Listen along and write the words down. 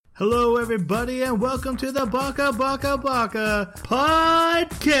Hello, everybody, and welcome to the Baka Baka Baka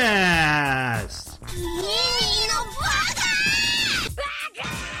podcast.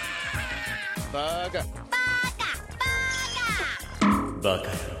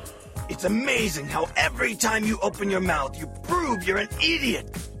 Baka. It's amazing how every time you open your mouth, you prove you're an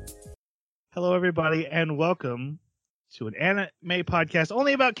idiot. Hello, everybody, and welcome to an anime podcast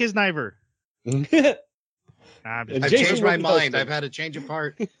only about Kiznaiver. I've changed my mind. I've had a change of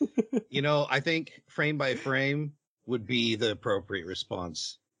heart. I think frame by frame would be the appropriate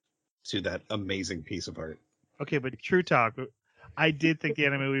response to that amazing piece of art. Okay, but true talk, I did think the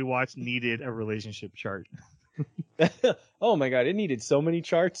anime we watched needed a relationship chart. Oh my god, it needed so many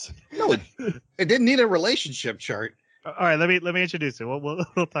charts. No, it didn't need a relationship chart. All right, let me introduce it. We'll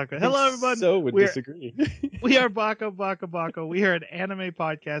talk about it. Hello, everybody. So would disagree. We are Baka Baka Baka. We are an anime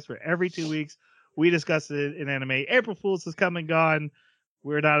podcast where every 2 weeks we discuss it in anime. April Fool's has come and gone.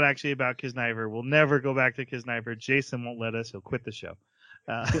 We're not actually about Kiznaiver. We'll never go back to Kiznaiver. Jason won't let us. He'll quit the show.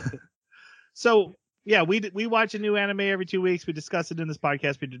 So, yeah, we watch a new anime every 2 weeks. We discuss it in this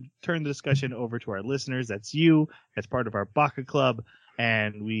podcast. We turn the discussion over to our listeners. That's you. That's part of our Baka Club.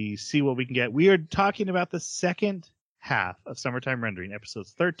 And we see what we can get. We are talking about the second half of Summertime Rendering,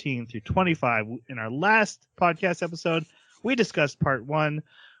 episodes 13 through 25. In our last podcast episode, we discussed part 1.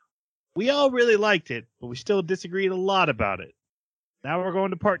 We all really liked it, but we still disagreed a lot about it. Now we're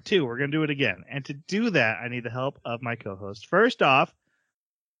going to part 2. We're going to do it again. And to do that, I need the help of my co-host. First off,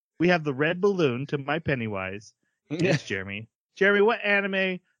 we have the red balloon to my Pennywise. It's Jeremy. Jeremy, what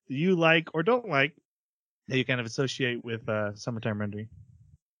anime do you like or don't like that you kind of associate with Summertime Rendering?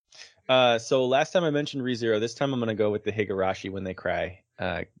 So last time I mentioned ReZero. This time I'm going to go with the Higurashi When They Cry.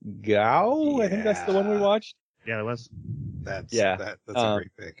 Gao? Yeah. I think that's the one we watched. Yeah, it was. That's a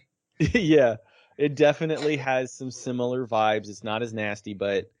great pick. Yeah, it definitely has some similar vibes. It's not as nasty,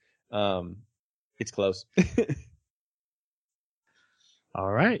 but it's close.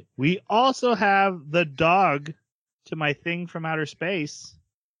 All right. We also have the dog to my thing from outer space.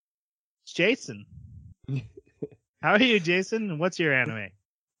 It's Jason. How are you, Jason? And what's your anime?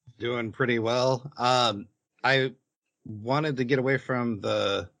 Doing pretty well. I wanted to get away from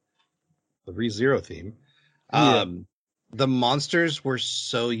the ReZero theme. The monsters were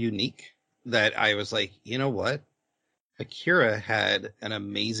so unique that I was like, you know what? Akira had an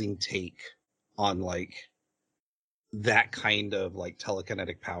amazing take on like that kind of like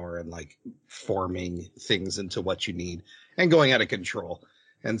telekinetic power and like forming things into what you need and going out of control.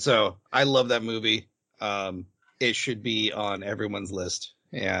 And so I love that movie. It should be on everyone's list.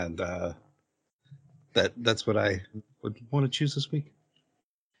 And that's what I would want to choose this week.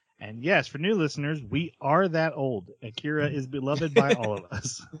 And yes, for new listeners, we are that old. Akira is beloved by all of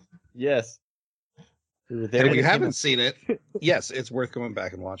us. Yes. And if you haven't seen it, yes, it's worth going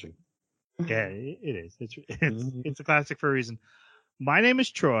back and watching. Yeah, it is. It's a classic for a reason. My name is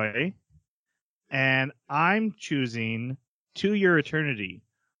Troy, and I'm choosing To Your Eternity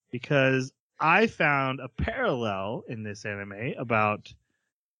because I found a parallel in this anime about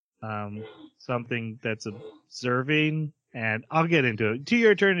something that's observing. And I'll get into it. To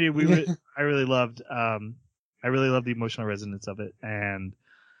Your Eternity, I really loved. I really loved the emotional resonance of it, and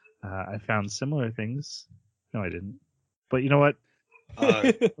I found similar things. No, I didn't. But you know what?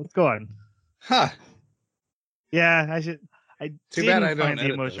 Let's go on. Huh? Yeah, I should. Too bad I didn't don't find the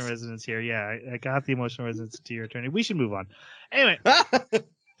edit emotional this. resonance here. Yeah, I got the emotional resonance to Your Eternity. We should move on. Anyway, I'm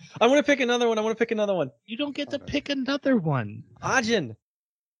going to pick another one. you don't get to pick another one. Ajin.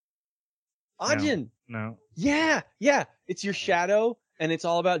 No. Yeah. It's your shadow, and it's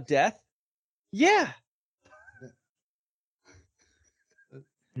all about death. Yeah. I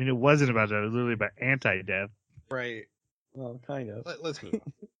mean, it wasn't about that. It was literally about anti-death. Right. Well, kind of. Let's move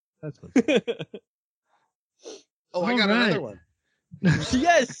on. That's what. Oh, I All got right. another one.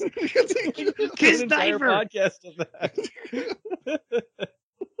 Yes. Kiznaiver. Podcast of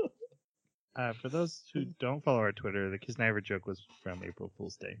that. For those who don't follow our Twitter, the Kiznaiver joke was from April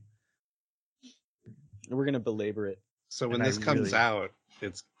Fool's Day. We're going to belabor it. So when this comes out,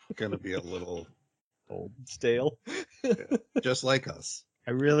 it's going to be a little Old. Stale. just like us.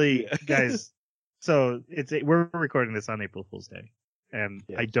 I really, guys. So we're recording this on April Fool's Day, and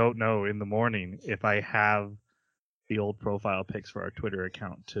Yeah. I don't know in the morning if I have the old profile pics for our Twitter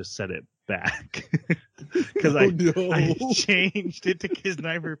account to set it back because I changed it to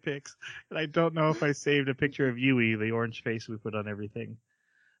Kiznaiver pics, and I don't know if I saved a picture of Yui, the orange face we put on everything.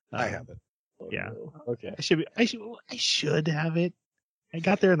 I have it. Yeah. Okay. I should have it. I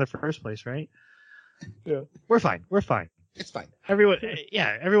got there in the first place, right? Yeah. We're fine. It's fine. Everyone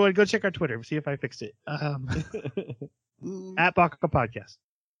go check our Twitter. See if I fixed it. At Baka Podcast.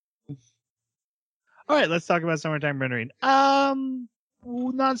 All right, let's talk about Summertime Rendering.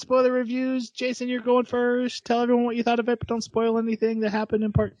 Non-spoiler reviews. Jason, you're going first. Tell everyone what you thought of it, but don't spoil anything that happened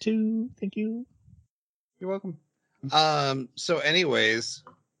in part 2. Thank you. You're welcome. So anyways,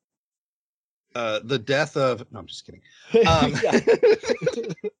 the death of... No, I'm just kidding.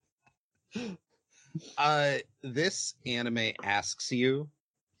 This anime asks you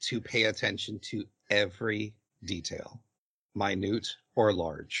to pay attention to every detail, minute or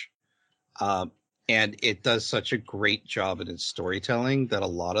large. And it does such a great job in its storytelling that a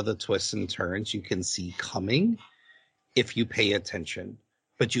lot of the twists and turns you can see coming if you pay attention.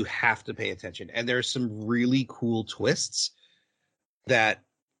 But you have to pay attention. And there's some really cool twists that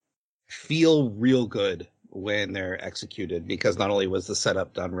feel real good when they're executed, because not only was the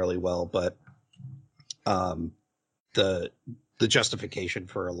setup done really well, but the justification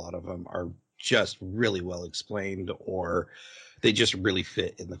for a lot of them are just really well explained, or they just really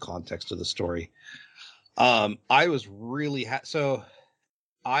fit in the context of the story. I was really so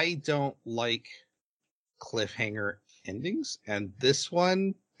I don't like cliffhanger endings, and this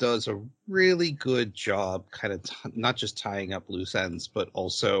one does a really good job kind of not just tying up loose ends, but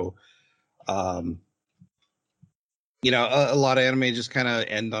also a lot of anime just kind of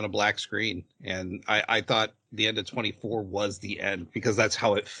end on a black screen, and I thought the end of 24 was the end, because that's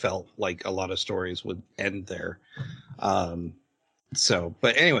how it felt like a lot of stories would end there.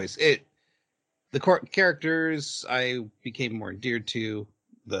 But anyways, the characters I became more endeared to.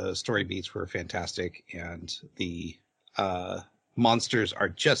 The story beats were fantastic, and the monsters are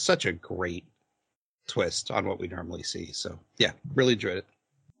just such a great twist on what we normally see. So yeah, really enjoyed it.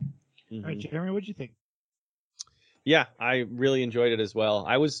 All right, Jeremy, what'd you think? Yeah, I really enjoyed it as well.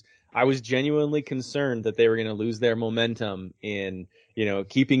 I was genuinely concerned that they were going to lose their momentum in,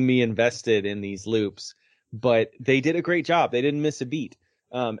 keeping me invested in these loops, but they did a great job. They didn't miss a beat.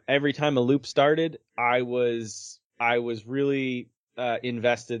 Every time a loop started, I was really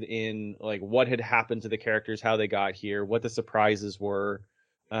invested in like what had happened to the characters, how they got here, what the surprises were.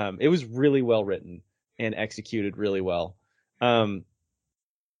 It was really well written and executed really well.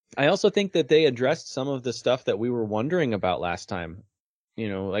 I also think that they addressed some of the stuff that we were wondering about last time.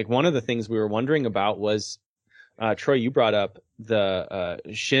 Like one of the things we were wondering about was, Troy, you brought up the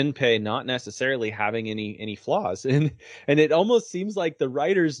Shinpei not necessarily having any flaws, and it almost seems like the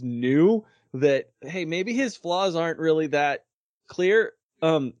writers knew that, hey, maybe his flaws aren't really that clear.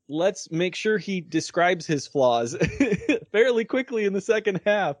 Let's make sure he describes his flaws fairly quickly in the second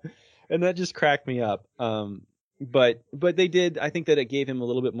half, and that just cracked me up. But they did. I think that it gave him a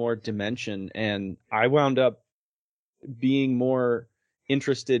little bit more dimension, and I wound up being more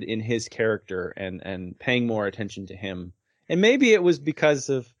interested in his character and paying more attention to him. And maybe it was because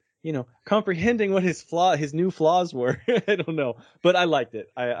of, comprehending what his new flaws were. I don't know, but I liked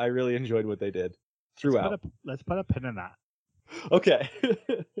it. I really enjoyed what they did throughout. Let's put a pin in that. Okay.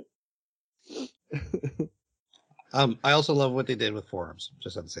 I also love what they did with forearms.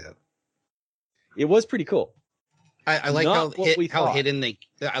 Just had to say that. It was pretty cool. I like how hidden they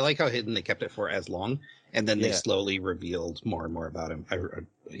kept it for as long, and then they slowly revealed more and more about him.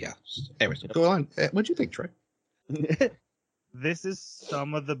 Anyways, go on. What'd you think, Troy? This is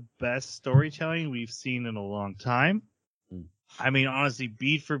some of the best storytelling we've seen in a long time. I mean, honestly,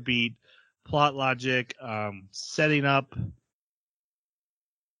 beat for beat, plot logic, setting up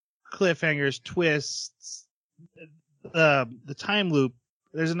cliffhangers, twists, the time loop.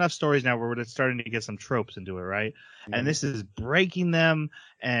 There's enough stories now where we're starting to get some tropes into it, right? Mm-hmm. And this is breaking them.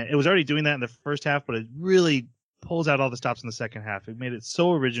 And it was already doing that in the first half, but it really pulls out all the stops in the second half. It made it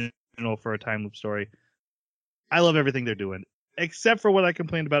so original for a time loop story. I love everything they're doing, except for what I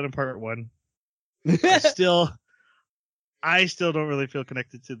complained about in part 1. I still don't really feel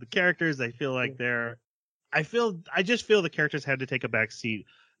connected to the characters. I feel like I just feel the characters had to take a back seat.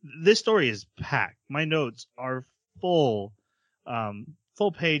 This story is packed. My notes are full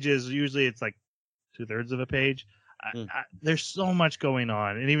pages. Usually it's like 2/3 of a page. There's so much going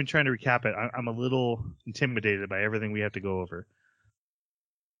on, and even trying to recap it, I'm a little intimidated by everything we have to go over.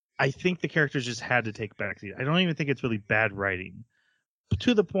 I think the characters just had to take backseat. I don't even think it's really bad writing,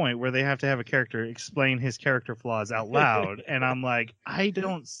 to the point where they have to have a character explain his character flaws out loud, and I'm like, I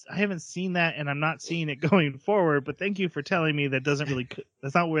haven't seen that, and I'm not seeing it going forward. But thank you for telling me that's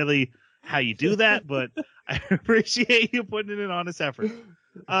not really how you do that, but I appreciate you putting in an honest effort.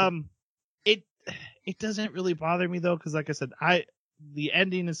 It doesn't really bother me though, because like I said, the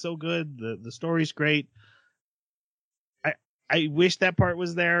ending is so good, the story's great. I wish that part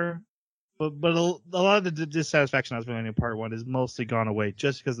was there, but a lot of the dissatisfaction I was feeling in part 1 is mostly gone away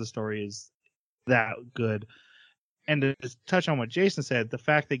just because the story is that good. And to touch on what Jason said, the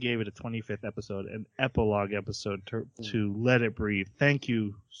fact they gave it a 25th episode, an epilogue episode to let it breathe. Thank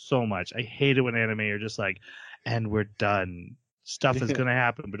you so much. I hate it when anime are just like, and we're done. Stuff is going to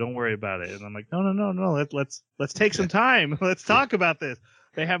happen, but don't worry about it. And I'm like, no. Let's take some time. Let's talk about this.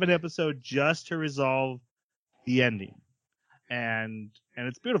 They have an episode just to resolve the ending, and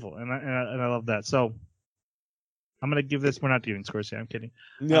it's beautiful, and I love that. So I'm gonna give this. We're not doing scores here. I'm kidding.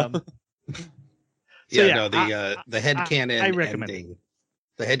 No. The headcanon ending.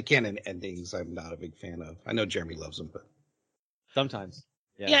 The headcanon endings, I'm not a big fan of. I know Jeremy loves them, but sometimes.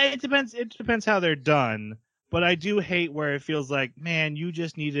 Yeah, it depends. It depends how they're done. But I do hate where it feels like, man, you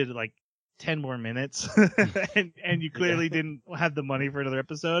just needed like 10 more minutes, and you clearly didn't have the money for another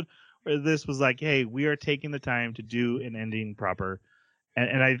episode. Where this was like, hey, we are taking the time to do an ending proper,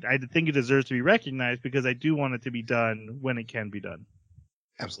 and I think it deserves to be recognized because I do want it to be done when it can be done.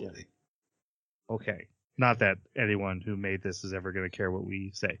 Absolutely. Okay. Not that anyone who made this is ever going to care what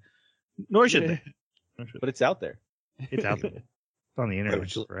we say, nor should they. But it's out there. It's out there. It's on the internet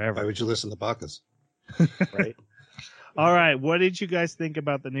forever. Why would you listen to Bacchus? Right. All right. What did you guys think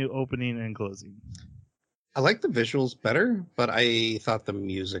about the new opening and closing? I like the visuals better, but I thought the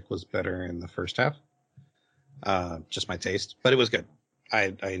music was better in the first half. Just my taste, but it was good.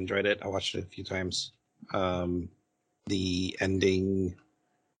 I enjoyed it. I watched it a few times. The ending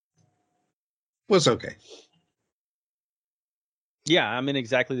was okay. Yeah, I'm in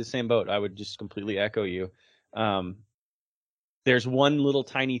exactly the same boat. I would just completely echo you. There's one little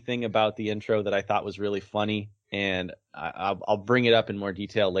tiny thing about the intro that I thought was really funny, and I'll bring it up in more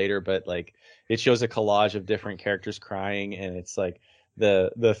detail later, but like it shows a collage of different characters crying, and it's like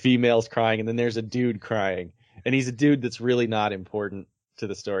the females crying, and then there's a dude crying, and he's a dude that's really not important to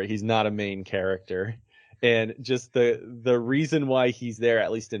the story. He's not a main character, and just the reason why he's there,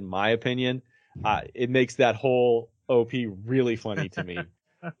 at least in my opinion, it makes that whole OP really funny to me.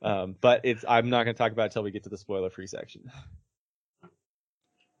 But I'm not going to talk about it until we get to the spoiler-free section.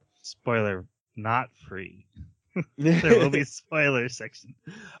 Spoiler not free. There will be a spoiler section.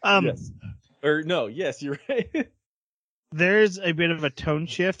 Yes. Or no, yes, you're right. There's a bit of a tone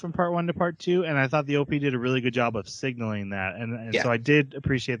shift from part 1 to part 2, and I thought the OP did a really good job of signaling that. And so I did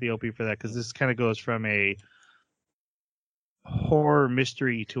appreciate the OP for that, because this kind of goes from a horror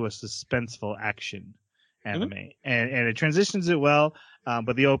mystery to a suspenseful action anime. And it transitions it well,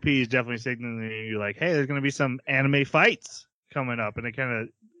 but the OP is definitely signaling you like, hey, there's going to be some anime fights coming up, and it kind of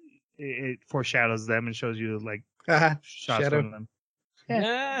it foreshadows them and shows you like shots from them.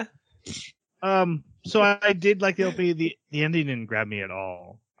 Yeah. So I did like the OP. The ending didn't grab me at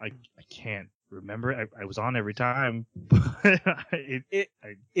all. I can't remember. I was on every time.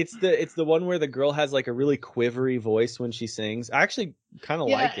 It's the one where the girl has like a really quivery voice when she sings. I actually kind of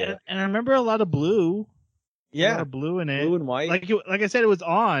like it. And I remember a lot of blue. Yeah, a lot of blue in it. Blue and white. Like I said, it was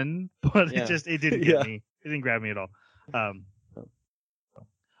on, but it didn't get me. It didn't grab me at all.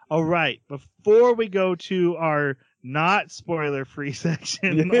 All right. Before we go to our not spoiler-free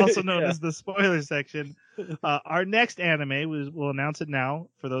section, also known as the spoiler section, our next anime, we'll announce it now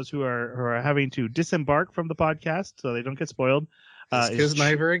for those who are having to disembark from the podcast so they don't get spoiled. It's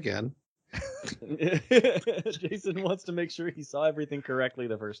Kisniver again. Jason wants to make sure he saw everything correctly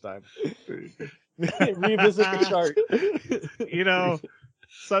the first time. Revisit the chart.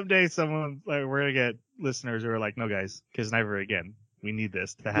 Someday we're gonna get listeners who are like, no guys, Kisniver again. We need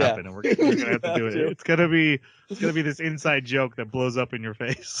this to happen, and we're gonna have to do it. It's gonna be this inside joke that blows up in your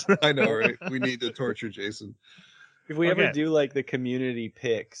face. I know, right? We need to torture Jason. If we ever do like the community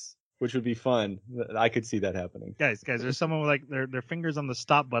picks, which would be fun, I could see that happening. Guys, there's someone with like their fingers on the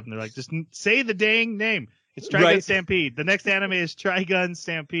stop button. They're like, just say the dang name. It's Trigun Stampede. The next anime is Trigun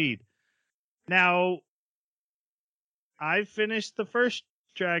Stampede. Now, I finished the first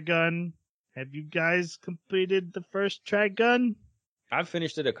Trigun. Have you guys completed the first Trigun? I've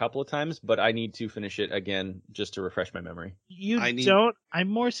finished it a couple of times, but I need to finish it again just to refresh my memory. Don't? I'm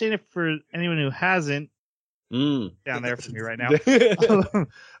more saying it for anyone who hasn't. Down there for me right now.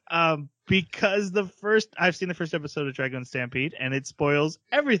 Because I've seen the first episode of Trigun Stampede, and it spoils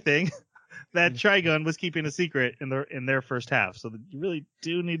everything that Trigun was keeping a secret in their first half. So you really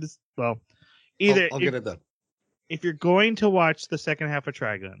do need to. Well, I'll get it done. If you're going to watch the second half of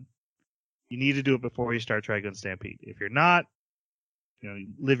Trigun, you need to do it before you start Trigun Stampede. If you're not,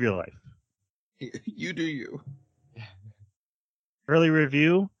 live your life. You do you. Early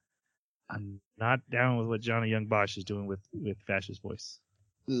review. I'm not down with what Johnny Young Bosch is doing with Fascist Voice.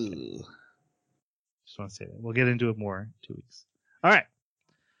 Ugh. Just want to say that. We'll get into it more in 2 weeks. All right.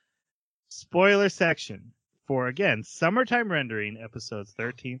 Spoiler section for, again, Summertime Rendering, episodes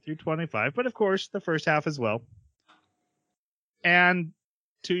 13 through 25, but of course, the first half as well. and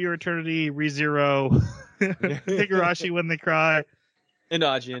To Your Eternity, ReZero, Higurashi When They Cry. And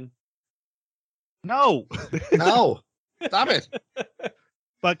Ajin. No! No, stop it.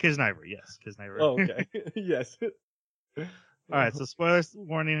 But Kisniver, yes. Kisniver. Oh, okay. Yes. All right, so spoiler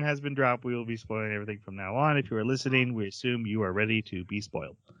warning has been dropped. We will be spoiling everything from now on. If you are listening, we assume you are ready to be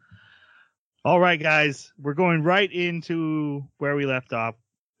spoiled. All right, guys, we're going right into where we left off.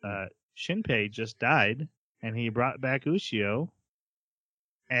 Shinpei just died, and he brought back Ushio,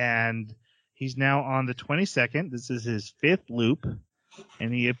 and he's now on the 22nd. This is his 5th loop,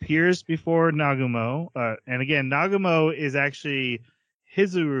 and he appears before Nagumo. And again, Nagumo is actually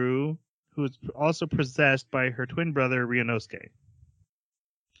Hizuru, who is also possessed by her twin brother, Ryunosuke.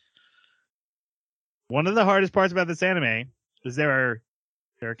 One of the hardest parts about this anime is there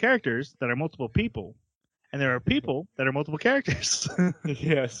are characters that are multiple people, and there are people that are multiple characters.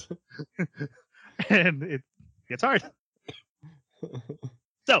 Yes. And it gets hard.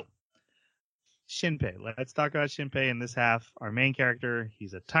 So, Shinpei. Let's talk about Shinpei in this half. Our main character,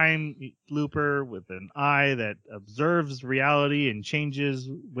 he's a time looper with an eye that observes reality and changes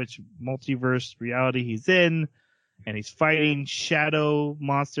which multiverse reality he's in. And he's fighting shadow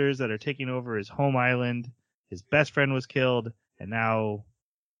monsters that are taking over his home island. His best friend was killed, and now,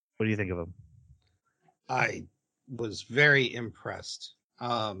 what do you think of him? I was very impressed.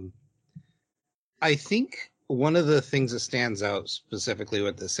 I think one of the things that stands out specifically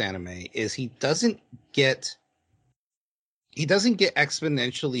with this anime is he doesn't get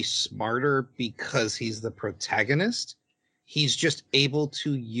exponentially smarter because he's the protagonist. He's just able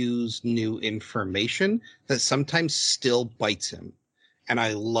to use new information that sometimes still bites him. And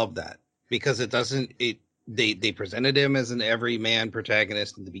I love that because they presented him as an everyman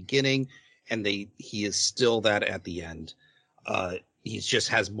protagonist in the beginning, and he is still that at the end. He just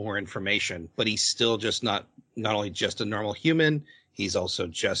has more information, but he's still just not only just a normal human, he's also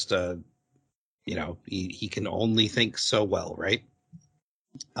just he can only think so well, right?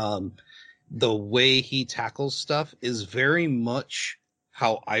 The way he tackles stuff is very much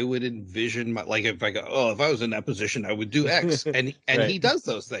how I would envision if I was in that position, I would do X, and Right. He does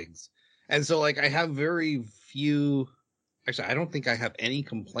those things. And so I have very few, actually, I don't think I have any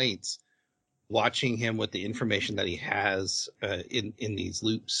complaints watching him with the information that he has in these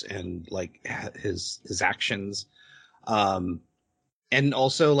loops and his actions. And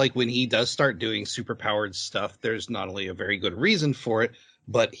also when he does start doing superpowered stuff, there's not only a very good reason for it,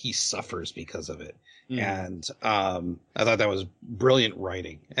 but he suffers because of it. And I thought that was brilliant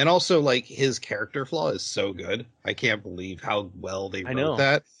writing. And also his character flaw is so good. I can't believe how well they wrote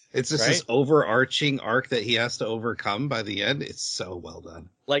that. It's just this overarching arc that he has to overcome by the end. It's so well done.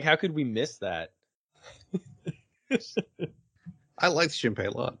 How could we miss that? I liked Shinpei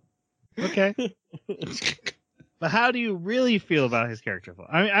a lot. Okay. But how do you really feel about his character flaw?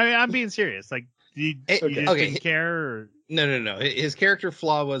 I mean, I'm being serious. You just didn't care? Or... No. His character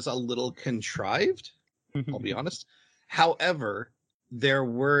flaw was a little contrived. I'll be honest. However,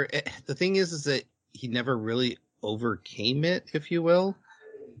 the thing is that he never really overcame it, if you will,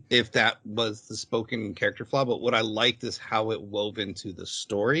 if that was the spoken character flaw. But what I liked is how it wove into the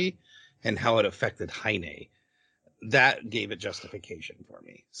story and how it affected Heine. That gave it justification for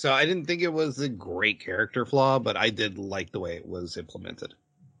me. So I didn't think it was a great character flaw, but I did like the way it was implemented.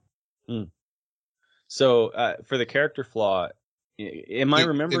 So for the character flaw, am I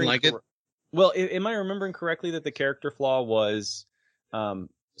remembering? It? Well, am I remembering correctly that the character flaw was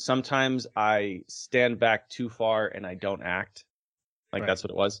sometimes I stand back too far and I don't act? That's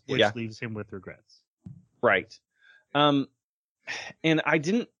what it was? Which leaves him with regrets. Right. And I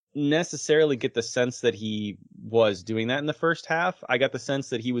didn't necessarily get the sense that he was doing that in the first half. I got the sense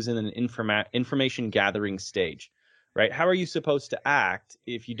that he was in an information gathering stage, right? How are you supposed to act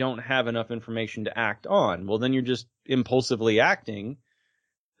if you don't have enough information to act on? Well, then you're just impulsively acting.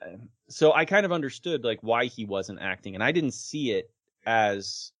 So I kind of understood why he wasn't acting, and I didn't see it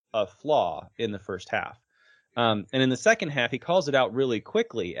as a flaw in the first half. And in the second half, he calls it out really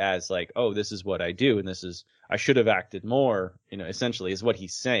quickly as oh, this is what I do, and I should have acted more, essentially is what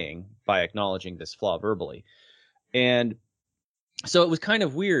he's saying by acknowledging this flaw verbally. And so it was kind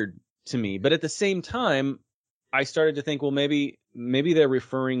of weird to me, but at the same time, I started to think, well, maybe they're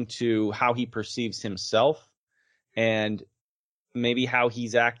referring to how he perceives himself and maybe how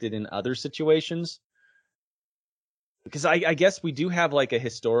he's acted in other situations. Because I guess we do have a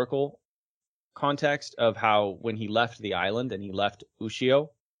historical context of how when he left the island and he left Ushio,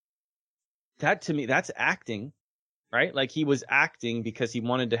 that to me, that's acting, right? He was acting because he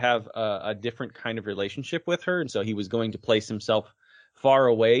wanted to have a different kind of relationship with her. And so he was going to place himself far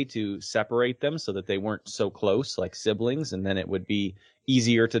away to separate them so that they weren't so close like siblings, and then it would be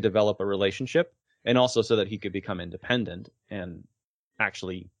easier to develop a relationship, and also so that he could become independent and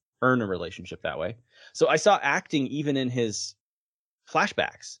actually earn a relationship that way. So I saw acting even in his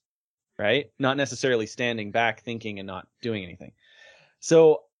flashbacks, right? Not necessarily standing back thinking and not doing anything.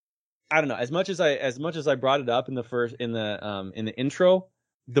 So I don't know, as much as I brought it up in the intro,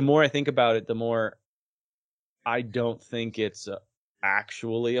 the more I think about it, the more I don't think it's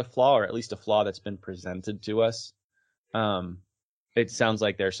actually a flaw, or at least a flaw that's been presented to us. It sounds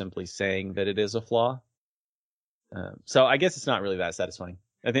like they're simply saying that it is a flaw. So I guess it's not really that satisfying.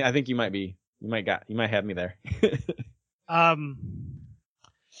 I think you might have me there.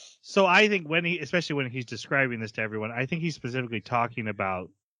 So I think especially when he's describing this to everyone, I think he's specifically talking about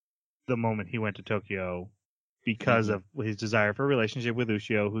the moment he went to Tokyo because of his desire for a relationship with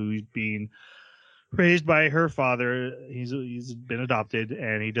Ushio, who's being raised by her father. He's been adopted,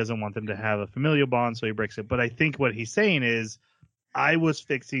 and he doesn't want them to have a familial bond, so he breaks it. But I think what he's saying is, I was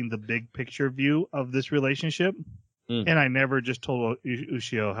fixing the big picture view of this relationship, and I never just told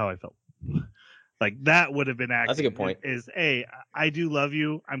Ushio how I felt. Like, that would have been accurate. That's a good point. Is, hey, I do love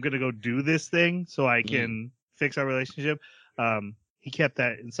you. I'm going to go do this thing so I can fix our relationship. He kept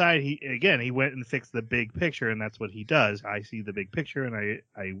that inside. He went and fixed the big picture, and that's what he does. I see the big picture, and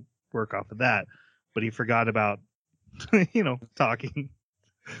I work off of that. But he forgot about, talking.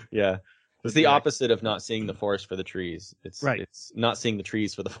 Yeah. It's the opposite of not seeing the forest for the trees. It's right. It's not seeing the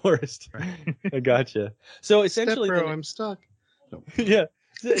trees for the forest. Right. I gotcha. So essentially, I'm stuck. No. Yeah.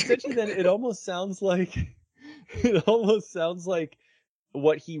 Essentially, then it almost sounds like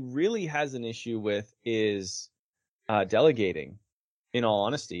what he really has an issue with is delegating. In all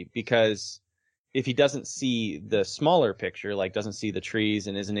honesty, because if he doesn't see the smaller picture, like doesn't see the trees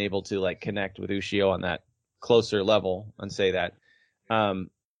and isn't able to like connect with Ushio on that closer level and say that, then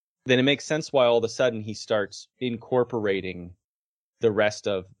it makes sense why all of a sudden he starts incorporating the rest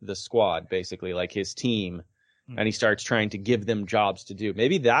of the squad, basically like his team, and he starts trying to give them jobs to do.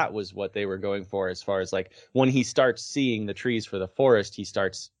 Maybe that was what they were going for, as far as like when he starts seeing the trees for the forest, he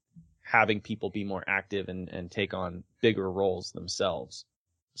starts having people be more active and take on bigger roles themselves.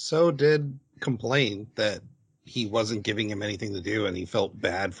 So did complain that he wasn't giving him anything to do, and he felt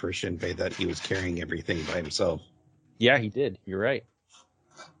bad for Shinpei that he was carrying everything by himself. Yeah, he did. You're right.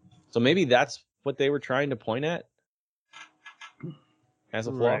 So maybe that's what they were trying to point at as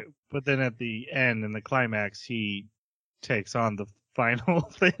a flaw. Right. But then at the end, in the climax, he takes on the final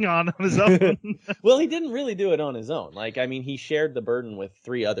thing on his own. Well, he didn't really do it on his own. Like, I mean, he shared the burden with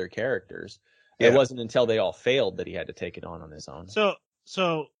 3 other characters. Yeah. It wasn't until they all failed that he had to take it on his own.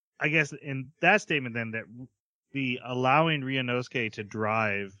 So I guess in that statement then, that the allowing Ryunosuke to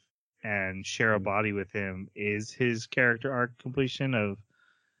drive and share a body with him is his character arc completion of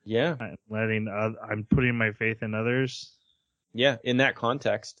I'm putting my faith in others. Yeah, in that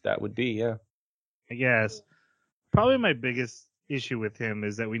context, that would be, I guess. Probably my biggest issue with him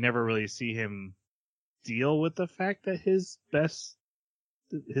is that we never really see him deal with the fact that his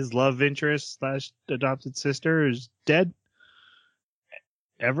love interest / adopted sister is dead.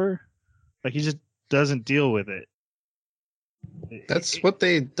 Ever. Like, he just doesn't deal with it. That's what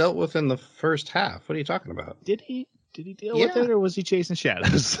they dealt with in the first half. What are you talking about? Did he deal with it, or was he chasing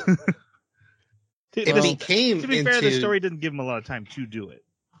shadows? To be fair, the story didn't give him a lot of time to do it.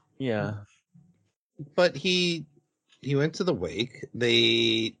 Yeah. But he went to the wake.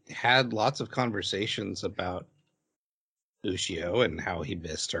 They had lots of conversations about Ushio and how he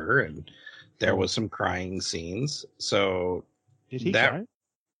missed her, and there was some crying scenes. So did he cry?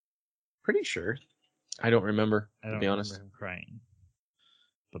 Pretty sure. I don't remember, to be honest. Him crying.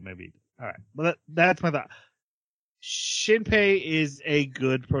 But maybe. All right. Well, that's my thought. Shinpei is a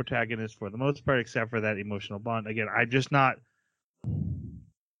good protagonist for the most part, except for that emotional bond. Again, I'm just not.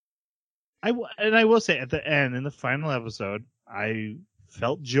 I will say at the end, in the final episode, I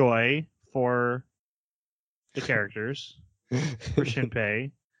felt joy for the characters, for Shinpei.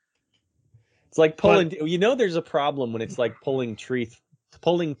 It's like pulling. There's a problem when it's like pulling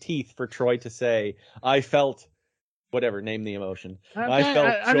teeth for Troy to say, "I felt." Whatever, name the emotion.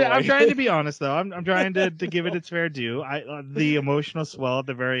 I'm trying to be honest, though. I'm trying to give it its fair due. The emotional swell at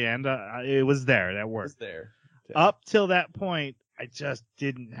the very end, it was there. That worked. It was there. Up till that point, I just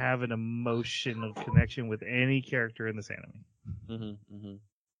didn't have an emotional connection with any character in this anime. Mm-hmm,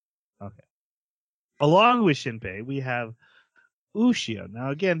 mm-hmm. Okay. Along with Shinpei, we have Ushio. Now,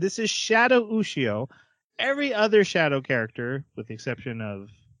 again, this is Shadow Ushio. Every other Shadow character, with the exception of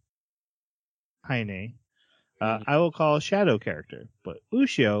Heine, I will call Shadow character, but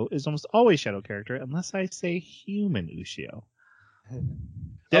Ushio is almost always Shadow character unless I say human Ushio. Did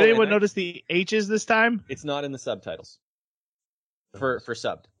Oh, anyone and notice the H's this time? It's not in the subtitles. For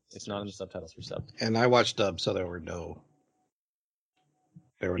subbed. It's not in the subtitles for subbed. And I watched dub, so there were no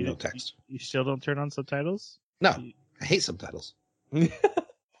text. You still don't turn on subtitles? No, I hate subtitles.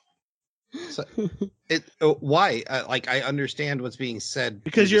 So, why? I understand what's being said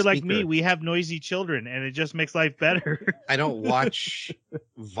Because through you're the like me. speaker. We have noisy children, and it just makes life better. I don't watch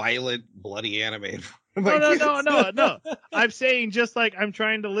violent, bloody anime. No. I'm saying just like I'm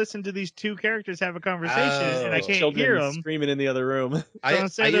trying to listen to these two characters have a conversation, and I Oh. can't Children hear them. screaming in the other room. I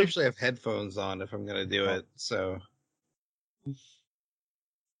instead of- usually have headphones on if I'm going to do it. So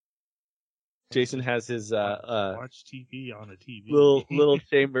Jason has his Watch TV on a TV. little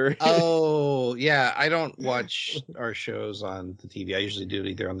chamber. oh yeah, I don't watch our shows on the TV. I usually do it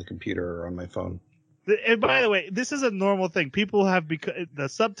either on the computer or on my phone. And by the way, this is a normal thing. People have the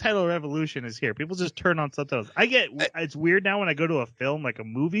subtitle revolution is here. People just turn on subtitles. It's weird now when I go to a film, like a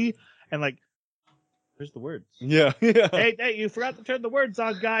movie, and like, where's the words? Yeah. Hey, you forgot to turn the words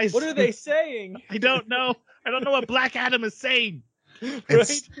on, guys. What are they saying? I don't know. I don't know what Black Adam is saying.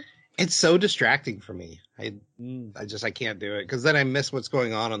 It's so distracting for me. I can't do it because then I miss what's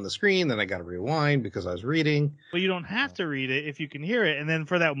going on the screen. Then I got to rewind because I was reading. Well, you don't have to read it if you can hear it, and then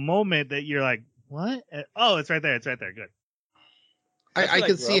for that moment that you're like, what? Oh, it's right there. It's right there. Good. I what I can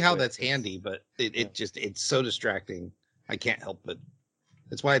grew see up how with. that's handy, but it's so distracting. I can't help it.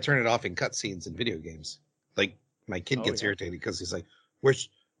 That's why I turn it off in cutscenes in video games. Like my kid gets irritated because he's like, "Where's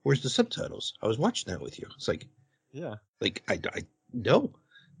the subtitles? I was watching that with you." It's like, Yeah. like I no,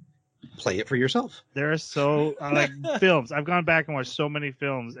 play it for yourself. There are so like films. I've gone back and watched so many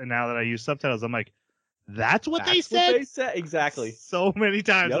films, and now that I use subtitles, I'm like, that's what they said. Exactly. So many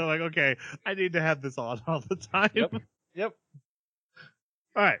times. Yep. I'm like, okay, I need to have this on all the time. Yep.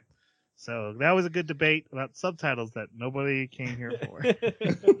 All right. So that was a good debate about subtitles that nobody came here for.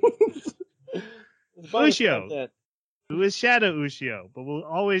 Ushio. Who is Shadow Ushio? But will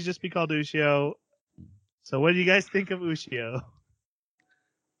always just be called Ushio. So what do you guys think of Ushio?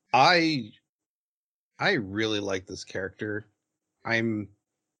 I really like this character.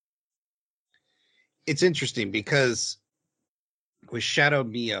 It's interesting because with Shadow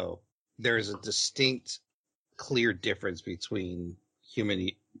Mio, there is a distinct, clear difference between human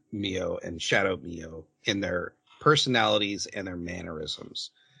Mio and Shadow Mio in their personalities and their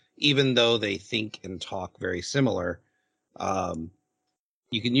mannerisms. Even though they think and talk very similar,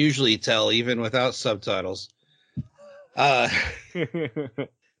 you can usually tell even without subtitles. And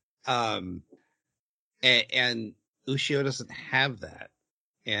Ushio doesn't have that.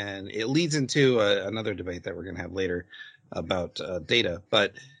 And it leads into another debate that we're going to have later about data.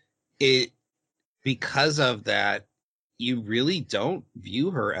 But because of that, you really don't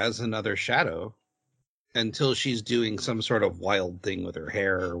view her as another Shadow until she's doing some sort of wild thing with her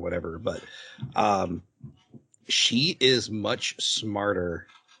hair or whatever. But she is much smarter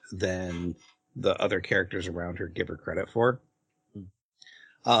than the other characters around her give her credit for.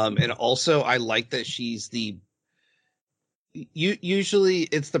 And also, I like that she's usually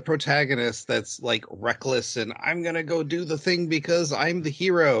it's the protagonist that's like reckless and I'm going to go do the thing because I'm the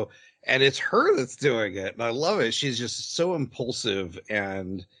hero. And it's her that's doing it. And I love it. She's just so impulsive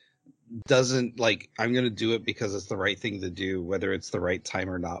and doesn't like, I'm going to do it because it's the right thing to do, whether it's the right time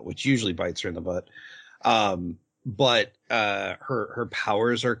or not, which usually bites her in the butt. But her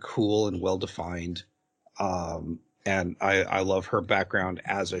powers are cool and well-defined. And I love her background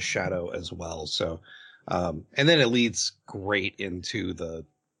as a Shadow as well. So, and then it leads great into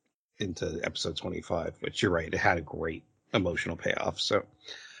episode 25, which you're right. It had a great emotional payoff. So,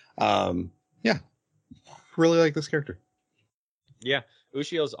 yeah, really like this character. Yeah.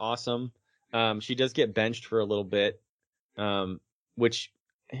 Ushio's awesome. She does get benched for a little bit, which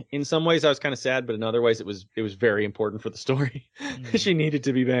in some ways I was kind of sad, but in other ways it was very important for the story. She needed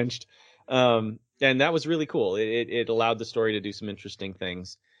to be benched. And that was really cool. It allowed the story to do some interesting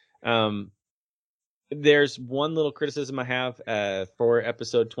things. There's one little criticism I have for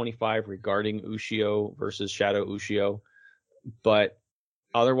episode 25 regarding Ushio versus Shadow Ushio, but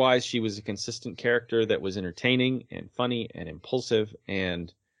otherwise she was a consistent character that was entertaining and funny and impulsive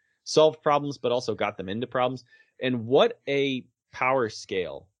and solved problems, but also got them into problems. And what a power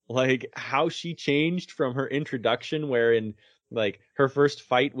scale. Like how she changed from her introduction, wherein like her first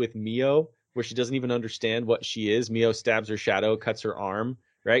fight with Mio, where she doesn't even understand what she is. Mio stabs her Shadow, cuts her arm,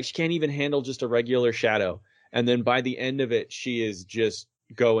 right? She can't even handle just a regular Shadow. And then by the end of it, she is just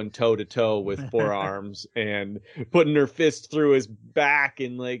going toe to toe with forearms and putting her fist through his back.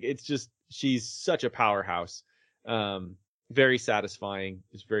 And like, it's just, she's such a powerhouse. Very satisfying.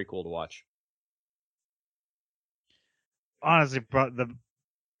 It's very cool to watch. honestly brought the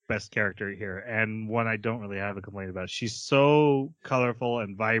best character here, and one I don't really have a complaint about. She's so colorful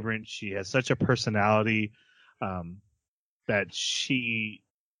and vibrant. She has such a personality that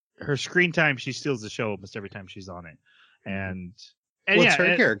her screen time, she steals the show almost every time she's on it. And What's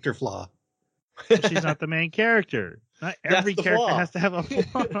her character flaw? She's not the main character. Not every character flaw. has to have a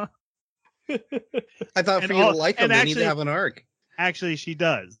flaw. I thought for you to like them, they need to have an arc. Actually, she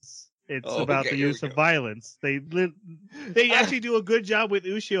does. It's about the here use we of go. violence. They actually do a good job with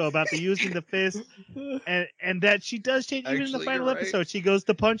Ushio about the using the fist, and that she does change. Even in the Actually, final you're right. episode, she goes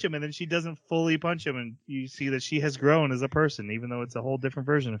to punch him, and then she doesn't fully punch him, and you see that she has grown as a person, even though it's a whole different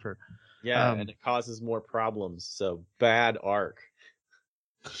version of her. Yeah, and it causes more problems. So bad arc.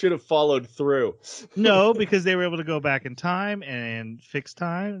 Should have followed through. No, because they were able to go back in time and fix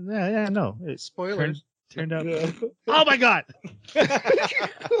time. Yeah, no. It Spoilers. turned out. Oh my god!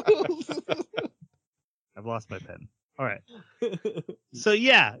 I've lost my pen. All right. So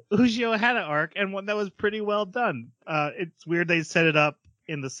yeah, Ushio had an arc and one that was pretty well done. It's weird they set it up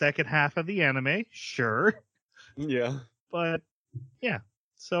in the second half of the anime, sure, Yeah. but yeah.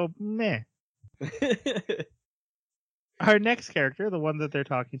 So meh. Our next character, the one that they're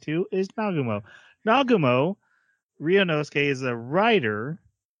talking to, is Nagumo. Nagumo, Ryunosuke is a writer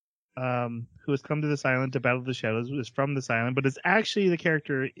who has come to this island to battle the shadows, is from this island, but it's actually the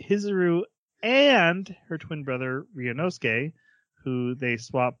character Hizuru and her twin brother Ryunosuke, who they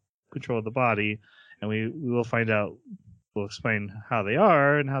swap control of the body, and we will find out, we'll explain how they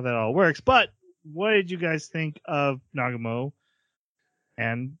are and how that all works. But what did you guys think of Nagumo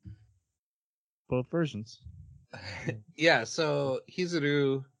and both versions? Yeah, so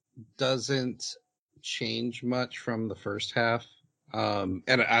Hizuru doesn't change much from the first half. And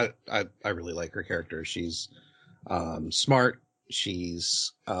I really like her character. She's smart.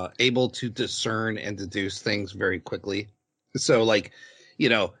 She's able to discern and deduce things very quickly. So, like, you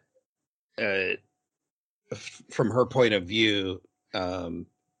know, from her point of view, Ushio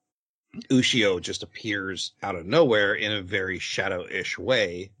just appears out of nowhere in a very shadow-ish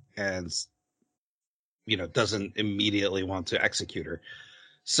way and, you know, doesn't immediately want to execute her.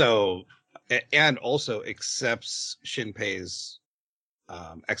 So, and also accepts Shinpei's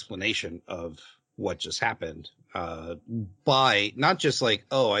explanation of what just happened by not just like,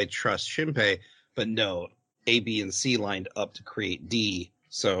 oh, I trust Shinpei, but no, A, B, and C lined up to create D.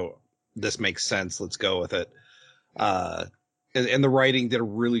 So this makes sense. Let's go with it. And the writing did a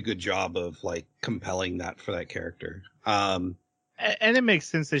really good job of like compelling that for that character. And it makes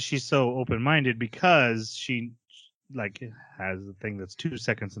sense that she's so open-minded because she like has a thing that's 2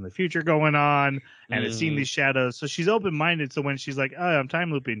 seconds in the future going on and has seen these shadows. So she's open-minded. So when she's like, oh, I'm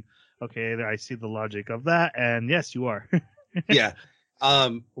time looping. Okay, I see the logic of that. And yes, you are. Yeah.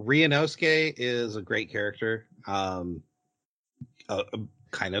 Ryunosuke is a great character. Kind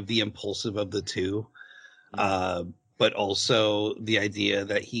of the impulsive of the two. But also the idea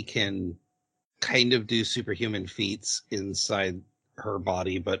that he can kind of do superhuman feats inside her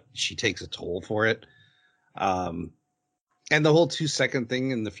body, but she takes a toll for it. And the whole 2-second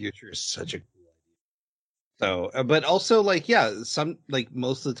thing in the future is such a cool idea. So, but also like, yeah,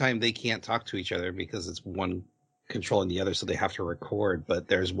 most of the time they can't talk to each other because it's one controlling the other. So they have to record, but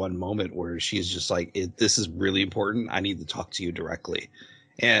there's one moment where she's just like, this is really important. I need to talk to you directly.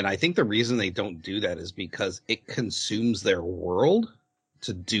 And I think the reason they don't do that is because it consumes their world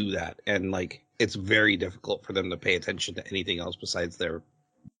to do that. And like, it's very difficult for them to pay attention to anything else besides their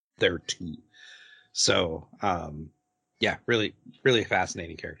two. So, yeah, really, really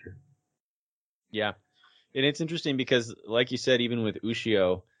fascinating character. Yeah. And it's interesting because, like you said, even with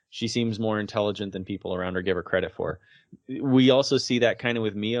Ushio, she seems more intelligent than people around her give her credit for. We also see that kind of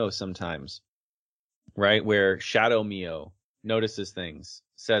with Mio sometimes, right? Where Shadow Mio notices things,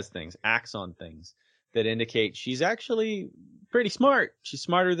 says things, acts on things that indicate she's actually pretty smart. She's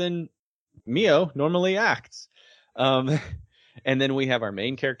smarter than Mio normally acts. And then we have our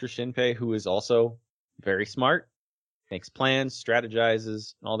main character, Shinpei, who is also very smart, makes plans,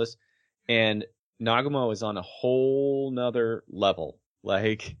 strategizes, and all this. And Nagumo is on a whole nother level.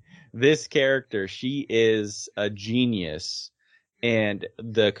 Like, this character, she is a genius. And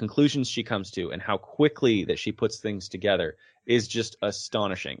the conclusions she comes to and how quickly that she puts things together is just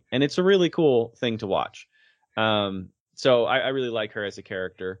astonishing. And it's a really cool thing to watch. So I really like her as a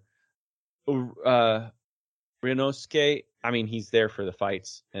character. Ryunosuke, I mean, he's there for the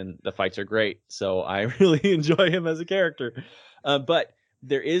fights, and the fights are great. So I really enjoy him as a character. But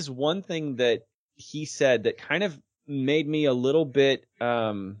there is one thing that he said that kind of made me a little bit,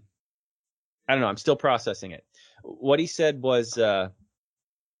 I don't know, I'm still processing it. What he said was,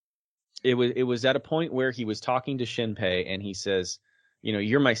 it was at a point where he was talking to Shinpei and he says, you know,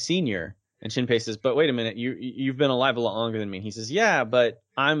 you're my senior. And Shinpei says, but wait a minute, you've been alive a lot longer than me. And he says, yeah, but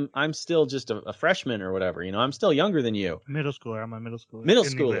I'm still just a freshman or whatever. You know, I'm still younger than you. Middle schooler. I'm a middle schooler. Middle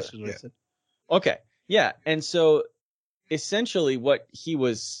In schooler. English is what Yeah. I said. Okay. Yeah. And so essentially what he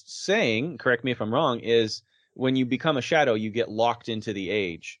was saying, correct me if I'm wrong, is when you become a shadow, you get locked into the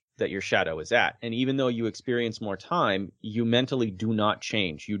age that your shadow is at. And even though you experience more time, you mentally do not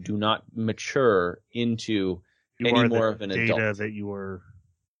change. You do not mature into You any are more the of an data adult. that you were.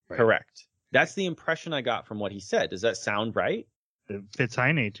 Right. Correct. That's the impression I got from what he said. Does that sound right? It fits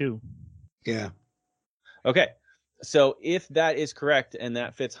Heine too. Yeah. Okay. So if that is correct and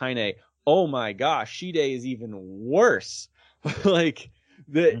that fits Heine, oh my gosh, Shide is even worse. Like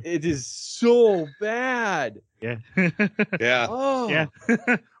it is so bad. Yeah. Yeah. Oh Yeah.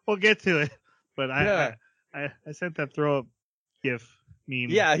 We'll get to it. But Yeah. I sent that throw up GIF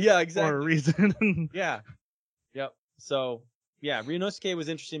meme Yeah, for a exactly. reason. Yeah. Yep. So yeah, Ryunosuke was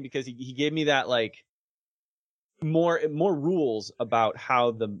interesting because he gave me that like more rules about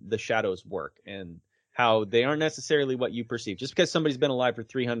how the shadows work and how they aren't necessarily what you perceive. Just because somebody's been alive for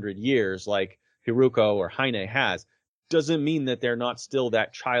 300 years, like Hiruko or Heine has, doesn't mean that they're not still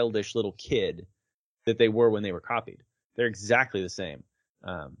that childish little kid that they were when they were copied. They're exactly the same,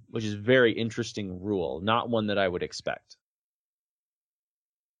 which is a very interesting rule, not one that I would expect.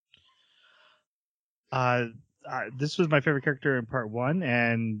 This was my favorite character in part 1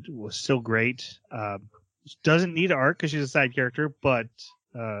 and was still great. Doesn't need an arc because she's a side character, but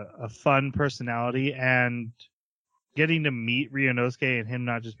a fun personality, and getting to meet Ryunosuke and him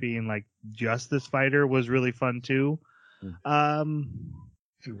not just being like just this fighter was really fun too. And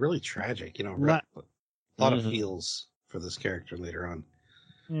really tragic, you know. La- A lot of Mhm. feels for this character later on.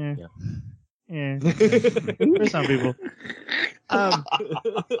 Yeah. Yeah. For some people.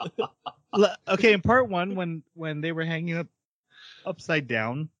 Okay, in part 1, when they were hanging up upside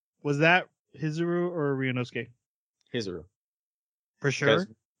down, was that Hizuru or Ryunosuke? Hizuru. For sure.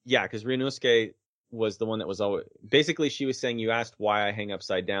 Because Ryunosuke was the one that was always... Basically, she was saying, you asked why I hang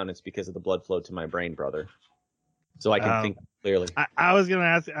upside down. It's because of the blood flow to my brain, brother. So I can think clearly. I was gonna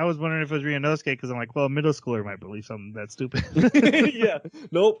ask. I was wondering if it was Ryunosuke because I'm like, well, a middle schooler might believe something that's stupid. Yeah.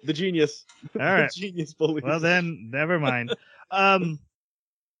 Nope. The genius. All right. The genius believes. Well, then, never mind.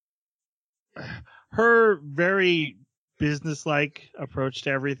 Her very businesslike approach to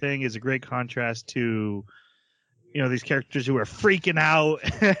everything is a great contrast to, you know, these characters who are freaking out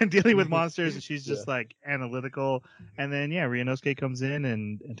and dealing with monsters, and she's just like analytical. And then, yeah, Ryunosuke comes in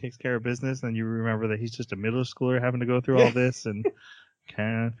and takes care of business, and you remember that he's just a middle schooler having to go through all this, and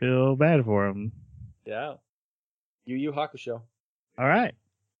kind of feel bad for him. Yeah. Yu Yu Hakusho. All right.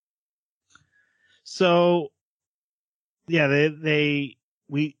 So, yeah,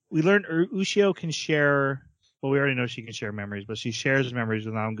 we learned Ushio can share. Well, we already know she can share memories, but she shares memories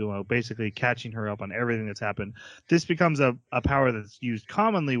with Nagumo, basically catching her up on everything that's happened. This becomes a power that's used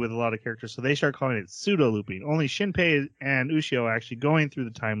commonly with a lot of characters, so they start calling it pseudo-looping. Only Shinpei and Ushio are actually going through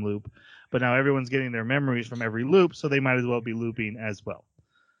the time loop, but now everyone's getting their memories from every loop, so they might as well be looping as well.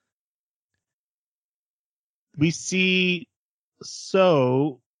 We see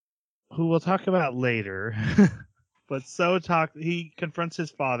So, who we'll talk about later, but he confronts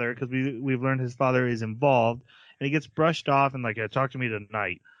his father because we've learned his father is involved, and he gets brushed off and like, talk to me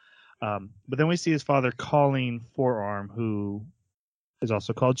tonight. But then we see his father calling Forearm, who is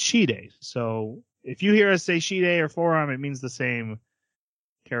also called Shide. So if you hear us say Shide or Forearm, it means the same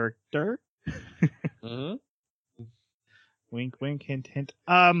character. Mm-hmm. Wink, wink, hint, hint.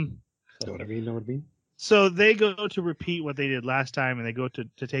 Whatever you know what I mean. So they go to repeat what they did last time, and they go to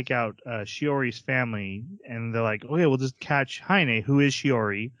take out Shiori's family, and they're like, okay, we'll just catch Heine, who is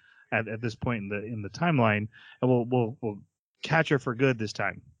Shiori at this point in the timeline, and we'll catch her for good this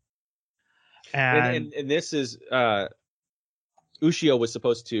time. And this is Ushio was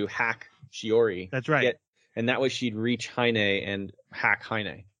supposed to hack Shiori. That's right. And that way she'd reach Heine and hack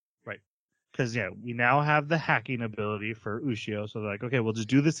Heine. Right. Because, yeah, we now have the hacking ability for Ushio, so they're like, okay, we'll just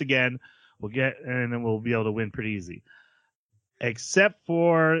do this again. And then we'll be able to win pretty easy. Except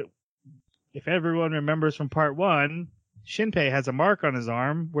for, if everyone remembers from part 1, Shinpei has a mark on his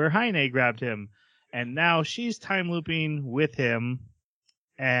arm where Heine grabbed him. And now she's time looping with him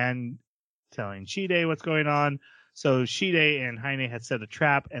and telling Shide what's going on. So Shide and Heine had set a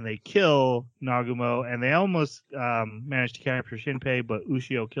trap, and they kill Nagumo, and they almost manage to capture Shinpei, but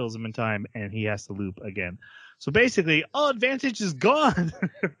Ushio kills him in time, and he has to loop again. So basically, all advantage is gone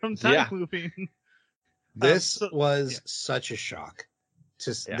from time looping. This was such a shock.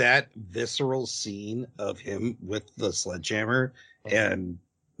 Just that visceral scene of him with the sledgehammer and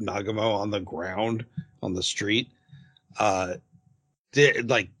Nagamo on the ground on the street.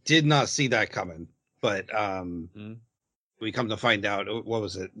 Did not see that coming, but we come to find out, what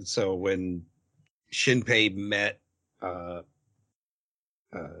was it? So when Shinpei met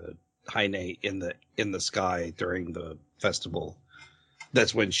Heine in the sky during the festival,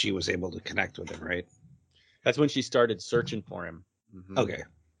 that's when she was able to connect with him, right? That's when she started searching for him. Mm-hmm. Okay.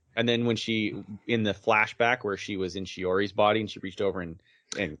 And then when she, in the flashback where she was in Shiori's body and she reached over and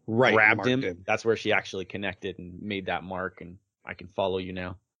grabbed him, that's where she actually connected and made that mark, and I can follow you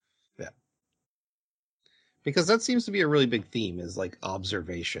now. Yeah. Because that seems to be a really big theme, is like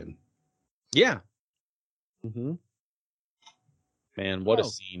observation. Yeah. Mm-hmm. Man, what a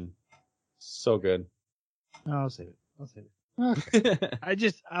scene. So good. I'll save it.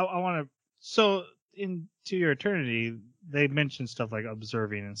 I want to. So in To Your Eternity, they mentioned stuff like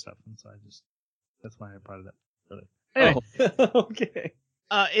observing and stuff, and so that's why I brought it up. Really. Anyway, okay.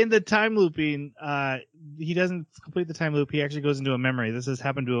 In the time looping, he doesn't complete the time loop. He actually goes into a memory. This has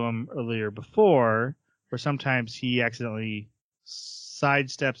happened to him earlier before, where sometimes he accidentally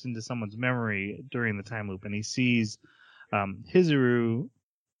sidesteps into someone's memory during the time loop, and he sees Hizuru's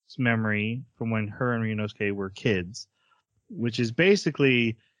memory from when her and Ryunosuke were kids, which is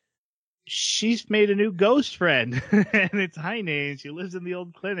basically she's made a new ghost friend, and it's Heine, and she lives in the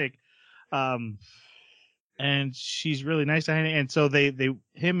old clinic. And she's really nice to Heine. And so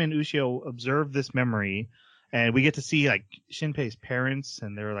him and Ushio observe this memory, and we get to see like Shinpei's parents,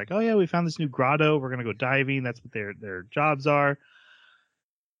 and they're like, "Oh yeah, we found this new grotto. We're gonna go diving. That's what their jobs are."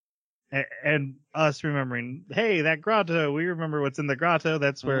 And us remembering, hey, that grotto. We remember what's in the grotto.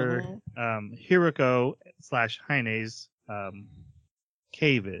 That's where Hiroko / Heine's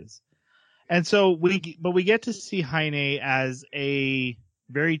cave is. And so we get to see Heine as a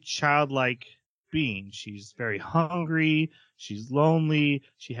very childlike being. She's very hungry. She's lonely.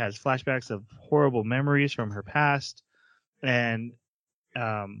 She has flashbacks of horrible memories from her past. And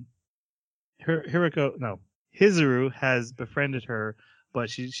Hizuru has befriended her, but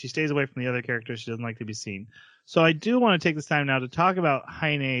she stays away from the other characters. She doesn't like to be seen. So I do want to take this time now to talk about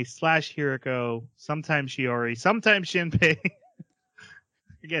Heine / Hiroko, sometimes Shiori, sometimes Shinpei.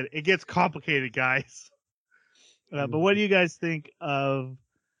 Again, it gets complicated, guys. But what do you guys think of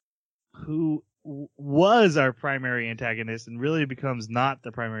who was our primary antagonist and really becomes not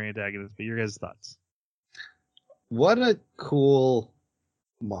the primary antagonist? But your guys' thoughts. What a cool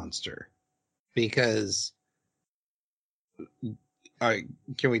monster. Because, all right,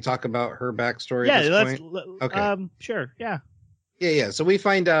 can we talk about her backstory at this point? Okay. Sure, yeah. Yeah. So we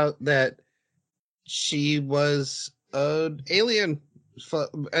find out that she was an alien,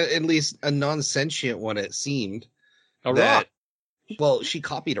 at least a non-sentient one, it seemed. A rock. Well, she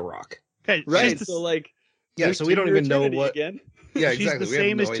copied a rock. Okay, right. So like, yeah. So we don't even know what. Again. Yeah, she's exactly. the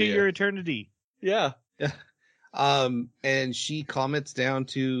same as To Your Eternity. Yeah. Yeah. And she comets down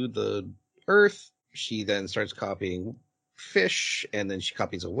to the Earth. She then starts copying fish, and then she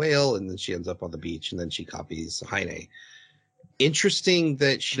copies a whale, and then she ends up on the beach, and then she copies Heine. Interesting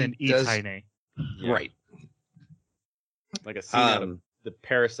that she then eats Heine. Yeah. Right. Like a scene out of the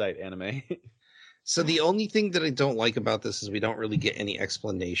Parasite anime. So the only thing that I don't like about this is we don't really get any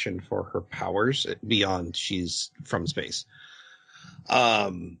explanation for her powers beyond she's from space.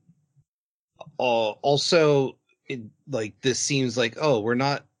 Also, this seems like, we're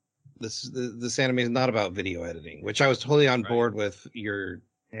not, this anime is not about video editing, which I was totally on board with your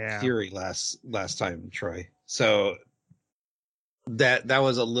theory last time, Troy. So that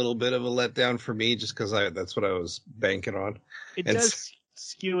was a little bit of a letdown for me, just because that's what I was banking on. It does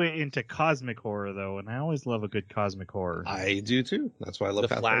skew it into cosmic horror, though, and I always love a good cosmic horror. I do too. That's why I love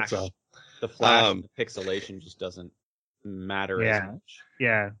Pathfinder Exile. The flash, the pixelation just doesn't matter as much.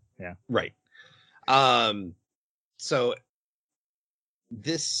 Yeah. Right. So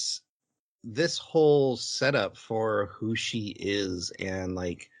this whole setup for who she is and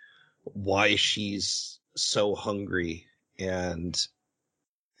like why she's so hungry and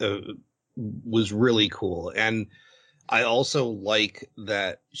was really cool. And I also like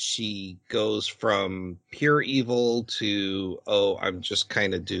that she goes from pure evil to, I'm just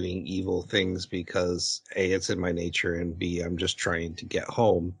kind of doing evil things because A, it's in my nature, and B, I'm just trying to get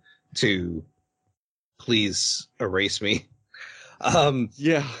home, to please erase me.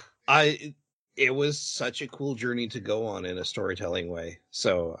 It was such a cool journey to go on in a storytelling way.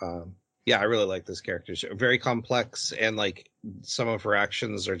 So, I really like this character. She's very complex, and like some of her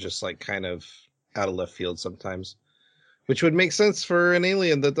actions are just like kind of out of left field sometimes. Which would make sense for an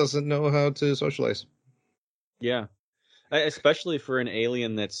alien that doesn't know how to socialize. Yeah. Especially for an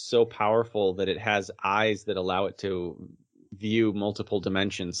alien that's so powerful that it has eyes that allow it to view multiple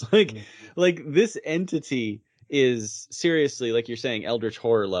dimensions. Like this entity is seriously, like you're saying, Eldritch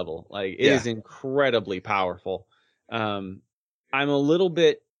Horror level. Like it is incredibly powerful. I'm a little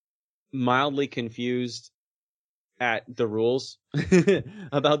bit mildly confused at the rules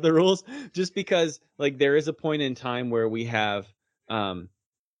about the rules, just because like there is a point in time where we have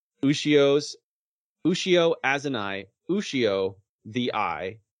Ushio as an eye, Ushio the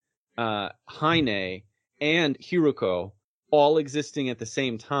eye, Heine, and Hiruko all existing at the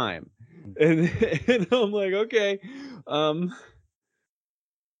same time. And I'm like, okay, I'm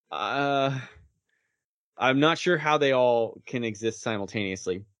not sure how they all can exist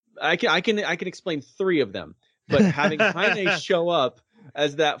simultaneously. I can explain 3 of them, but having Heine show up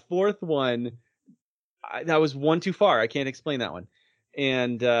as that 4th one, that was one too far. I can't explain that one.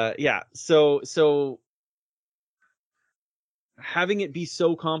 And so having it be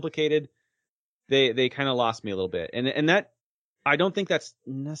so complicated, they kind of lost me a little bit. And that, I don't think that's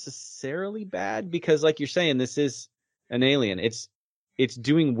necessarily bad, because like you're saying, this is an alien. It's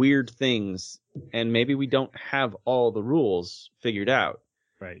doing weird things, and maybe we don't have all the rules figured out.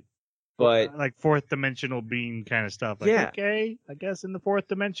 Right. But like 4th dimensional being kind of stuff. Like, yeah. Okay, I guess in the 4th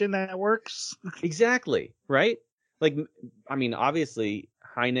dimension that works. Exactly. Right? Like, I mean, obviously,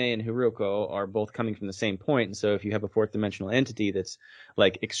 Heine and Hiruko are both coming from the same point. And so if you have a 4th dimensional entity that's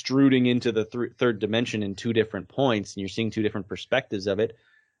like extruding into the 3rd dimension in 2 different points, and you're seeing 2 different perspectives of it,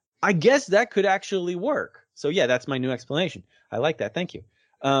 I guess that could actually work. So yeah, that's my new explanation. I like that. Thank you.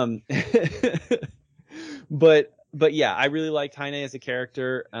 But yeah, I really liked Heine as a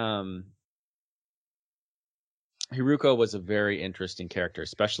character. Hiruko was a very interesting character,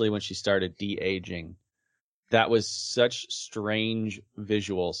 especially when she started de-aging. That was such strange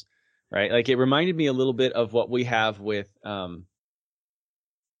visuals, right? Like it reminded me a little bit of what we have with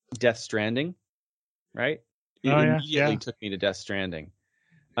Death Stranding, right? It immediately took me to Death Stranding.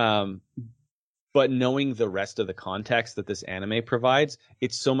 But knowing the rest of the context that this anime provides,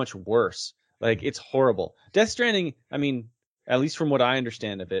 it's so much worse. Like, it's horrible. Death Stranding, I mean, at least from what I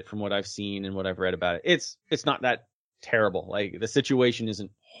understand of it, from what I've seen and what I've read about it, it's not that terrible. Like, the situation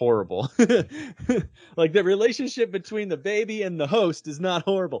isn't horrible. Like, the relationship between the baby and the host is not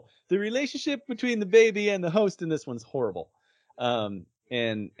horrible. The relationship between the baby and the host in this one's horrible. And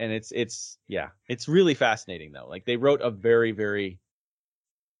it's really fascinating though. Like, they wrote a very, very,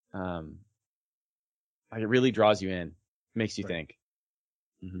 it really draws you in, makes you think.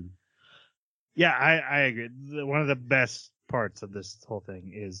 Mm-hmm. Yeah, I agree. One of the best parts of this whole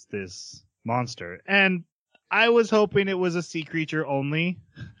thing is this monster. And I was hoping it was a sea creature only.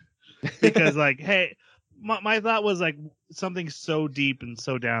 Because, like, hey, my thought was, like, something so deep and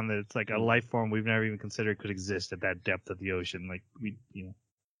so down that it's, like, a life form we've never even considered could exist at that depth of the ocean. Like,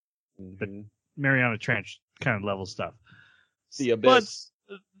 but Mariana Trench kind of level stuff. The abyss.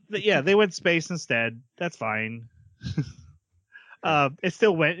 But, yeah, they went space instead. That's fine. It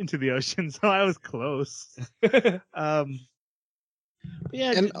still went into the ocean, so I was close.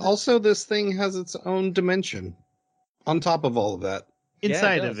 Yeah, and also this thing has its own dimension on top of all of that.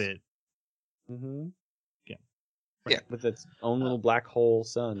 Inside of it. Mm-hmm. Yeah. Right. With its own little black hole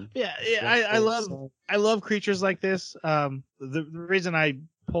sun. Yeah, I love creatures like this. The reason I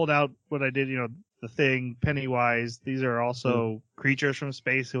pulled out what I did, the Thing, Pennywise, these are also creatures from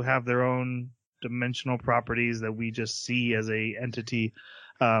space who have their own dimensional properties that we just see as a entity.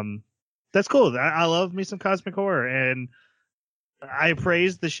 That's cool. I love me some cosmic horror, and I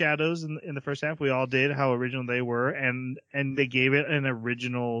praised the shadows in the first half. We all did, how original they were, and they gave it an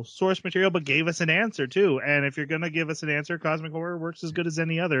original source material, but gave us an answer too. And if you're gonna give us an answer, cosmic horror works as good as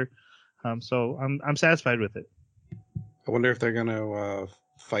any other. So I'm satisfied with it. I wonder if they're gonna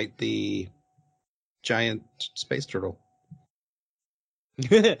fight the giant space turtle.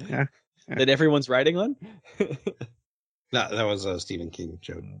 Yeah. That everyone's writing on? No, that was a Stephen King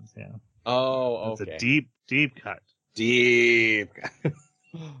joke. Yeah. Oh, okay. It's a deep cut. Deep.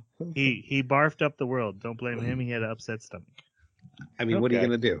 He barfed up the world. Don't blame him. He had an upset stomach. I mean, what are you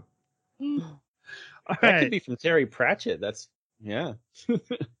gonna do? All that could be from Terry Pratchett. That's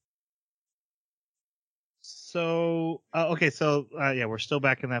So we're still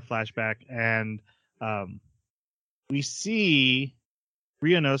back in that flashback, and we see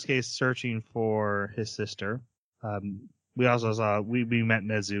Ryunosuke searching for his sister. We also saw we met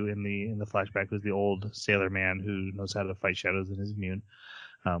Nezu in the flashback, who's the old sailor man who knows how to fight shadows and is immune.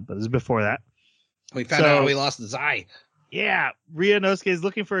 But this is before that. We found out how he lost his eye. Yeah, Ryunosuke is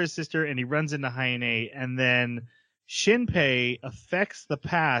looking for his sister, and he runs into Heine, and then Shinpei affects the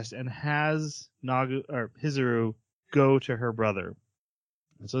past and has Hizuru go to her brother.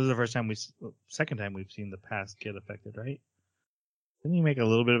 And so this is the second time we've seen the past get affected, right? Didn't he make a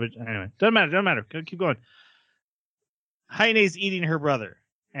little bit of it? Anyway, doesn't matter. Keep going. Heine's eating her brother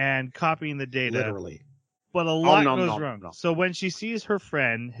and copying the data. Literally. But a lot goes wrong. So when she sees her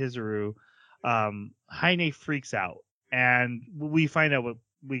friend, Hizuru, Heine freaks out. And we find out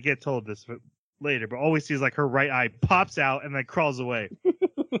we get told this later, but all we see is like her right eye pops out and then crawls away.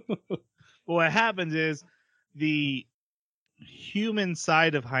 But what happens is the human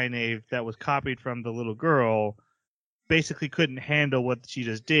side of Heine that was copied from the little girl basically couldn't handle what she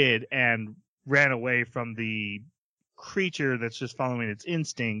just did and ran away from the creature that's just following its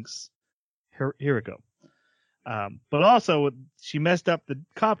instincts, Hiriko. But also she messed up the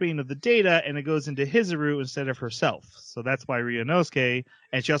copying of the data and it goes into Hizuru instead of herself. So that's why Ryunosuke,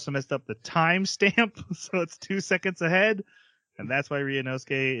 and she also messed up the time stamp. So it's 2 seconds ahead. And that's why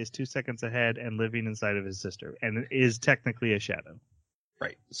Ryunosuke is 2 seconds ahead and living inside of his sister and is technically a shadow.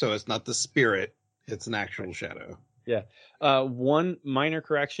 Right. So it's not the spirit. It's an actual shadow. Yeah. One minor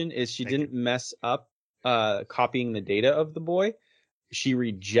correction is she didn't mess up copying the data of the boy. She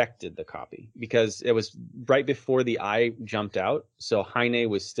rejected the copy because it was right before the eye jumped out. So Heine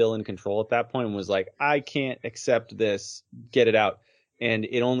was still in control at that point and was like, I can't accept this. Get it out. And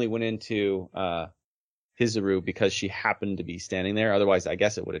it only went into Hizuru because she happened to be standing there. Otherwise, I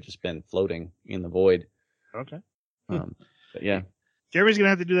guess it would have just been floating in the void. Okay. But yeah. Jeremy's going to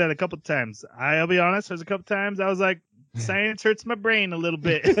have to do that a couple times. I'll be honest. There's a couple times I was like, science hurts my brain a little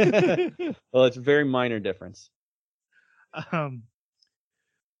bit. Well, it's a very minor difference.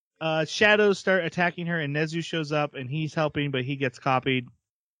 Shadows start attacking her and Nezu shows up and he's helping, but he gets copied.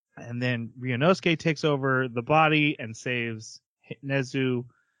 And then Ryunosuke takes over the body and saves Nezu.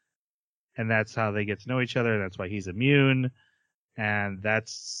 And that's how they get to know each other. That's why he's immune. And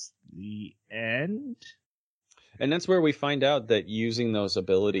that's the end. And that's where we find out that using those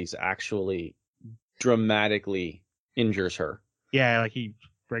abilities actually dramatically injures her. Yeah, like he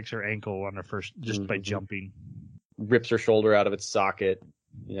breaks her ankle on her first, just by jumping. Rips her shoulder out of its socket.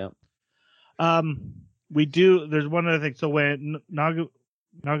 Yeah. There's one other thing. So when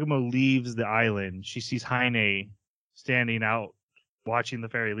Nagumo leaves the island, she sees Heine standing out watching the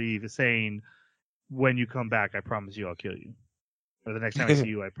ferry leave, saying, when you come back, I promise you I'll kill you. Or the next time I see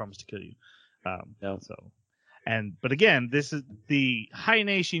you, I promise to kill you. But again, this is the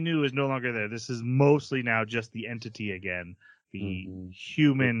Heine she knew is no longer there. This is mostly now just the entity again. The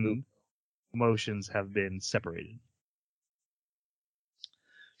human emotions have been separated.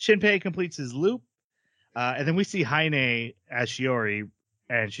 Shinpei completes his loop, and then we see Heine as Shiori,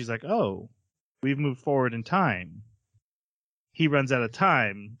 and she's like, oh, we've moved forward in time. He runs out of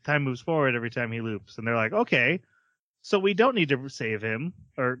time. Time moves forward every time he loops. And they're like, okay, so we don't need to save him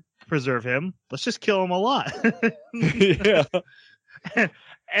or preserve him. Let's just kill him a lot. Yeah.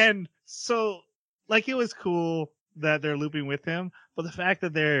 And so, like, it was cool that they're looping with him, but the fact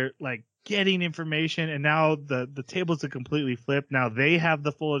that they're, like, getting information and now the tables are completely flipped. Now they have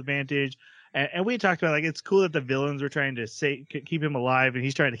the full advantage. And we talked about, like, it's cool that the villains were trying to keep him alive and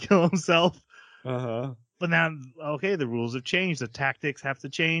he's trying to kill himself. Uh-huh. But now, okay, the rules have changed. The tactics have to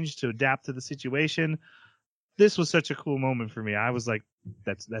change to adapt to the situation. This was such a cool moment for me. I was like,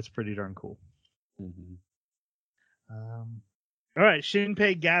 that's pretty darn cool. Mm-hmm. All right,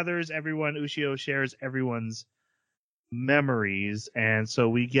 Shinpei gathers everyone. Ushio shares everyone's memories. And so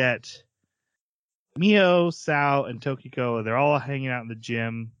we get Mio, Sao, and Tokiko. They're all hanging out in the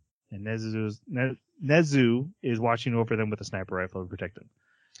gym. And Nezu is watching over them with a sniper rifle to protect them.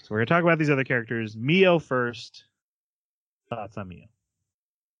 So we're going to talk about these other characters. Mio first. Thoughts on Mio?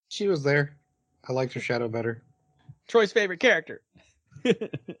 She was there. I liked her shadow better. Troy's favorite character.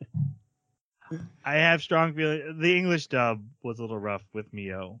 I have strong feelings. The English dub was a little rough with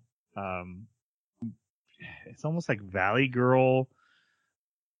Mio. It's almost like Valley Girl.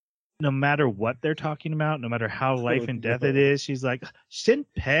 No matter what they're talking about, no matter how life and death it is, she's like,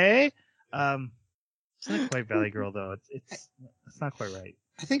 Shinpei? It's not quite Valley Girl, though. It's not quite right.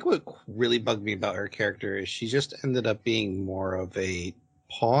 I think what really bugged me about her character is she just ended up being more of a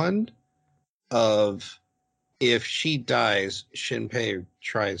pawn of, if she dies, Shinpei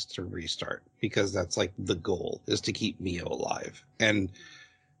tries to restart, because that's like the goal, is to keep Mio alive. And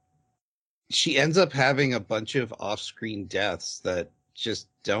she ends up having a bunch of off-screen deaths that just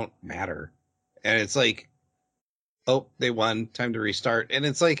don't matter. And it's like, oh, they won, time to restart. And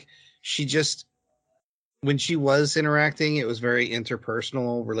it's like, she just, when she was interacting, it was very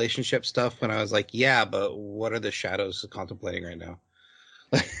interpersonal relationship stuff. When I was like, yeah, but what are the shadows contemplating right now?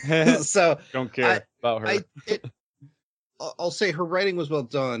 So don't care about her. I'll say her writing was well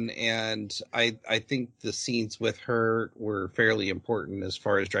done, and I think the scenes with her were fairly important as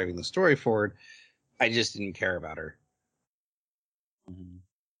far as driving the story forward. I just didn't care about her.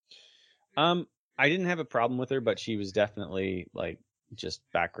 I didn't have a problem with her, but she was definitely like just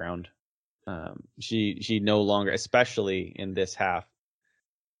background. She no longer, especially in this half,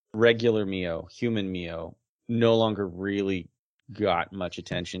 regular Mio, human Mio, no longer really got much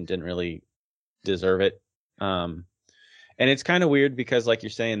attention, didn't really deserve it. And it's kind of weird because, like you're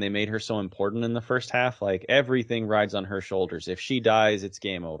saying, they made her so important in the first half. Like everything rides on her shoulders. If she dies, it's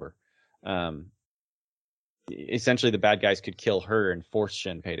game over. Essentially, the bad guys could kill her and force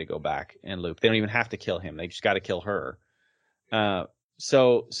Shinpei to go back and loop. They don't even have to kill him. They just got to kill her.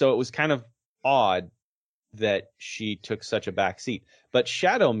 So it was kind of odd that she took such a back seat. But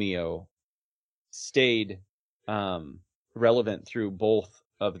Shadow Mio stayed relevant through both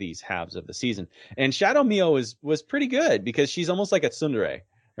of these halves of the season. And Shadow Mio was pretty good because she's almost like a tsundere,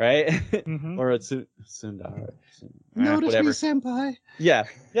 right? Mm-hmm. Or a tsundere. Notice whatever. me, senpai. Yeah,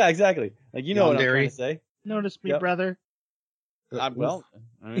 exactly. Like, you know what I'm Yandere. trying to say. Notice me, Yep. brother. Well,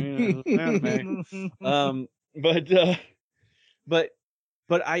 I mean, but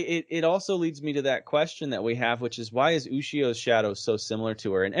it also leads me to that question that we have, which is, why is Ushio's shadow so similar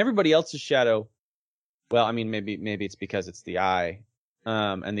to her and everybody else's shadow? Well, I mean, maybe it's because it's the eye,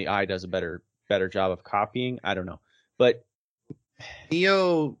 and the eye does a better job of copying. I don't know, but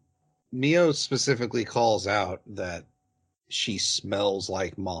Mio specifically calls out that she smells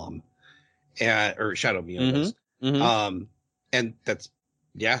like mom, or Shadow Mio does. Mhm. And that's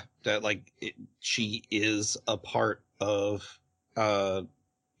she is a part of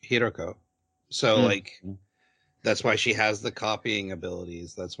Hiroko, so like that's why she has the copying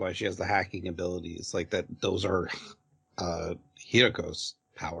abilities. That's why she has the hacking abilities. Like that, those are Hiroko's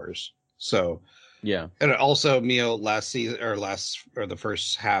powers. So yeah, and also Mio last season or the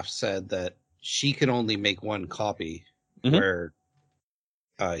first half said that she can only make one copy, where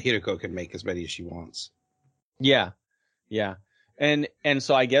Hiroko can make as many as she wants. Yeah. And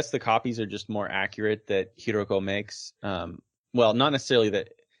so I guess the copies are just more accurate that Hiroko makes. Well, not necessarily that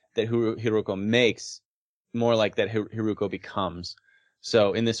Hiroko makes, more like that Hiroko becomes.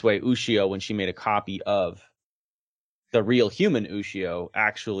 So in this way, Ushio, when she made a copy of the real human Ushio,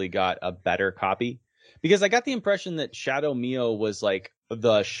 actually got a better copy. Because I got the impression that Shadow Mio was like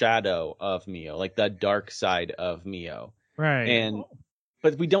the shadow of Mio, like the dark side of Mio. Right.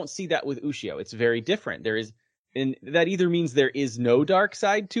 But we don't see that with Ushio. It's very different. And that either means there is no dark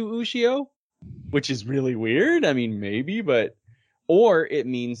side to Ushio, which is really weird. I mean, maybe, or it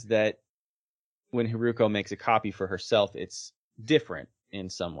means that when Hiroko makes a copy for herself, it's different in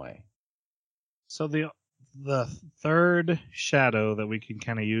some way. So the third shadow that we can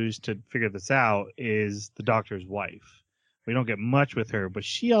kind of use to figure this out is the doctor's wife. We don't get much with her, but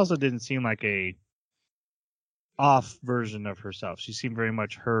she also didn't seem like a off version of herself. She seemed very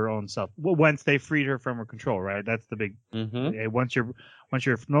much her own self. Well, once they freed her from her control, right? That's the big. Once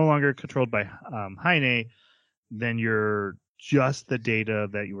you're no longer controlled by Heine, then you're just the data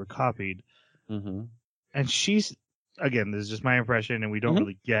that you were copied. And she's, again, this is just my impression, and we don't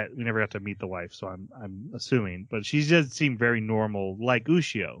we never got to meet the wife, so I'm assuming, but she just seemed very normal, like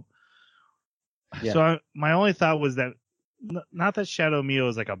Ushio. Yeah. So my only thought was that not that Shadow Mio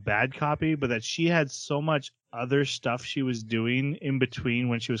is like a bad copy, but that she had so much other stuff she was doing in between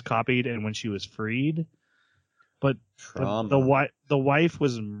when she was copied and when she was freed. But the wife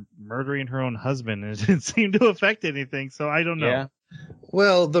was murdering her own husband, and it didn't seem to affect anything. So I don't know. Yeah.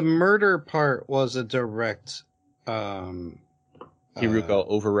 Well, the murder part was a direct Hiroko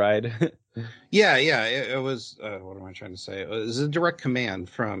override. Yeah, it was. What am I trying to say? It was a direct command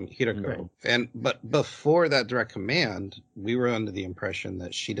from Hiroko, but before that direct command, we were under the impression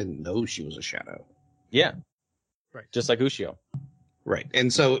that she didn't know she was a shadow. Yeah, right, just like Ushio. Right,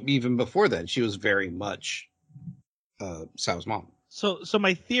 and so even before that, she was very much Sao's mom. So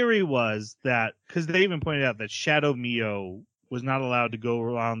my theory was that, because they even pointed out that Shadow Mio was not allowed to go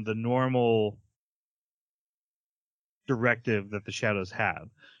around the normal directive that the shadows have.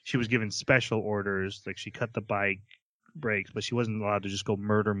 She was given special orders, like she cut the bike brakes, but she wasn't allowed to just go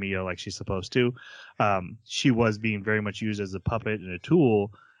murder Mio like she's supposed to. She was being very much used as a puppet and a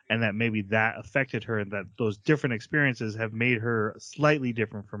tool, and that maybe that affected her, and that those different experiences have made her slightly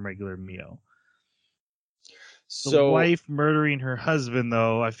different from regular Mio. The wife murdering her husband,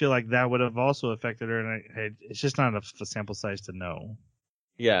 though, I feel like that would have also affected her, and it's just not enough a sample size to know.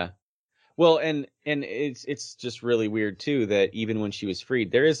 Yeah. Well, and it's just really weird too that even when she was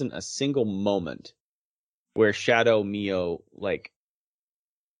freed, there isn't a single moment where Shadow Mio like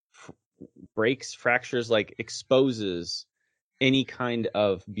breaks, fractures, like exposes any kind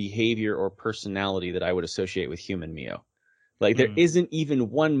of behavior or personality that I would associate with human Mio. Like there isn't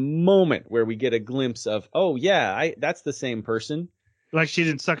even one moment where we get a glimpse of, oh yeah, that's the same person. Like she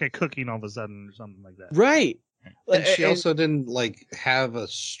didn't suck at cooking all of a sudden or something like that. Right. And she also didn't like have a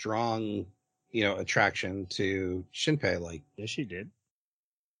strong, attraction to Shinpei. Like, Yes, she did.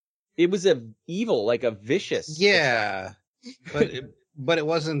 It was a evil, like a vicious. yeah, but it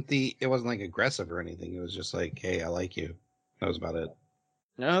wasn't like aggressive or anything. It was just like, hey, I like you. That was about it.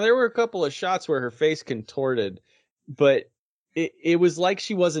 Now there were a couple of shots where her face contorted, but it was like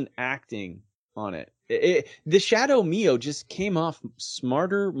she wasn't acting on it. The Shadow Mio just came off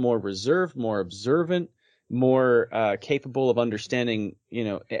smarter, more reserved, more observant, more capable of understanding,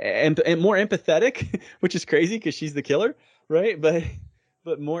 and more empathetic, which is crazy because she's the killer, right?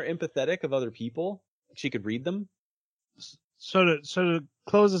 But more empathetic of other people. She could read them. So to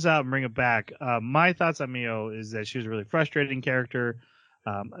close this out and bring it back, my thoughts on Mio is that she was a really frustrating character.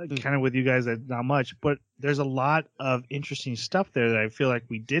 Kind of with you guys, not much, but there's a lot of interesting stuff there that I feel like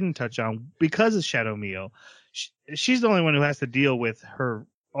we didn't touch on because of Shadow Mio. She's the only one who has to deal with her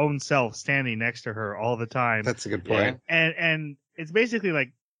own self standing next to her all the time. That's a good point. And it's basically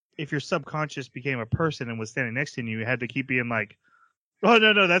like if your subconscious became a person and was standing next to you had to keep being like, oh,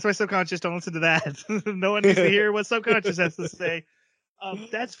 no, that's my subconscious. Don't listen to that. No one needs to hear what subconscious has to say.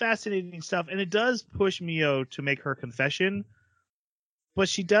 That's fascinating stuff. And it does push Mio to make her confession. But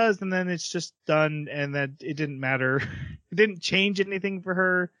she does, and then it's just done, and that it didn't matter. It didn't change anything for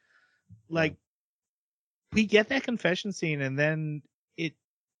her. Like, we get that confession scene, and then it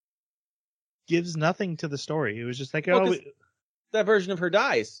gives nothing to the story. It was just like, that version of her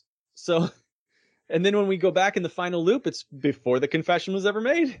dies. So, and then when we go back in the final loop, it's before the confession was ever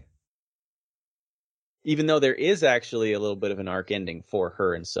made. Even though there is actually a little bit of an arc ending for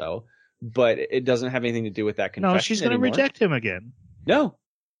her and so, but it doesn't have anything to do with that confession. No, she's going to reject him again. No.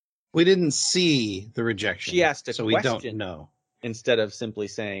 We didn't see the rejection. She asked a so question. We don't know. Instead of simply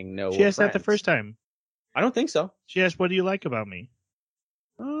saying no. She asked that the first time. I don't think so. She asked, what do you like about me?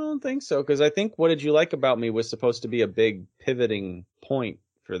 I don't think so, because I think what did you like about me was supposed to be a big pivoting point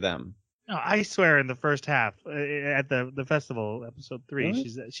for them. No, I swear in the first half at the festival, episode 3,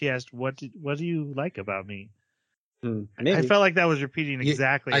 Really? she asked, what do you like about me? Maybe. I felt like that was repeating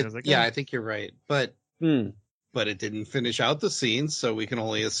exactly. I was like, I think you're right. But it didn't finish out the scene, so we can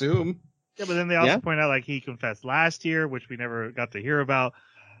only assume. Yeah, but then they also point out like he confessed last year, which we never got to hear about.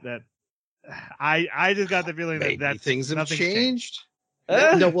 That I just got the feeling that things have changed.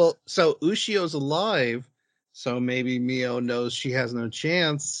 So Ushio's alive, so maybe Mio knows she has no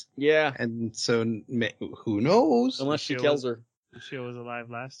chance. Yeah, and so who knows? Unless she kills her. Ushio was alive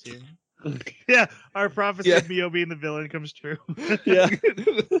last year. Yeah, our prophecy of Mio being the villain comes true. Yeah.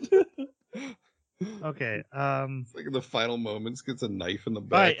 Okay. It's like in the final moments, gets a knife in the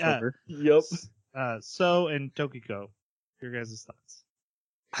back. Yep. So and Tokiko, your guys' thoughts?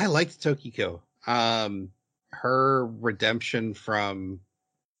 I liked Tokiko. Her redemption from,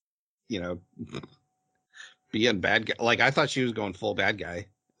 being bad guy. Like I thought she was going full bad guy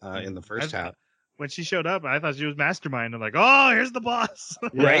in the first half. When she showed up, I thought she was mastermind. I'm like, oh, here's the boss.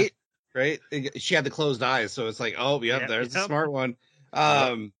 Right. She had the closed eyes, so it's like, oh, yep, there's the smart one.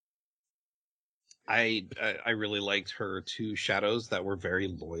 I really liked her 2 shadows that were very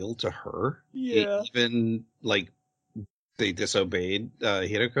loyal to her. Yeah. Even like they disobeyed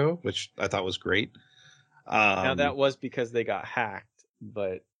Hiroko, which I thought was great. Now that was because they got hacked,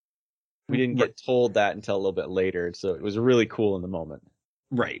 but we didn't get told that until a little bit later. So it was really cool in the moment.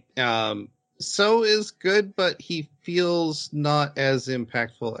 Right. So is good, but he feels not as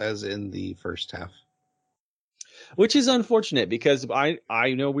impactful as in the first half. Which is unfortunate because I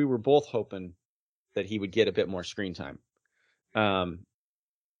know we were both hoping that he would get a bit more screen time. And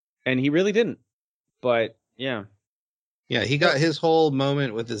he really didn't. But yeah. Yeah, he got his whole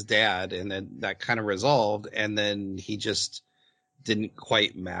moment with his dad and then that kind of resolved, and then he just didn't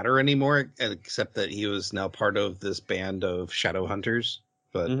quite matter anymore, except that he was now part of this band of shadow hunters.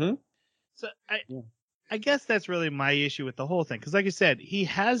 But so I guess that's really my issue with the whole thing. Because like I said, he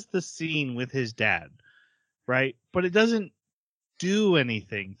has the scene with his dad, right? But it doesn't do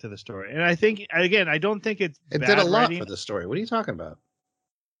anything to the story. And I think, again, I don't think it did a lot for the story. What are you talking about?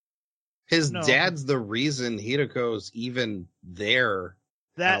 His dad's the reason Hiroko's even there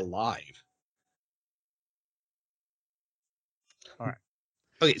and alive. All right.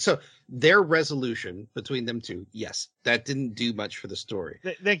 Okay, so their resolution between them two, yes, that didn't do much for the story.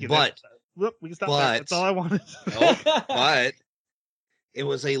 Thank you. But we can stop that. That's all I wanted. But it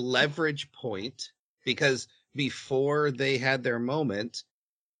was a leverage point because before they had their moment,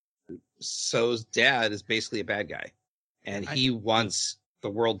 So's dad is basically a bad guy, and he wants the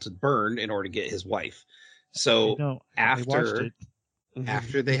world to burn in order to get his wife. So after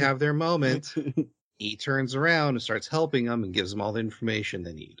they have their moment, he turns around and starts helping them and gives them all the information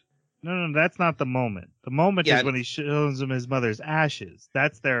they need. No, that's not the moment. The moment Yeah. is when he shows them his mother's ashes.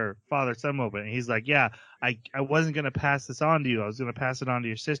 That's their father-son moment. And he's like, yeah, I wasn't going to pass this on to you. I was going to pass it on to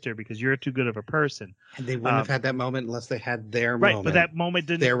your sister because you're too good of a person. And they wouldn't have had that moment unless they had their Right, moment. but that moment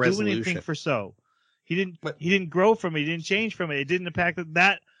didn't their do anything resolution. for So. He didn't grow from it. He didn't change from it. It didn't impact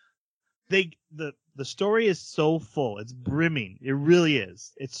that. The story is so full. It's brimming. It really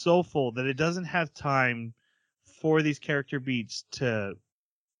is. It's so full that it doesn't have time for these character beats to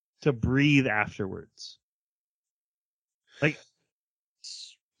breathe afterwards. Like,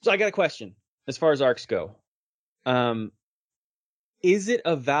 So I got a question as far as arcs go. Is it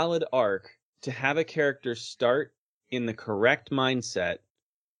a valid arc to have a character start in the correct mindset,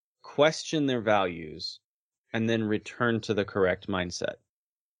 question their values, and then return to the correct mindset?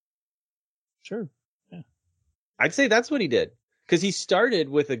 sure. Yeah. I'd say that's what he did. Because he started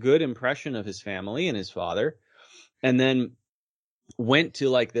with a good impression of his family and his father, and then went to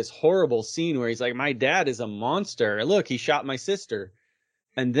like this horrible scene where he's like, my dad is a monster. Look, he shot my sister.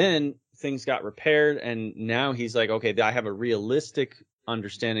 And then things got repaired, and now he's like, okay, I have a realistic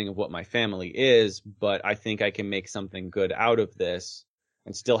understanding of what my family is, but I think I can make something good out of this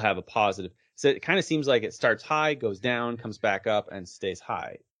and still have a positive. So it kind of seems like it starts high, goes down, comes back up, and stays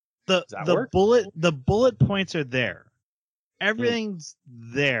high. The bullet points are there. Everything's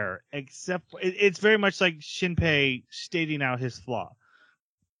there except it's very much like Shinpei stating out his flaw.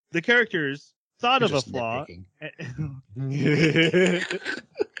 The characters thought of a flaw.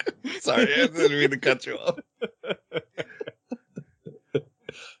 Sorry, I didn't mean to cut you off.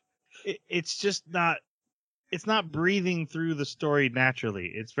 It's just not. It's not breathing through the story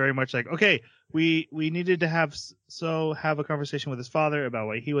naturally. It's very much like, okay, we needed to have a conversation with his father about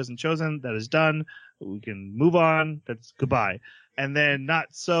why he wasn't chosen. That is done. We can move on. That's goodbye. And then not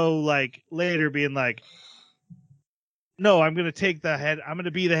so like later being like, no, I'm going to take the head. I'm going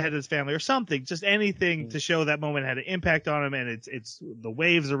to be the head of his family or something. Just anything to show that moment had an impact on him. And it's the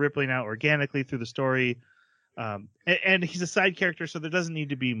waves are rippling out organically through the story. And he's a side character, so there doesn't need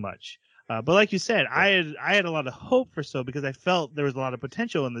to be much. But like you said, I had a lot of hope for So because I felt there was a lot of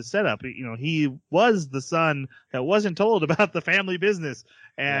potential in the setup. You know, he was the son that wasn't told about the family business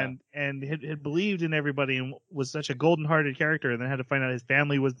and had believed in everybody and was such a golden-hearted character, and then had to find out his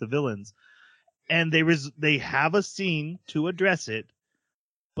family was the villains. And they have a scene to address it,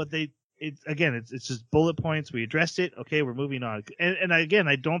 but it's just bullet points. We addressed it. Okay, we're moving on. And again,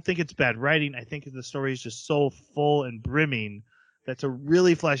 I don't think it's bad writing. I think the story is just so full and brimming that to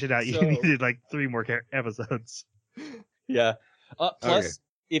really flesh it out, you needed like 3 more episodes. Yeah. Plus,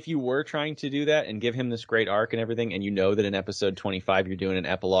 if you were trying to do that and give him this great arc and everything, and you know that in episode 25 you're doing an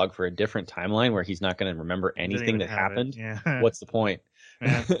epilogue for a different timeline where he's not going to remember anything that happened, what's the point?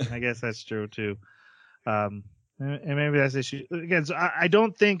 Yeah, I guess that's true too. And maybe that's the issue. Again, so I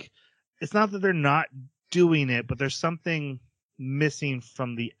don't think it's not that they're not doing it, but there's something missing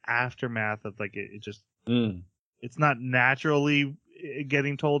from the aftermath of like it just. It's not naturally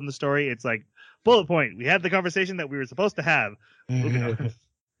getting told in the story. It's like bullet point. We had the conversation that we were supposed to have. Moving on.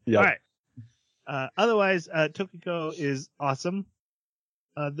 Yep. All right. Otherwise, Tokiko is awesome.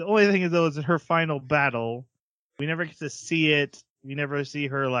 The only thing is though is her final battle. We never get to see it. We never see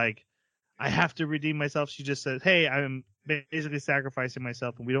her like, I have to redeem myself. She just says, hey, I'm basically sacrificing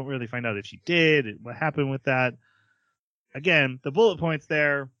myself, and we don't really find out if she did, what happened with that. Again, the bullet points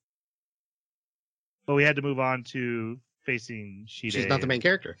there. But we had to move on to facing Shide. She's not the main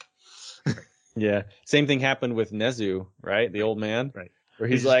character. Yeah. Same thing happened with Nezu, right? The old man. Right. Where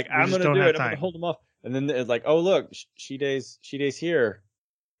he's like, I'm going to do it. I'm going to hold him off. And then it's like, oh, look, Shide's here.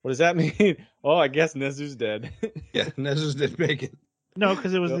 What does that mean? Oh, I guess Nezu's dead. Yeah, Nezu's didn't make it. No,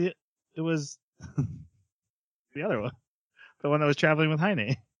 because it was the other one. The one that was traveling with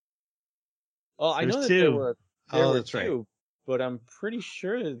Heine. Oh, I know that two. there were That's two. right. But I'm pretty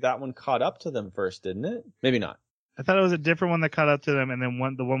sure that one caught up to them first, didn't it? Maybe not. I thought it was a different one that caught up to them, and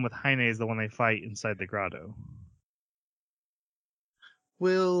then the one with Heine is the one they fight inside the grotto.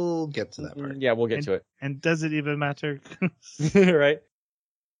 We'll get to that part. Yeah, we'll get to it. And does it even matter? Right.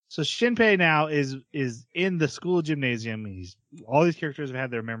 So Shinpei now is in the school gymnasium. All these characters have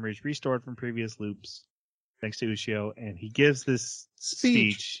had their memories restored from previous loops, thanks to Ushio, and he gives this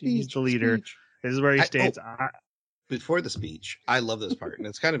speech. He's the leader. This is where he states. Before the speech, I love this part, and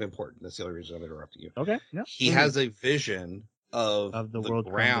it's kind of important. That's the only reason I'm interrupting you. Okay. Yeah. He has a vision of the world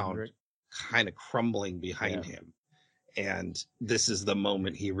ground kind of crumbling behind him. And this is the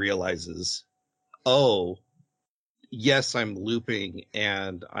moment he realizes, oh, yes, I'm looping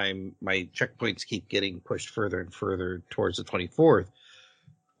and my checkpoints keep getting pushed further and further towards the 24th.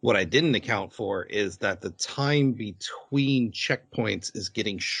 What I didn't account for is that the time between checkpoints is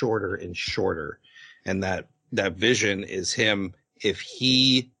getting shorter and shorter. And that vision is him. If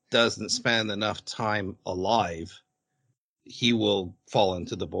he doesn't spend enough time alive, he will fall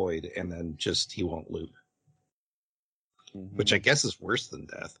into the void and then he won't loop. Mm-hmm. Which I guess is worse than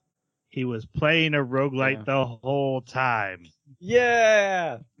death. He was playing a roguelite the whole time.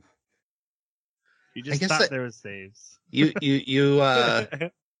 Yeah. You just thought there was saves. You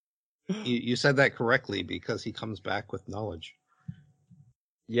said that correctly because he comes back with knowledge.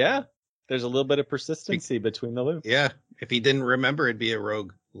 Yeah. There's a little bit of persistency between the loops. Yeah. If he didn't remember, it'd be a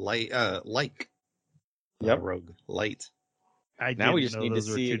rogue like. Yep. Rogue light. I now we just know need those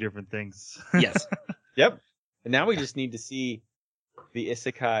to were see two different things. Yes. Yep. And now we just need to see the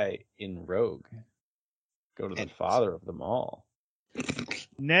Isekai in Rogue. Go to the father of them all.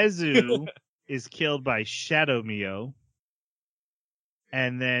 Nezu is killed by Shadow Mio.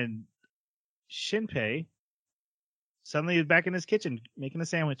 And then Shinpei suddenly is back in his kitchen making a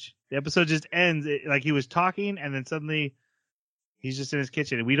sandwich. The episode just ends like he was talking and then suddenly he's just in his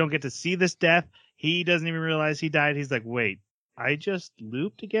kitchen. And we don't get to see this death. He doesn't even realize he died. He's like, wait, I just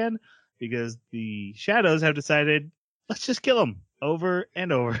looped again? Because the shadows have decided, let's just kill him over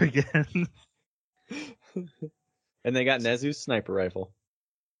and over again. And they got Nezu's sniper rifle.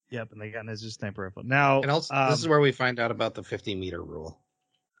 Yep, and they got Nezu's sniper rifle. Now, and also, this is where we find out about the 50-meter rule.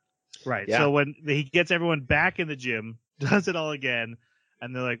 Right. Yeah. So when he gets everyone back in the gym, does it all again,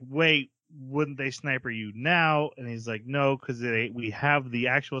 and they're like, wait, wouldn't they sniper you now? And he's like, no, because we have the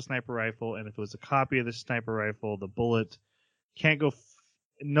actual sniper rifle, and if it was a copy of the sniper rifle, the bullet can't go.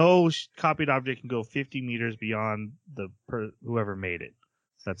 No copied object can go 50 meters beyond whoever made it.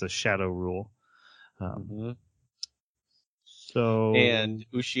 So that's a shadow rule. So and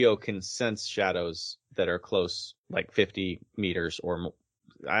Ushio can sense shadows that are close, like 50 meters or more.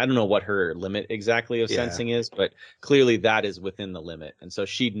 I don't know what her limit exactly of sensing is, but clearly that is within the limit. And so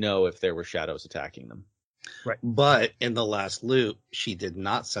she'd know if there were shadows attacking them. Right. But in the last loop, she did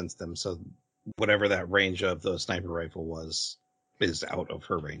not sense them. So whatever that range of the sniper rifle was is out of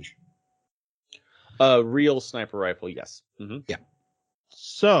her range. A real sniper rifle, yes. Mm-hmm. Yeah.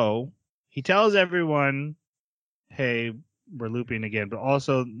 So he tells everyone, hey, we're looping again, but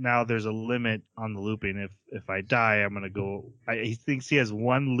also now there's a limit on the looping. If I die, I'm going to go. He thinks he has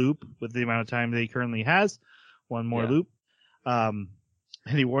one loop with the amount of time that he currently has, one more loop. And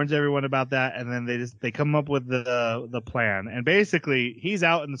he warns everyone about that. And then they come up with the plan. And basically he's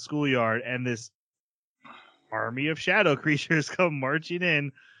out in the schoolyard and this army of shadow creatures come marching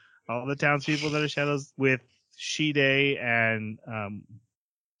in, all the townspeople that are shadows with Shide and,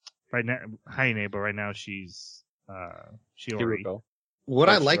 right now, Haine, but right now she's, Shiori. What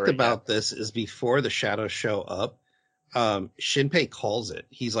I liked about this is before the shadows show up, Shinpei calls it.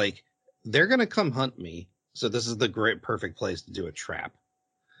 He's like, they're going to come hunt me. So this is the perfect place to do a trap.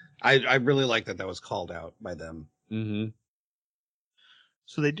 I really like that was called out by them. Mm-hmm.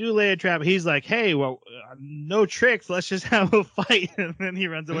 So they do lay a trap. He's like, hey, well, no tricks. Let's just have a fight. And then he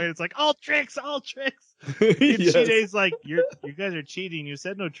runs away. It's like, all tricks, all tricks. Yes. Shide's like, you guys are cheating. You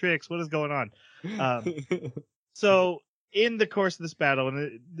said no tricks. What is going on? So in the course of this battle,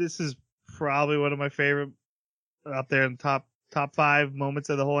 and this is probably one of my favorite up there in the top 5 moments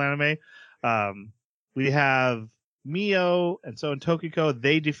of the whole anime. We have Mio, and so in Tokiko,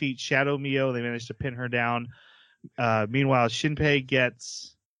 they defeat Shadow Mio. They manage to pin her down. Meanwhile, Shinpei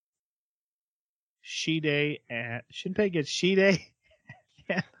gets Shide and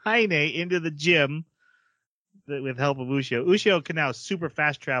Haine into the gym with help of Ushio. Ushio can now super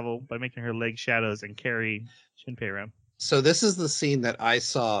fast travel by making her legs shadows and carry Shinpei around. So this is the scene that I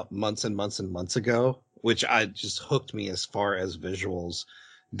saw months and months and months ago, which I just hooked me as far as visuals.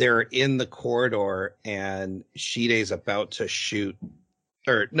 They're in the corridor and Shide's about to shoot,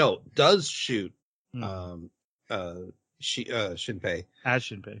 does shoot Shinpei. As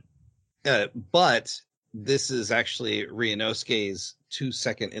Shinpei. But this is actually Ryunosuke's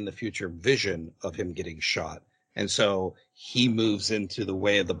 2-second in the future vision of him getting shot. And so he moves into the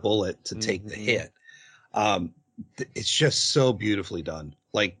way of the bullet to take the hit. It's just so beautifully done,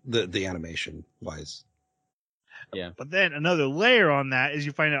 like the animation wise. Yeah. But then another layer on that is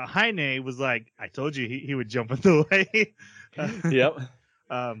you find out Haine was like, I told you he would jump in the way. Yep.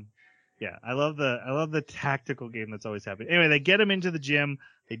 Yeah, I love the tactical game that's always happening. Anyway, they get him into the gym.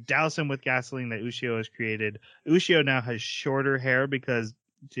 They douse him with gasoline that Ushio has created. Ushio now has shorter hair because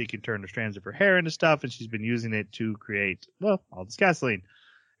she can turn the strands of her hair into stuff, and she's been using it to create, all this gasoline.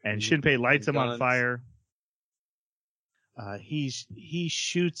 And Shinpei lights him on fire. He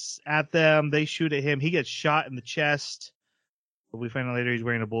shoots at them. They shoot at him. He gets shot in the chest But we find out later he's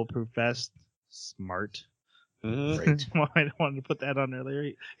wearing a bulletproof vest. Smart. Right. I wanted to put that on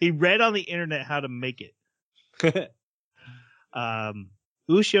earlier. He read on the internet how to make it.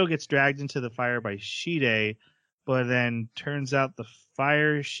 Ushio gets dragged into the fire by Shide, but then turns out the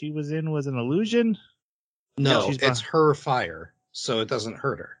fire she was in was an illusion. No, she's it's her fire, so it doesn't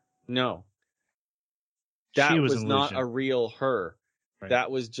hurt her. No. That She was was an not illusion. a real her. Right.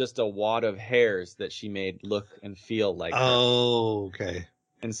 That was just a wad of hairs that she made look and feel like her. Oh, okay.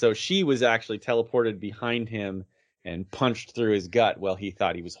 And so she was actually teleported behind him and punched through his gut while he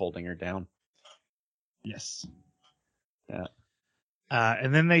thought he was holding her down. Yes. Yeah.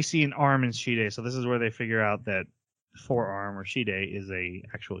 And then they see an arm in Shide, so this is where they figure out that Forearm or Shide is a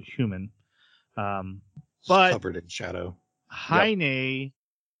actual human. But Covered in shadow. Heine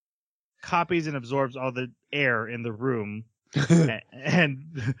copies and absorbs all the air in the room,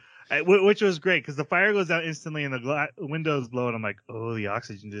 and which was great because the fire goes out instantly and the windows blow, and I'm like, oh, the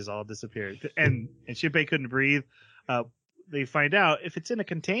oxygen just all disappeared, and Shinpei couldn't breathe. They find out if it's in a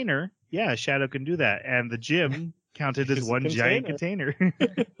container, yeah, Shadow can do that, and the gym counted as It's a one giant container.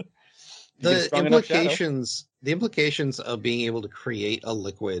 Get strong enough shadow. The implications of being able to create a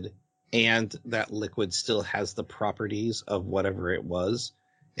liquid and that liquid still has the properties of whatever it was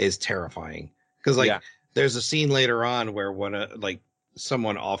is terrifying. Because there's a scene later on where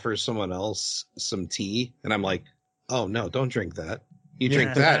someone offers someone else some tea, and I'm like, oh no, don't drink that. You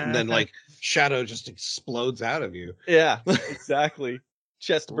drink that, and then shadow just explodes out of you. Yeah, exactly.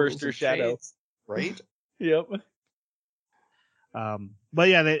 Chest burster shadow. Shades, right? Yep. But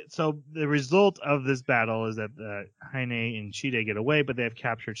yeah, so the result of this battle is that Heine and Shide get away, but they have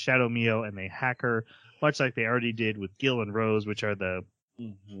captured Shadow Mio and they hack her, much like they already did with Gil and Rose, which are the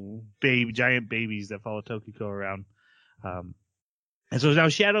giant babies that follow Tokiko around. And so now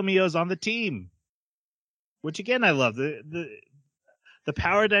Shadow Mio's on the team, which again I love. The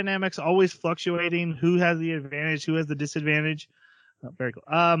power dynamics always fluctuating. Who has the advantage? Who has the disadvantage? Very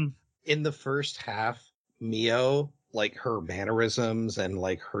cool. In the first half, Mio, like her mannerisms and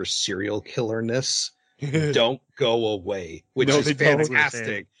like her serial killerness don't go away, which is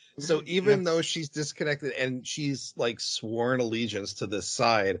fantastic. So even though she's disconnected and she's like sworn allegiance to this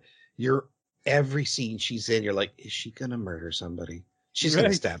side, every scene she's in, you're like, is she gonna murder somebody? She's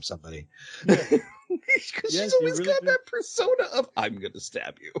gonna stab somebody. Because she's always got that persona of I'm gonna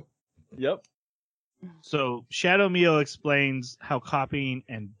stab you. Yep. So Shadow Mio explains how copying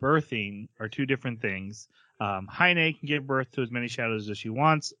and birthing are two different things. Heine can give birth to as many shadows as she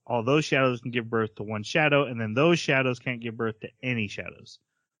wants. All those shadows can give birth to one shadow, and then those shadows can't give birth to any shadows.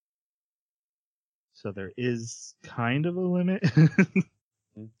 So there is kind of a limit.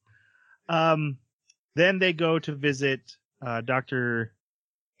 Then they go to visit Dr.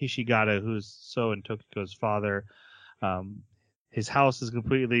 Hishigata, who's So and Tokiko's father. His house has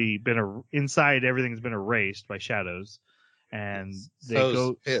completely been inside. Everything's been erased by shadows, and they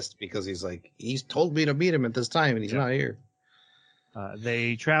go pissed because he's told me to meet him at this time, and he's not here.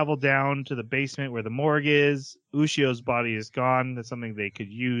 They travel down to the basement where the morgue is. Ushio's body is gone. That's something they could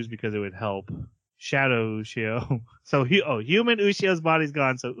use because it would help Shadow Ushio. So human Ushio's body's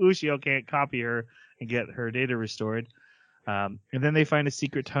gone, so Ushio can't copy her and get her data restored. And then they find a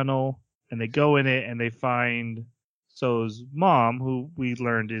secret tunnel, and they go in it, and they find So's mom, who we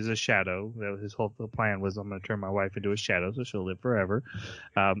learned is a shadow. His whole plan was, I'm going to turn my wife into a shadow so she'll live forever.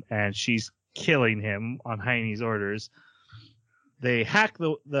 And she's killing him on Heine's orders. They hack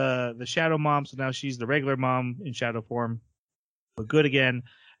the shadow mom, so now she's the regular mom in shadow form, but good again.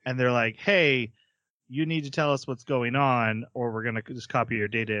 And they're like, hey, you need to tell us what's going on, or we're going to just copy your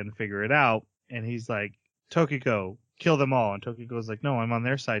data and figure it out. And he's like, Tokiko, kill them all. And Tokiko's like, no, I'm on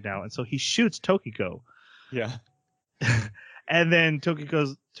their side now. And so he shoots Tokiko. Yeah. And then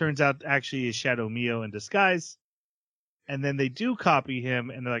Tokiko turns out actually is Shadow Mio in disguise. And then they do copy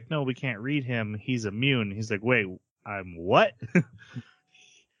him, and they're like, no, we can't read him. He's immune. He's like, wait, I'm what?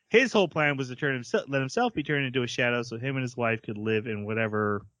 His whole plan was to let himself be turned into a shadow so him and his wife could live in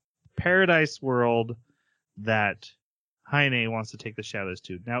whatever paradise world that Heine wants to take the shadows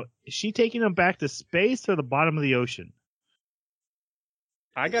to. Now, is she taking them back to space or the bottom of the ocean?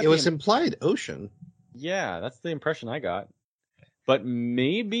 It was implied ocean. Yeah, that's the impression I got. But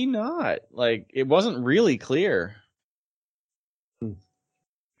maybe not. Like, it wasn't really clear.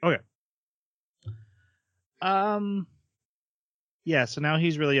 Okay. Yeah, so now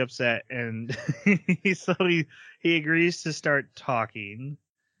he's really upset, and he agrees to start talking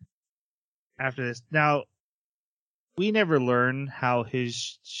after this. Now, we never learn how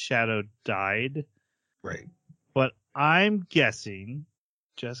his shadow died. Right. But I'm guessing,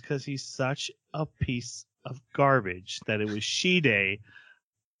 just because he's such a piece of garbage that it was Shide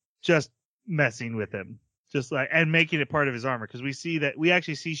just messing with him, just like, and making it part of his armor. Because we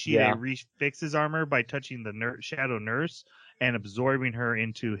actually see Shide refix his armor by touching the shadow nurse and absorbing her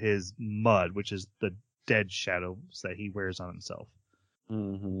into his mud, which is the dead shadows that he wears on himself.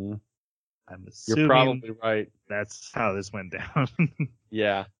 Mm-hmm. I'm assuming you're probably right. That's how this went down.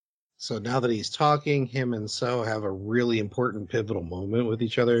 Yeah. So now that he's talking, him and So have a really important pivotal moment with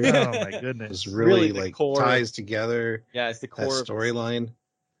each other. Oh my goodness! It's really the like core ties together. Yeah, it's the That core of storyline.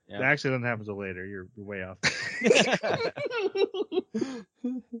 It actually doesn't happen until later. You're way off.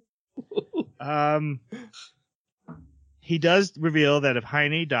 He does reveal that if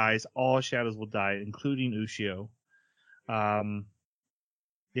Heine dies, all shadows will die, including Ushio.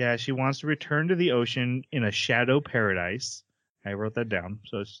 Yeah, she wants to return to the ocean in a shadow paradise. I wrote that down,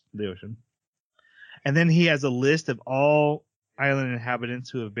 so it's the ocean. And then he has a list of all island inhabitants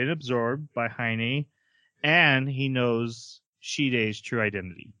who have been absorbed by Heine, and he knows Shide's true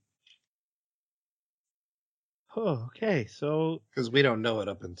identity. Oh, okay, so... Because we don't know it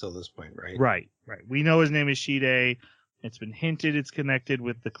up until this point, right? Right. We know his name is Shide. It's been hinted it's connected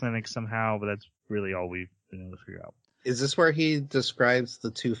with the clinic somehow, but that's really all we've been able to figure out. Is this where he describes the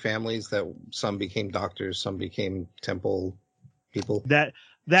two families that some became doctors, some became temple people?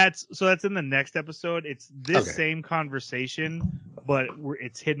 That's in the next episode. It's this same conversation, but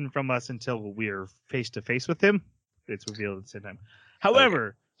it's hidden from us until we're face to face with him. It's revealed at the same time.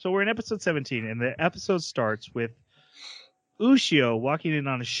 However, so we're in episode 17, and the episode starts with Ushio walking in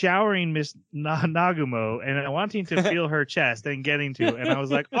on a showering Miss Nagumo and wanting to feel her chest and getting to, and I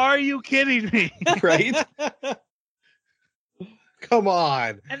was like, "Are you kidding me?" Right? Come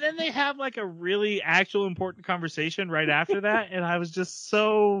on. And then they have like a really actual important conversation right after that, and I was just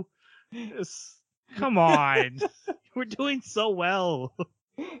so, come on, we're doing so well.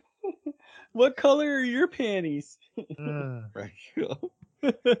 What color are your panties? Right.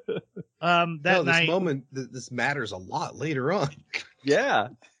 That night, this moment, this matters a lot later on. Yeah.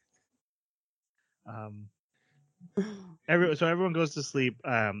 So everyone goes to sleep,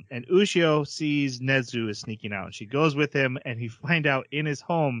 and Ushio sees Nezu is sneaking out. She goes with him, and he find out in his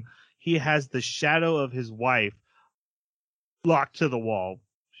home he has the shadow of his wife locked to the wall,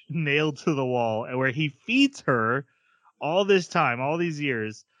 nailed to the wall, and where he feeds her all this time, all these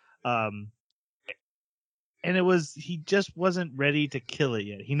years. And he just wasn't ready to kill it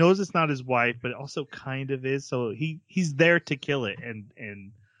yet. He knows it's not his wife, but it also kind of is. So he's there to kill it.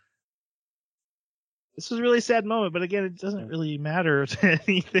 And this was a really sad moment, but again, it doesn't really matter to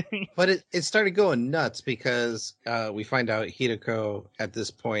anything. But it started going nuts because we find out Hideko at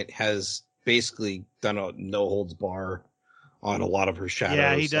this point has basically done a no holds bar on a lot of her shadows.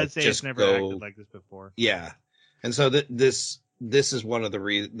 Yeah, he does say it's never acted like this before. Yeah. And so this is one of the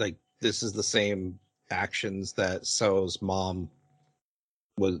reasons, this is the same actions that So's mom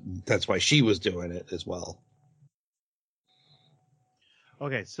that's why she was doing it as well.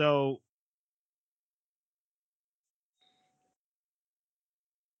 Okay, so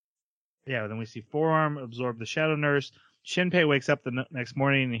yeah, then we see Forearm absorb the Shadow Nurse. Shinpei wakes up the next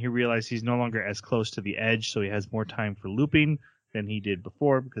morning and he realizes he's no longer as close to the edge, so he has more time for looping than he did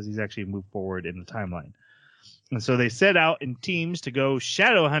before because he's actually moved forward in the timeline. And so they set out in teams to go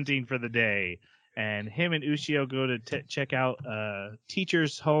shadow hunting for the day. And him and Ushio go to check out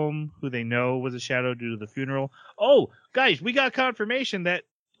teacher's home, who they know was a shadow due to the funeral. Oh, guys, we got confirmation that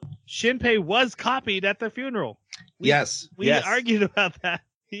Shinpei was copied at the funeral. We argued about that.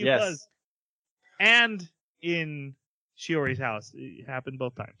 He was. And in Shiori's house. It happened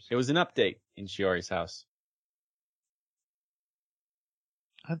both times. It was an update in Shiori's house.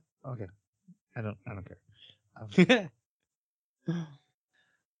 Okay. I don't care.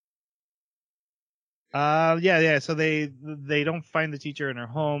 Yeah. So they don't find the teacher in her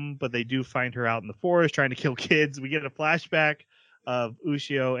home, but they do find her out in the forest trying to kill kids. We get a flashback of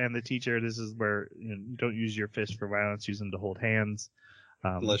Ushio and the teacher. This is where you don't use your fist for violence; use them to hold hands.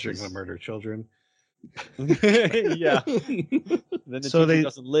 Unless you're going to murder children. Yeah. Then the teacher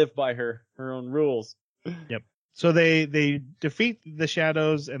doesn't live by her own rules. Yep. So they defeat the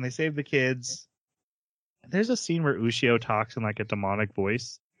shadows and they save the kids. There's a scene where Ushio talks in like a demonic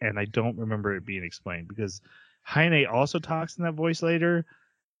voice, and I don't remember it being explained because Heine also talks in that voice later,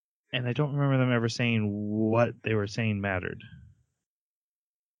 and I don't remember them ever saying what they were saying mattered.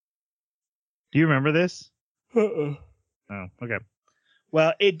 Do you remember this? Oh, okay.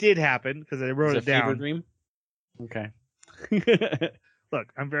 Well, it did happen because I wrote it down. Fever dream? Okay.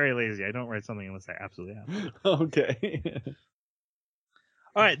 Look, I'm very lazy. I don't write something unless I absolutely have to. Okay.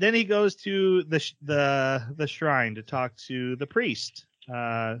 All right, then he goes to the shrine to talk to the priest.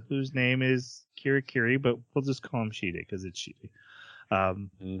 whose name is Kirikiri, but we'll just call him Shide because it's Shide.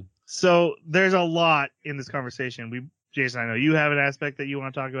 So there's a lot in this conversation. Jason, I know you have an aspect that you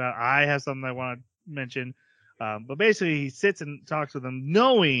want to talk about. I have something I want to mention. But basically, he sits and talks with them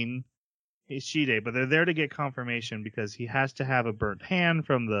knowing he's Shide, but they're there to get confirmation because he has to have a burnt hand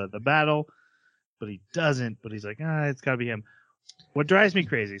from the battle, but he doesn't. But he's like, it's got to be him. What drives me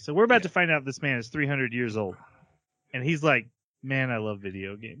crazy. So we're about to find out this man is 300 years old. And he's like, man, I love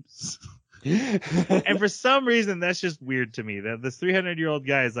video games. And for some reason, that's just weird to me. That this 300-year-old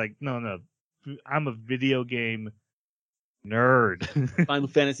guy is like, no, I'm a video game nerd. Final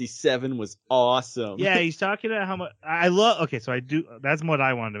Fantasy VII was awesome. Yeah, he's talking about how much I love. Okay, so I do. That's what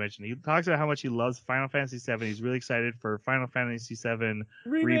I wanted to mention. He talks about how much he loves Final Fantasy VII. He's really excited for Final Fantasy VII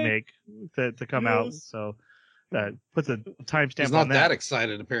remake to come out. So that puts a timestamp. He's not that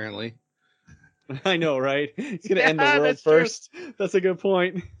excited, apparently. I know, right? He's gonna end the world first. True. That's a good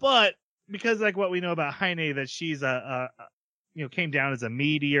point. But because like what we know about Heine, that she's came down as a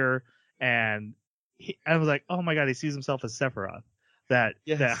meteor, and I was like, oh my god, he sees himself as Sephiroth. That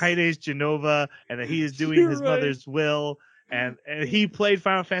Heine is Jenova, and that he is doing his mother's will, and he played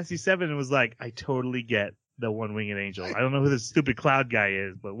Final Fantasy VII and was like, I totally get the One-Winged Angel. I don't know who this stupid cloud guy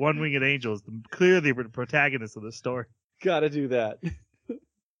is, but One-Winged Angel is clearly the protagonist of the story. Gotta do that.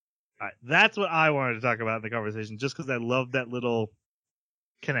 That's what I wanted to talk about in the conversation, just because I love that little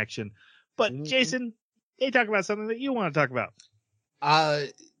connection. But Jason, they talk about something that you want to talk about.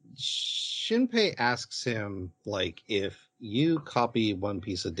 Shinpei asks him, like, if you copy one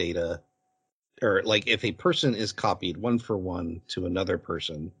piece of data, or like if a person is copied one for one to another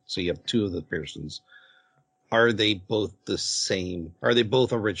person, so you have two of the persons, are they both the same? Are they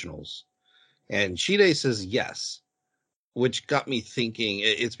both originals? And Shide says yes, which got me thinking.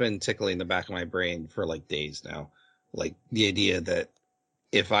 It's been tickling the back of my brain for like days now. Like the idea that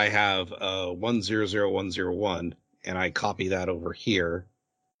if I have 100101 and I copy that over here,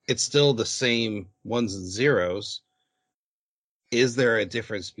 it's still the same ones and zeros. Is there a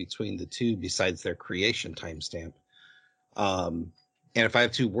difference between the two besides their creation timestamp? And if I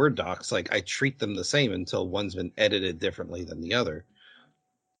have two Word docs, like I treat them the same until one's been edited differently than the other.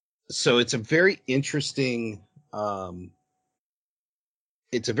 So it's a very interesting,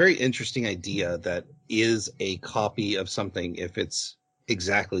 idea that is a copy of something if it's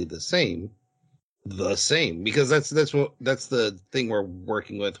exactly the same, because that's the thing we're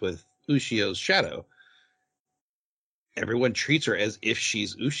working with Ushio's shadow. Everyone treats her as if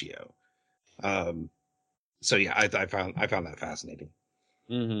she's Ushio. So yeah, I found that fascinating.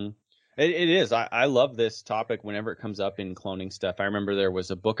 Mm-hmm. It is. I love this topic whenever it comes up in cloning stuff. I remember there was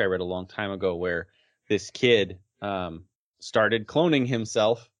a book I read a long time ago where this kid started cloning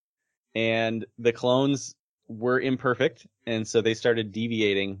himself, and the clones were imperfect, and so they started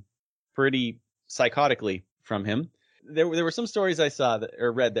deviating pretty psychotically from him. There were some stories I saw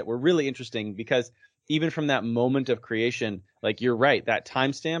or read that were really interesting, because even from that moment of creation, like you're right, that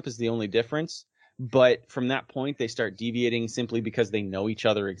timestamp is the only difference. But from that point, they start deviating simply because they know each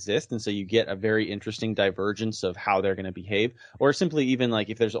other exist. And so you get a very interesting divergence of how they're going to behave. Or simply even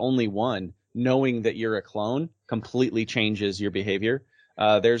like if there's only one, knowing that you're a clone completely changes your behavior.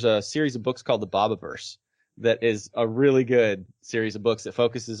 There's a series of books called the Bobaverse that is a really good series of books that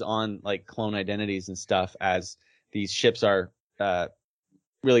focuses on like clone identities and stuff, as these ships are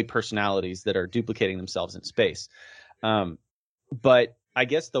really personalities that are duplicating themselves in space. But I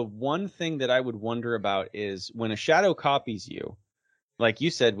guess the one thing that I would wonder about is when a shadow copies you, like you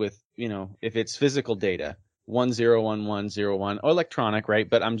said, with, if it's physical data, 101101 or electronic, right?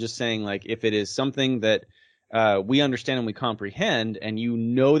 But I'm just saying, like, if it is something that we understand and we comprehend, and you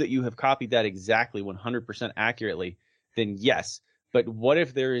know that you have copied that exactly 100% accurately, then yes. But what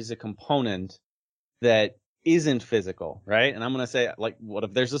if there is a component that isn't physical, right? And I'm going to say, like, what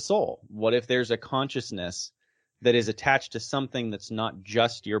if there's a soul? What if there's a consciousness that is attached to something that's not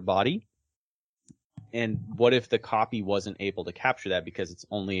just your body? And what if the copy wasn't able to capture that because it's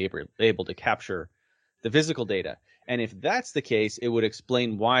only able to capture the physical data? And if that's the case, it would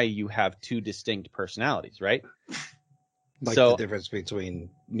explain why you have two distinct personalities, right? Like the difference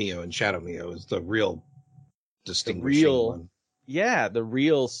between Mio and Shadow Mio is the real distinguishing one. Yeah, the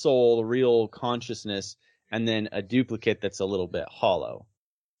real soul, the real consciousness, and then a duplicate that's a little bit hollow.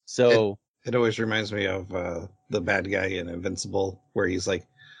 So It always reminds me of the bad guy in Invincible, where he's like,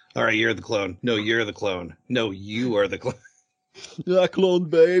 all right, you're the clone. No, you're the clone. No, you are the clone. Yeah, clone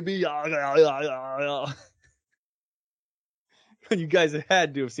baby. You guys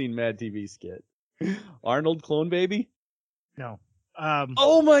had to have seen Mad TV skit. Arnold, clone baby? No.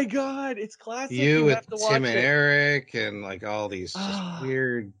 Oh my god, it's classic. You have with to watch Tim and it. Eric and like all these just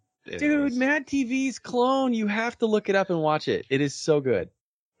weird. Dude, anyways. Mad TV's Clone. You have to look it up and watch it. It is so good.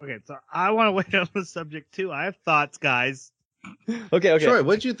 Okay, so I want to weigh on the subject too. I have thoughts, guys. Okay. Troy,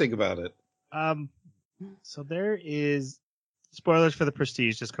 what'd you think about it? So there is spoilers for The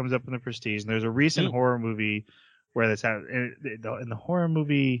Prestige. Just comes up in The Prestige, and there's a recent horror movie where this happened. In the horror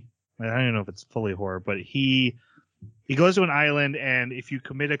movie, I don't even know if it's fully horror, but he goes to an island, and if you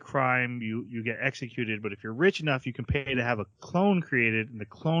commit a crime, you get executed. But if you're rich enough, you can pay to have a clone created, and the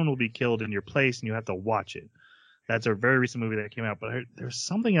clone will be killed in your place, and you have to watch it. That's a very recent movie that came out. But there's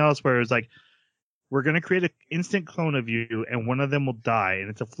something else where it was like, we're going to create an instant clone of you, and one of them will die. And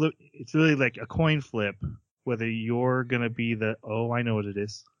it's a flip. It's really like a coin flip, whether you're going to be I know what it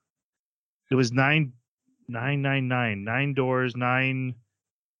is. It was 9 doors, 9.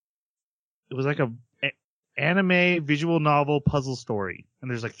 It was like a anime visual novel puzzle story. And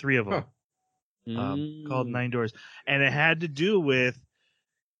there's like 3 of them called 9 Doors. And it had to do with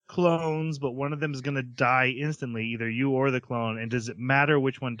clones, but one of them is going to die instantly, either you or the clone. And does it matter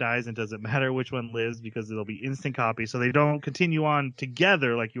which one dies, and does it matter which one lives, because it'll be instant copy, so they don't continue on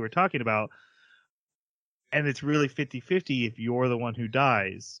together like you were talking about. And it's really 50-50 if you're the one who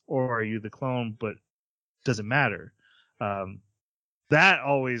dies, or are you the clone, but doesn't matter. That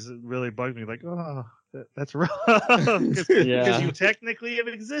always really bugged me, like, that's rough, because you technically have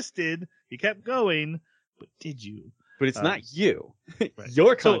existed, you kept going, but did you? But it's not you. Right.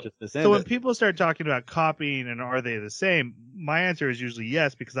 Your consciousness. So when people start talking about copying and are they the same, my answer is usually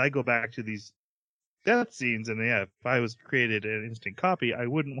yes, because I go back to these death scenes, and if I was created an instant copy, I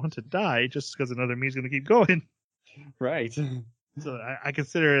wouldn't want to die just because another me is going to keep going. Right. So I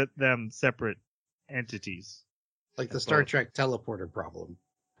consider them separate entities. Like the Star Trek teleporter problem,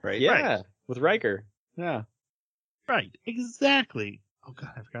 right? Yeah, Right. with Riker. Yeah. Right, exactly. Oh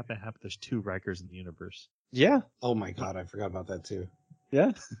god, I forgot that happened. There's 2 Rikers in the universe. Yeah. Oh my god, I forgot about that too.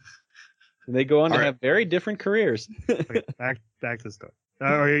 Yeah. And they go on to All right. have very different careers. Okay, back to the story.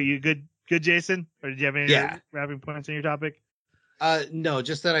 Are you good, Jason? Or did you have any wrapping points on your topic? No,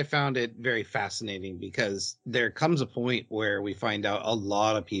 just that I found it very fascinating, because there comes a point where we find out a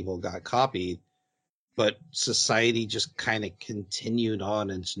lot of people got copied, but society just kind of continued on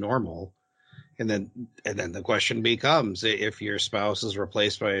as normal. And then the question becomes, if your spouse is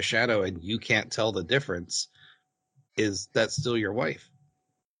replaced by a shadow and you can't tell the difference, is that still your wife?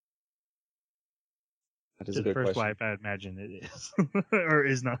 That is To a the good first question. wife, I imagine it is. Or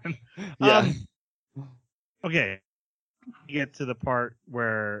is not. Yeah. Okay. You get to the part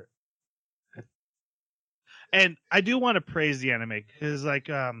where, and I do want to praise the anime, because like,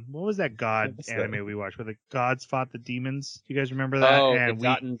 what was that god What's anime that? we watched where the gods fought the demons? Do you guys remember that? Oh, and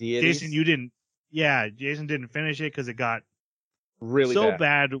Begotten Deities. Jason, you didn't. Yeah, Jason didn't finish it because it got really so bad.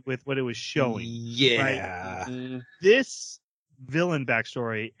 bad with what it was showing. Yeah. Mhm. This villain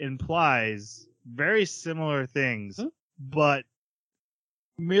backstory implies very similar things, but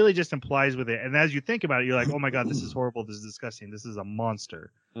merely just implies with it. And as you think about it, you're like, oh my god, this is horrible, this is disgusting, this is a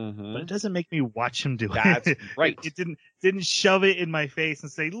monster. Mhm. But it doesn't make me watch him do That's it. right. It didn't shove it in my face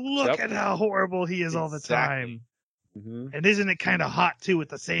and say, look at how horrible he is all the time. Mhm. And isn't it kind of hot too at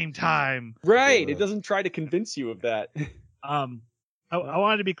the same time? Right. It doesn't try to convince you of that. I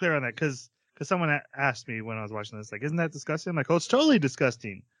wanted to be clear on that because someone asked me when I was watching this, like, isn't that disgusting? I'm like, oh, it's totally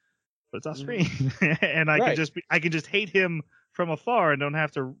disgusting, but it's off screen, and I can just hate him from afar and don't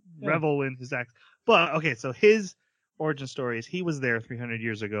have to revel in his acts. But okay, so his origin story is he was there 300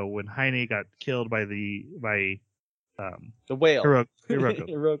 years ago when Heine got killed by the whale. Hiroko,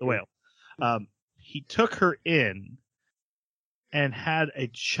 the whale. He took her in and had a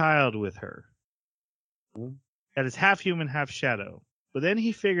child with her that is half human, half shadow. But then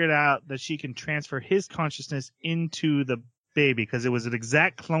he figured out that she can transfer his consciousness into the baby because it was an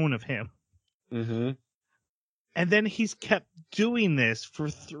exact clone of him. Mm-hmm. And then he's kept doing this for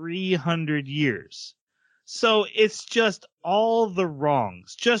 300 years. So it's just all the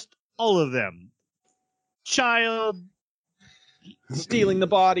wrongs, just all of them. Child, stealing the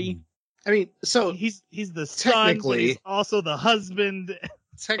body. I mean, so he's the son, but he's also the husband.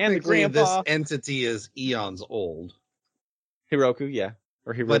 Technically, this entity is eons old. Hiroku, yeah,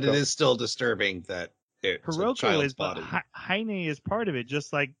 or Hiroko. But it is still disturbing that it's a child's body. Heine is part of it,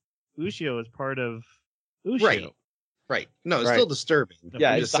 just like Ushio is part of Ushio. Right. No, it's still disturbing.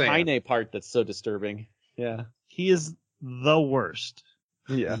 Yeah, it's the Heine part that's so disturbing. Yeah. He is the worst.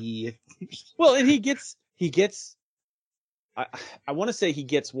 Yeah. Well, and he gets I want to say he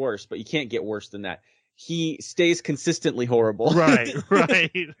gets worse, but you can't get worse than that. He stays consistently horrible. Right.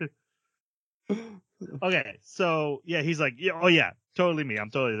 Okay, so yeah, he's like, yeah, oh yeah, totally me. I'm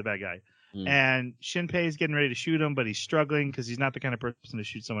totally the bad guy. And Shinpei's getting ready to shoot him, but he's struggling because he's not the kind of person to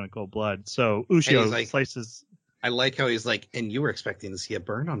shoot someone in cold blood. So Ushio like, slices. I like how he's like, and you were expecting to see a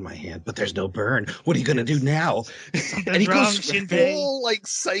burn on my hand, but there's no burn. What are you gonna do now? And he wrong, goes Shinpei. full like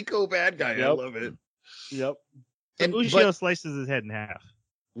psycho bad guy. Yep. I love it. Yep. So And Ushio slices his head in half.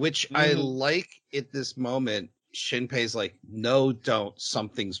 which I like at this moment. Shinpei's like, no, don't.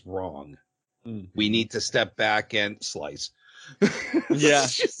 Something's wrong. We need to step back and slice. Yeah.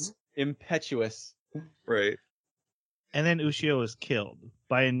 Just impetuous. Right. And then Ushio is killed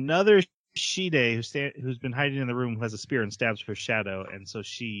by another Shide who's been hiding in the room, who has a spear and stabs her shadow. And so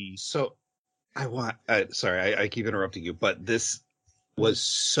she. So I want. Sorry, I keep interrupting you, but this was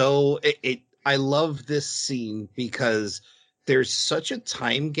so. I love this scene because there's such a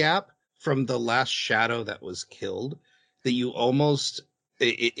time gap from the last shadow that was killed that you almost.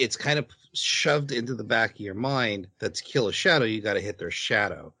 It's kind of shoved into the back of your mind that to kill a shadow, you got to hit their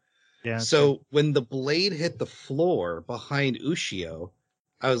shadow. Yeah. So when the blade hit the floor behind Ushio,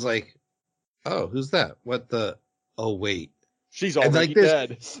 I was like, oh, who's that? What the? Oh, wait. She's already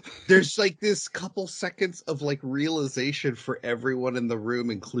dead. There's like this couple seconds of like realization for everyone in the room,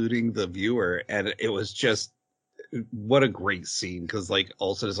 including the viewer. And it was just, what a great scene. Cause like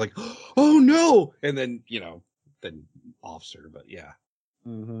also it's like, oh no. And then, then officer, but yeah.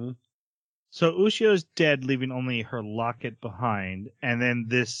 Mm-hmm. So Ushio's dead, leaving only her locket behind. And then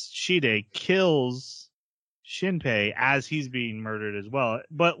this Shide kills Shinpei as he's being murdered as well.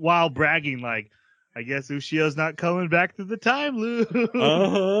 But while bragging like, I guess Ushio's not coming back to the time loop.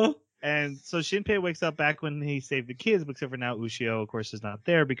 Uh-huh. And so Shinpei wakes up back when he saved the kids, except for now Ushio, of course, is not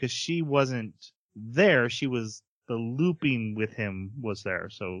there because she wasn't there. She was, the looping with him was there.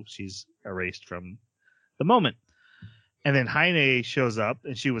 So she's erased from the moment. And then Heine shows up,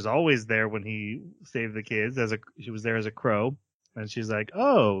 and she was always there when he saved the kids. She was there as a crow, and she's like,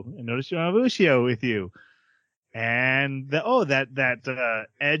 "Oh, I noticed you don't have Ushio with you." And that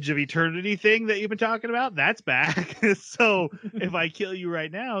edge of eternity thing that you've been talking about, that's back. So if I kill you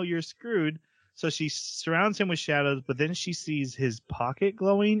right now, you're screwed. So she surrounds him with shadows, but then she sees his pocket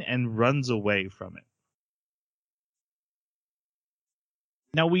glowing and runs away from it.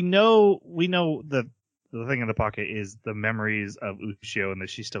 Now we know the thing in the pocket is the memories of Ushio and that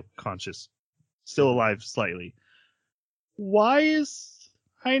she's still conscious, still alive slightly. Why is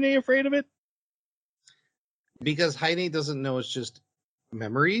Heine afraid of it? Because Heine doesn't know it's just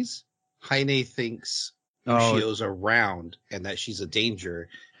memories. Heine thinks Ushio's around and that she's a danger.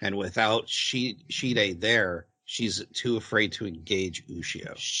 And without Shide there, she's too afraid to engage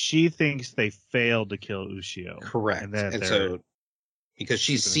Ushio. She thinks they failed to kill Ushio. Correct. And so, because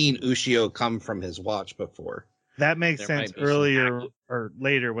she's seen Ushio come from his watch before. That makes sense earlier or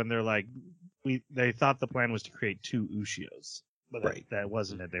later when they're like, they thought the plan was to create two Ushios. But right. That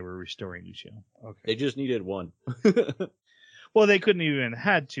wasn't it. They were restoring Ushio. Okay. They just needed one. Well, they couldn't even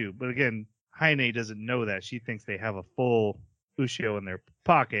had to. But again, Heine doesn't know that. She thinks they have a full Ushio in their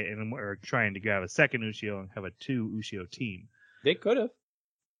pocket and are trying to grab a second Ushio and have a two Ushio team. They could have.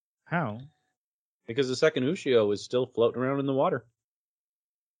 How? Because the second Ushio was still floating around in the water.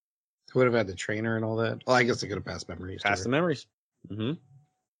 Would have had the trainer and all that. Well, I guess they could have passed memories. Passed the memories. Mm-hmm.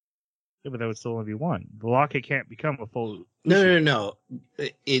 Yeah, but that would still only be one. The locket can't become a full. No.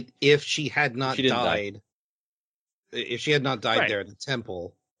 If she had not died, if she had not died right. there at the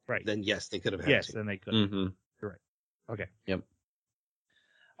temple, right? Then yes, they could have had. Yes, to. then they could. Mm-hmm. You're right. Okay.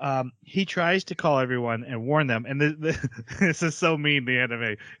 Yep. He tries to call everyone and warn them, and this is so mean. The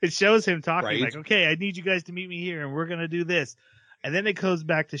anime. It shows him talking like, "Okay, I need you guys to meet me here, and we're gonna do this." And then it goes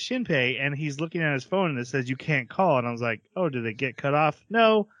back to Shinpei, and he's looking at his phone, and it says, "You can't call." And I was like, "Oh, did it get cut off?"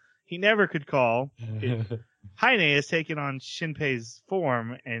 No, he never could call. Heine has taken on Shinpei's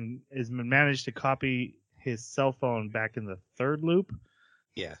form and has managed to copy his cell phone back in the third loop.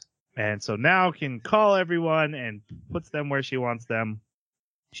 Yeah. And so now can call everyone and puts them where she wants them.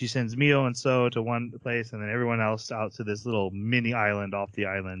 She sends Mio and So to one place, and then everyone else out to this little mini island off the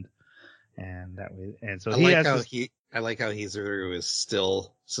island. And that way, and so I like how Hizuru is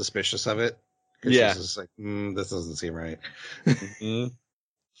still suspicious of it. Yeah. He's just like, this doesn't seem right. Mm-hmm.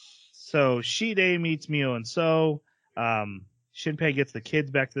 So Shide meets Mio and So. Shinpei gets the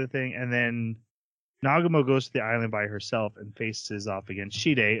kids back to the thing, and then Nagumo goes to the island by herself and faces off against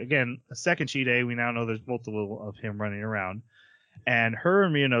Shide. Again, a second Shide. We now know there's multiple of him running around. And her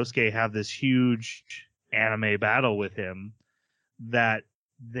and Ryunosuke have this huge anime battle with him that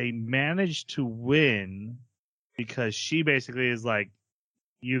they manage to win because she basically is like,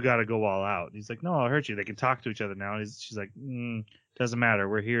 you got to go all out. He's like, no, I'll hurt you. They can talk to each other now. She's like, doesn't matter.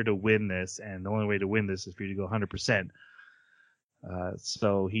 We're here to win this, and the only way to win this is for you to go 100%.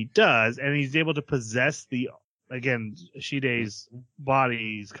 So he does, and he's able to possess again, Shide's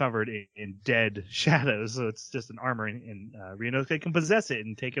body is covered in dead shadows, so it's just an armor, and Ryunosuke can possess it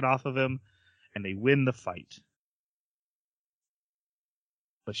and take it off of him, and they win the fight.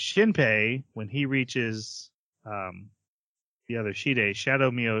 But Shinpei, when he reaches the other Shide,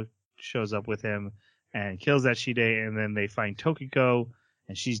 Shadow Mio shows up with him and kills that Shide, and then they find Tokiko,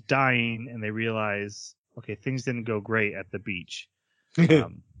 and she's dying, and they realize, okay, things didn't go great at the beach.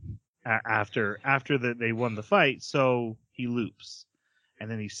 After they won the fight, so he loops, and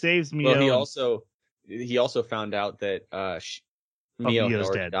then he saves Mio. Well, he also found out that Mio had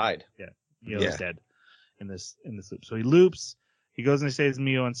already died. Yeah, Mio's dead in this loop. So he loops. He goes and he saves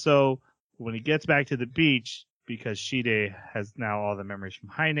Mio, and so when he gets back to the beach, because Shide has now all the memories from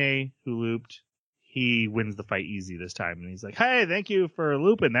Heine, who looped, he wins the fight easy this time, and he's like, "Hey, thank you for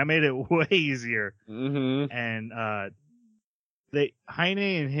looping. That made it way easier." Mm-hmm. And Heine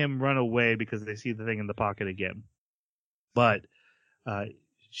and him run away because they see the thing in the pocket again. But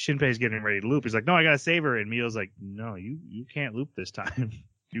Shinpei's getting ready to loop. He's like, "No, I gotta save her." And Mio's like, "No, you can't loop this time.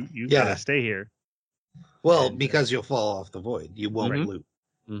 you gotta stay here." Well, because you'll fall off the void. You won't loop.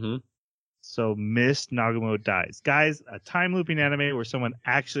 Mm-hmm. So Mist Nagumo dies. Guys, a time looping anime where someone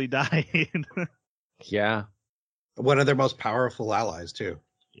actually died. Yeah. One of their most powerful allies, too.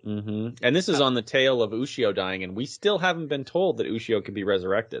 Mm-hmm. And this is on the tail of Ushio dying, and we still haven't been told that Ushio can be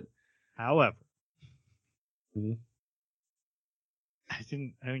resurrected. However, I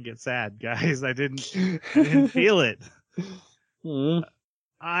didn't get sad, guys. I didn't feel it. Mm-hmm.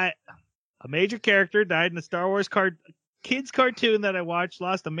 A major character died in the Star Wars kids cartoon that I watched,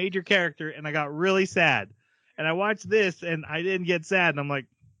 lost a major character, and I got really sad. And I watched this, and I didn't get sad, and I'm like,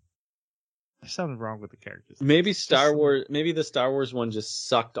 there's something wrong with the characters. Maybe the Star Wars one just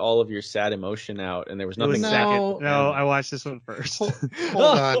sucked all of your sad emotion out, and there was nothing. No, I watched this one first. Hold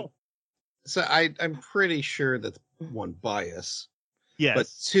on. So I'm pretty sure that's one, bias. Yes. But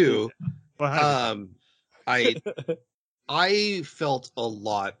two, 100%. I felt a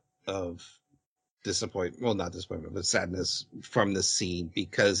lot of disappointment. Well, not disappointment, but sadness from the scene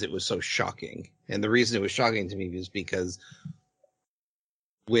because it was so shocking. And the reason it was shocking to me was because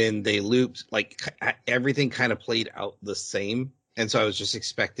when they looped, like everything kind of played out the same. And so I was just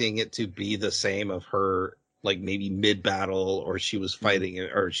expecting it to be the same of her, like maybe mid battle, or she was fighting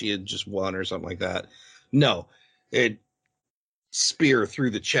or she had just won or something like that. No, it spear through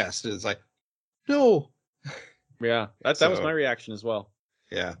the chest. And it's like, no. Yeah, that was my reaction as well.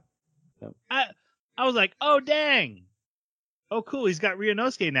 Yeah. I was like, oh, dang. Oh, cool. He's got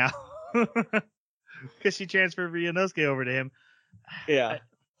Ryunosuke now. Because she transferred Ryunosuke over to him. Yeah.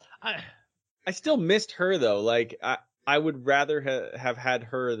 I still missed her, though. Like, I would rather have had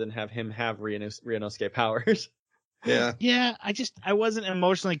her than have him have Ryunosuke powers. Yeah. Yeah, I wasn't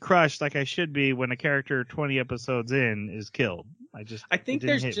emotionally crushed like I should be when a character 20 episodes in is killed. I think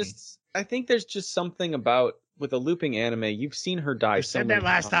there's just something about with a looping anime, you've seen her die. You said that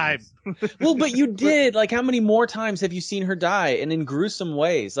last time. Well, but you did. Like, how many more times have you seen her die, and in gruesome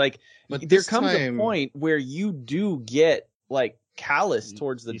ways? Like, there comes a point where you do get like callous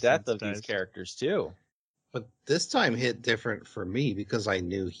towards the death of these characters too. But this time hit different for me because I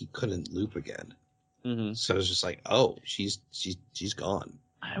knew he couldn't loop again. Mm-hmm. So it was just like, oh, she's gone.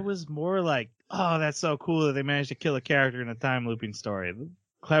 I was more like, oh, that's so cool that they managed to kill a character in a time looping story.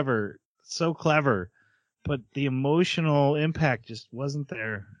 Clever, so clever. But the emotional impact just wasn't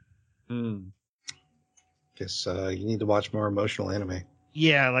there. Guess you need to watch more emotional anime.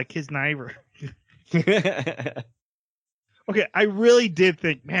 Yeah, like his Niver. Okay, I really did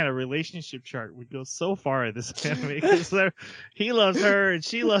think, man, a relationship chart would go so far in this anime because he loves her and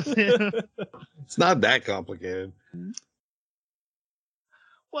she loves him. It's not that complicated.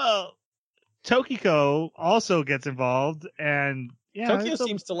 Well, Tokiko also gets involved, and Tokyo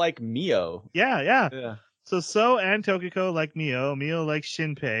seems to like Mio. Yeah. So and Tokiko like Mio. Mio likes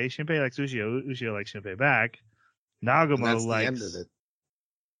Shinpei. Shinpei likes Ushio. Ushio likes Shinpei back. Nagumo likes the end of it.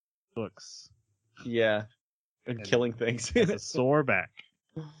 Books. Yeah. And killing things. A sore back.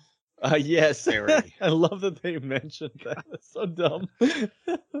 Yes. I love that they mentioned that. That's so dumb.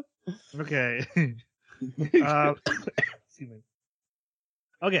 Okay. Excuse me.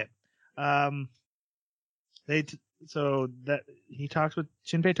 Okay. Shinpei talks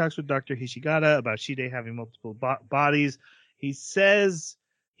with Dr. Hishigata about Shide having multiple bodies. He says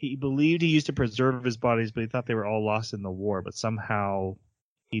he believed he used to preserve his bodies, but he thought they were all lost in the war. But somehow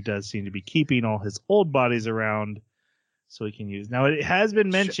he does seem to be keeping all his old bodies around. so he can use. Now, it has been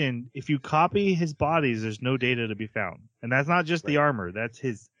mentioned, if you copy his bodies, there's no data to be found. And that's not just the armor. That's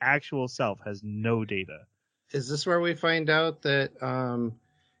his actual self has no data. Is this where we find out that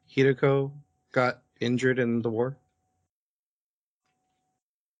Hideko got injured in the war?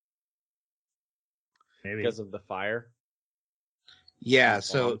 Maybe. Because of the fire. Yeah, And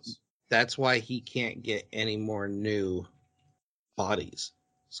so bombs. that's why he can't get any more new bodies.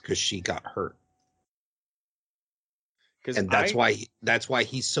 It's because she got hurt. And that's why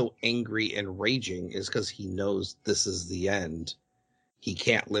he's so angry and raging, is because he knows this is the end. He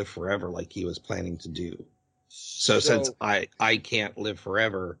can't live forever like he was planning to do. So since I can't live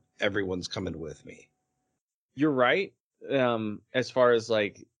forever, everyone's coming with me. You're right. As far as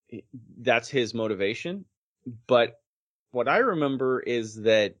like that's his motivation, but what I remember is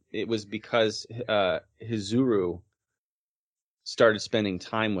that it was because Hizuru started spending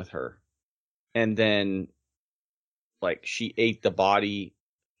time with her, and then like she ate the body,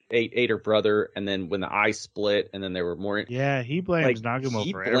 ate her brother, and then when the eye split, and then there were more. Yeah, he blames Nagumo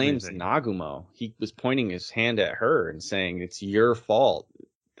he for blames everything. Nagumo. He was pointing his hand at her and saying, "It's your fault."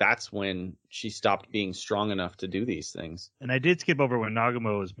 That's when she stopped being strong enough to do these things. And I did skip over when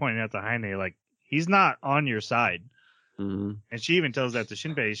Nagumo was pointing out to Heine, like, he's not on your side. Mm-hmm. And she even tells that to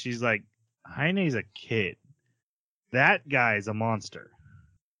Shinpei. She's like, Heine's a kid. That guy's a monster.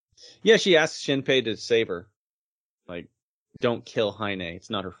 Yeah, she asks Shinpei to save her. Like, don't kill Heine. It's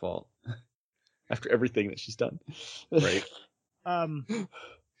not her fault. After everything that she's done. Right.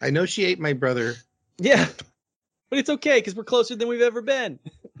 I know she ate my brother. Yeah. But it's okay, because we're closer than we've ever been.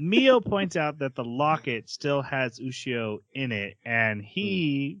 Mio points out that the locket still has Ushio in it, and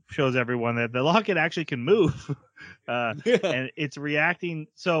he shows everyone that the locket actually can move. And it's reacting.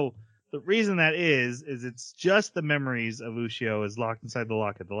 So the reason that is it's just the memories of Ushio is locked inside the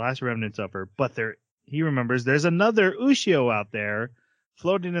locket, the last remnants of her. But he remembers there's another Ushio out there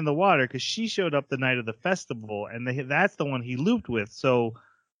floating in the water, because she showed up the night of the festival, and that's the one he looped with. So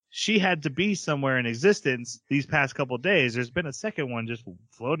she had to be somewhere in existence these past couple of days. There's been a second one just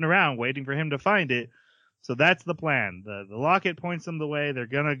floating around waiting for him to find it. So that's the plan. The locket points them the way. They're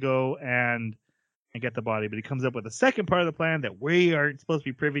going to go and get the body. But he comes up with a second part of the plan that we aren't supposed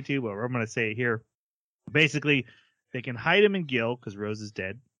to be privy to, but I'm going to say it here. Basically, they can hide him in Gil, because Rose is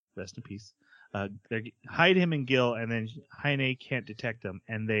dead. Rest in peace. They hide him in Gil, and then Heine can't detect him.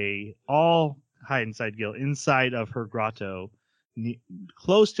 And they all hide inside Gil, inside of her grotto,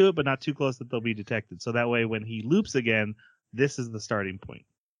 close to it, but not too close that they'll be detected. So that way, when he loops again, this is the starting point.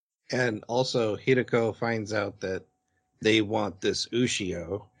 And also, Hideko finds out that they want this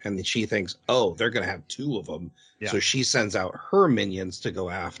Ushio, and she thinks, oh, they're going to have two of them. Yeah. So she sends out her minions to go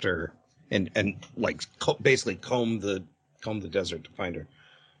after and like basically comb the desert to find her.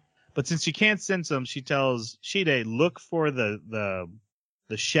 But since she can't sense them, she tells Shide, look for the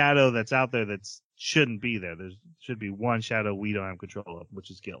shadow that's out there that shouldn't be there. There should be one shadow we don't have control of, which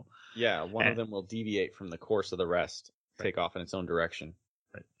is Gil. Yeah, one of them will deviate from the course of the rest, take off in its own direction.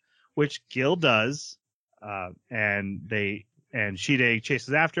 Right. Which Gil does, and Shide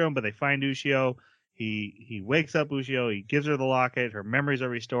chases after him, but they find Ushio. He wakes up Ushio. He gives her the locket. Her memories are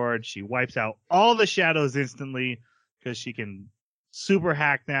restored. She wipes out all the shadows instantly because she can super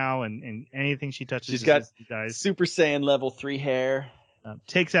hack now, and anything she touches, she's got dies. Super Saiyan level 3 hair.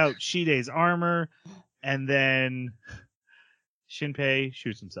 Takes out Shide's armor, and then Shinpei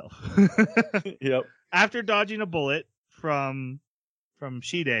shoots himself. Yep. After dodging a bullet from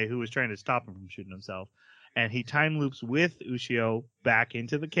Shide, who was trying to stop him from shooting himself, and he time loops with Ushio back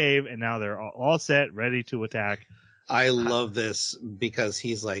into the cave, and now they're all set, ready to attack. I love this because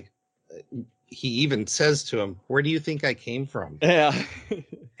he's like, he even says to him, "Where do you think I came from?" Yeah.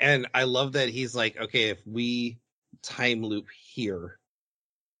 And I love that he's like, okay, if we time loop here,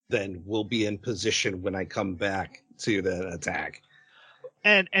 then we'll be in position when I come back to the attack.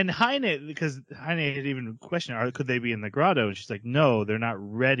 And Heine, because Heine had even questioned, could they be in the grotto? And she's like, no, they're not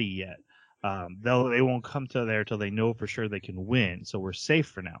ready yet. They won't come to there till they know for sure they can win. So we're safe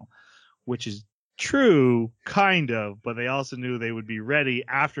for now, which is true, kind of. But they also knew they would be ready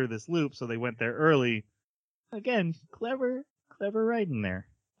after this loop, so they went there early. Again, clever writing there.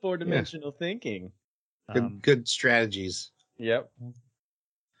 4-dimensional thinking. Good strategies. Yep.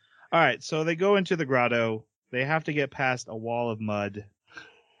 All right, so they go into the grotto. They have to get past a wall of mud,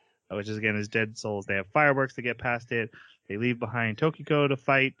 which is, again, is dead souls. They have fireworks to get past it. They leave behind Tokiko to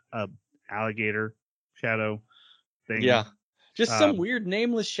fight a alligator shadow thing. Yeah. Just some weird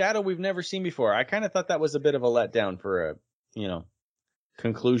nameless shadow we've never seen before. I kind of thought that was a bit of a letdown for a,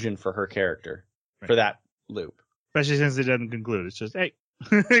 conclusion for her character for that loop. Especially since it doesn't conclude. It's just, hey,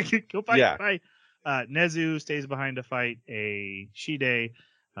 go fight. Yeah. Bye. Nezu stays behind to fight a Shide.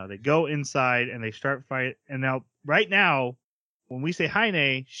 They go inside and they start fight. And now, right now, when we say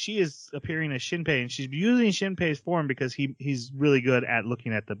Haine, she is appearing as Shinpei, and she's using Shinpei's form because he's really good at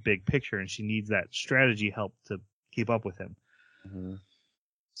looking at the big picture, and she needs that strategy help to keep up with him. Mm-hmm.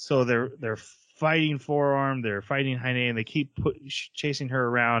 So they're fighting forearm, they're fighting Haine, and they keep chasing her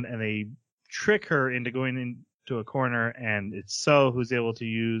around, and they trick her into going into a corner, and it's So who's able to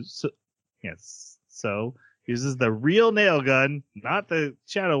use So uses the real nail gun, not the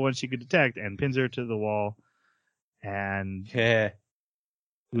shadow one she could detect, and pins her to the wall. And Yeah.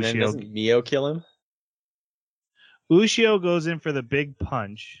 And then Ushio, doesn't Mio kill him? Ushio goes in for the big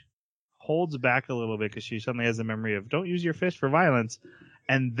punch, holds back a little bit because she suddenly has the memory of don't use your fist for violence.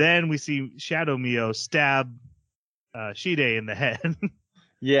 And then we see Shadow Mio stab Shide in the head.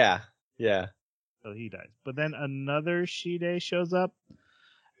 Yeah. So he dies. But then another Shide shows up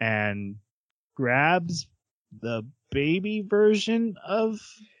and grabs the baby version of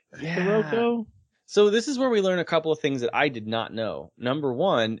Hiroko. So this is where we learn a couple of things that I did not know. Number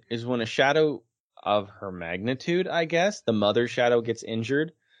one is when a shadow of her magnitude, I guess, the mother shadow gets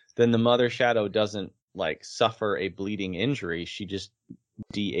injured, then the mother shadow doesn't like suffer a bleeding injury. She just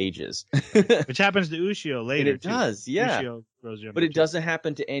de-ages. Which happens to Ushio later. It does, yeah. Ushio grows younger But it too. doesn't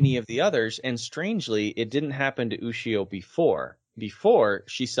happen to any of the others. And strangely, it didn't happen to Ushio before. Before,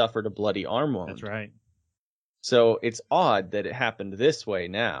 she suffered a bloody arm wound. That's right. So it's odd that it happened this way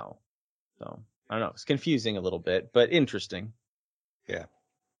now. So I don't know. It's confusing a little bit, but interesting. Yeah.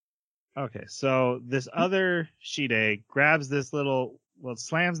 Okay, so this other Shide grabs this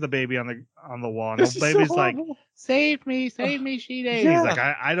slams the baby on the wall, and the baby's like, "Save me, Shide!" Yeah. He's like,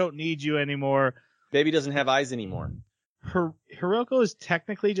 "I don't need you anymore." Baby doesn't have eyes anymore. Hiroko is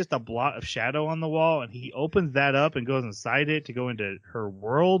technically just a blot of shadow on the wall, and he opens that up and goes inside it to go into her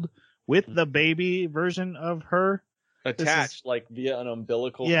world with the baby version of her. Attached like via an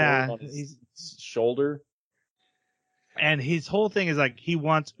umbilical Yeah, cord on his shoulder. And his whole thing is like he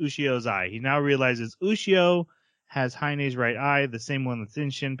wants Ushio's eye. He now realizes Ushio has Haine's right eye, the same one that's in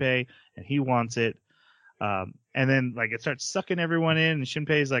Shinpei, and he wants it. And then like it starts sucking everyone in, and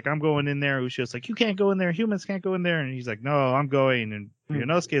Shinpei's like, "I'm going in there." Ushio's like, "You can't go in there. Humans can't go in there." And he's like, "No, I'm going." And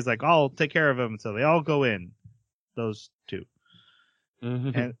Ryunosuke is like, "I'll take care of him." So they all go in. Those two.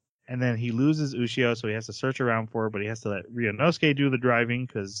 Mm-hmm. And then he loses Ushio, so he has to search around for her, but he has to let Ryunosuke do the driving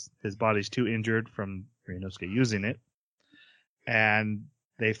because his body's too injured from Ryunosuke using it. And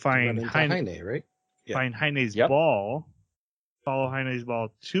they find Haine, right? Yeah. Find Haine's ball, follow Haine's ball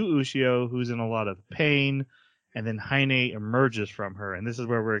to Ushio, who's in a lot of pain, and then Haine emerges from her. And this is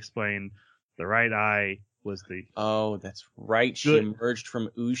where we're explaining the right eye was the... Oh, that's right. She emerged from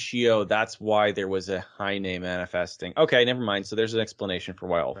Ushio. That's why there was a Haine manifesting. Okay, never mind. So there's an explanation for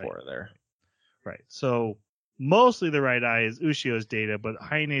why all four are there. Right. So mostly the right eye is Ushio's data, but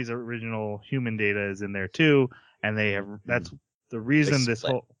Haine's original human data is in there too. And they have that's the reason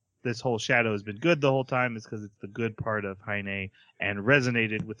this whole shadow has been good the whole time is because it's the good part of Haine and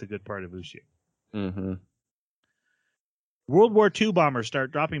resonated with the good part of Ushio. Mm-hmm. World War II bombers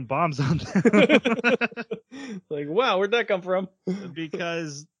start dropping bombs on them. Like, wow, where'd that come from?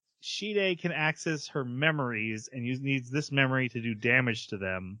 Because Shide can access her memories and needs this memory to do damage to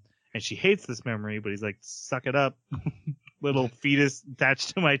them. And she hates this memory, but he's like, suck it up, little fetus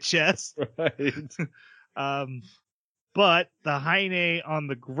attached to my chest. Right. But the Haine on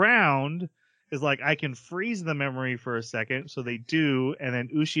the ground is like, I can freeze the memory for a second. So they do. And then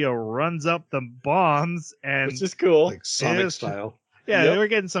Ushio runs up the bombs and which is cool. Like Sonic style. yeah, Yep. we're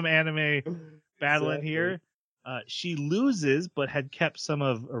getting some anime battling here. She loses, but had kept some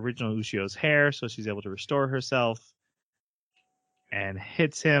of original Ushio's hair. So she's able to restore herself and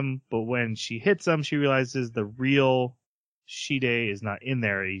hits him. But when she hits him, she realizes the real Shide is not in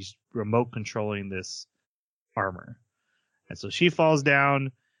there. He's remote controlling this armor. And so she falls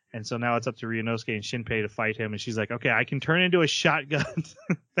down, and so now it's up to Ryunosuke and Shinpei to fight him, and she's like, okay, I can turn into a shotgun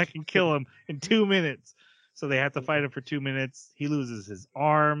that can kill him in 2 minutes. So they have to fight him for 2 minutes. He loses his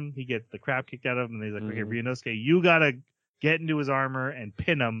arm. He gets the crap kicked out of him, and he's like, okay, Ryunosuke, you gotta get into his armor and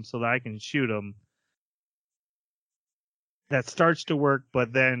pin him so that I can shoot him. That starts to work,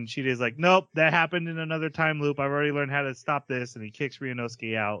 but then Shide's like, nope, that happened in another time loop. I've already learned how to stop this, and he kicks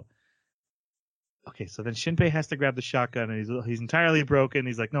Ryunosuke out. Okay, so then Shinpei has to grab the shotgun, and he's entirely broken.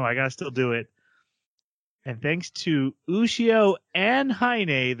 He's like, no, I gotta still do it. And thanks to Ushio and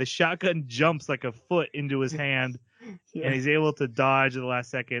Haine, the shotgun jumps like a foot into his hand, and he's able to dodge at the last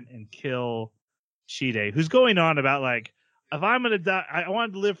second and kill Shide, who's going on about like, if I'm gonna die, I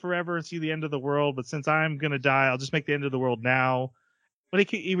wanted to live forever and see the end of the world, but since I'm gonna die, I'll just make the end of the world now. But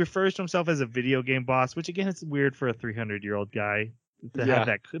he refers to himself as a video game boss, which again is weird for a 300-year-old guy to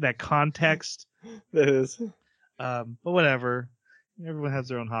have that context. That is. But whatever. Everyone has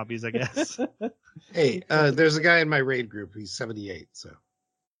their own hobbies, I guess. Hey, there's a guy in my raid group. He's 78, so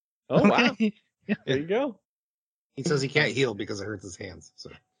Oh, wow. Okay. There you go. he says he can't heal because it hurts his hands. So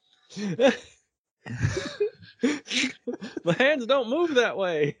My hands don't move that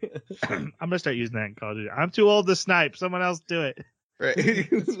way. I'm gonna start using that in Call of Duty. I'm too old to snipe. Someone else do it. right.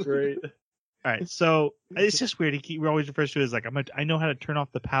 That's great. All right, so it's just weird. He always refers to it as like, I know how to turn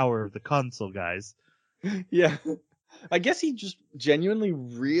off the power of the console, guys. Yeah. I guess he just genuinely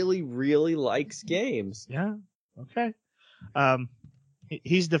really, really likes games. Yeah. Okay.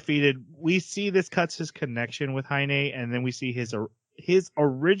 He's defeated. We see this cuts his connection with Heine, and then we see his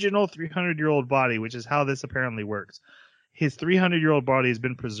original 300-year-old body, which is how this apparently works. His 300-year-old body has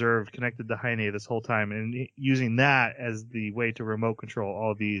been preserved, connected to Heine this whole time, and using that as the way to remote control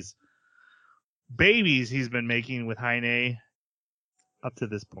all these babies he's been making with Heine up to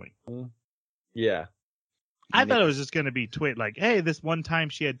this point. Yeah. I thought it was just going to be like, hey, this one time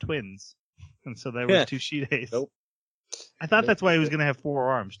she had twins, and so there was two She-Days. Nope. I thought that's why he was going to have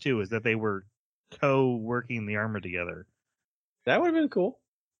 4 arms too, is that they were co-working the armor together. That would have been cool.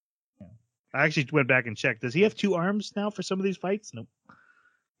 I actually went back and checked. Does he have 2 arms now for some of these fights? Nope.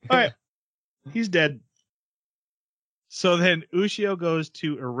 All right. He's dead. So then Ushio goes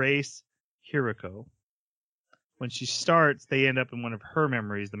to erase Hiriko. When she starts, they end up in one of her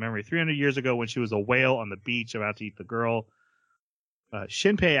memories, the memory 300 years ago when she was a whale on the beach about to eat the girl.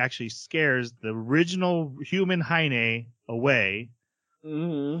 Shinpei actually scares the original human Heine away.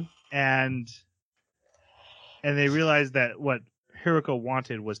 Mm-hmm. And they realize that what Hiriko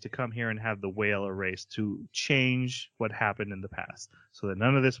wanted was to come here and have the whale erased to change what happened in the past so that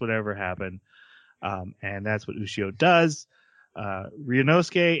none of this would ever happen. And that's what Ushio does.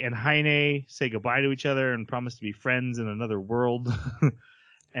 Ryunosuke and Heine say goodbye to each other and promise to be friends in another world.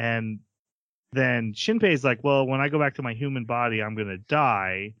 And then Shinpei's like, well, when I go back to my human body, I'm going to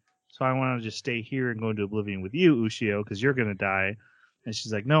die. So I want to just stay here and go into oblivion with you, Ushio, because you're going to die. And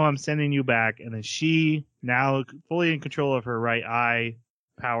she's like, no, I'm sending you back. And then she, now fully in control of her right eye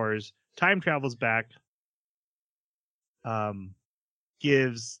powers, time travels back,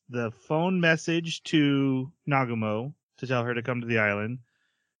 gives the phone message to Nagumo to tell her to come to the island,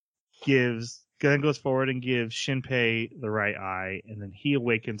 then goes forward and gives Shinpei the right eye, and then he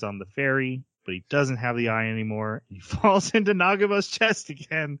awakens on the ferry, but he doesn't have the eye anymore, and he falls into Nagumo's chest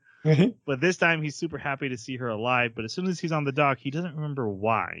again. But this time he's super happy to see her alive, but as soon as he's on the dock, he doesn't remember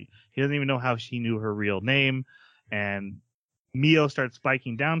why. He doesn't even know how she knew her real name, and Mio starts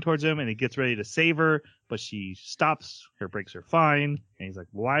spiking down towards him, and he gets ready to save her, but she stops, her brakes are fine, and he's like,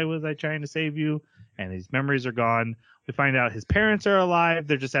 why was I trying to save you? And his memories are gone. We find out his parents are alive,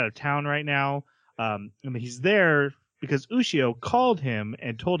 they're just out of town right now. He's there because Ushio called him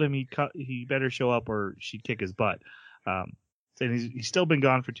and told him he better show up or she'd kick his butt. And he's still been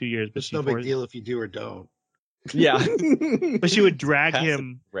gone for 2 years. But It's no big deal if you do or don't. Yeah. But she would drag Passive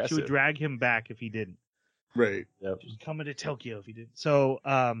him. aggressive. She would drag him back if he didn't. Right. Yep. She's coming to Tokyo if he didn't. So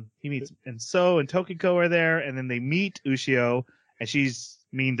he meets and Tokiko are there, and then they meet Ushio, and she's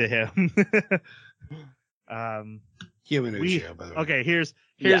mean to him. Human Ushio, by the way. Okay, here's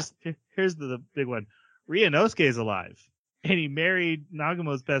the big one. Ryunosuke is alive, and he married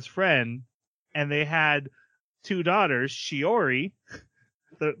Nagumo's best friend, and they had 2 daughters, Shiori,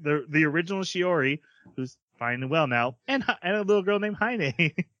 the original Shiori, who's fine and well now, and a little girl named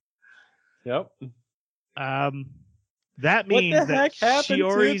Heine. Yep. That means what the heck happened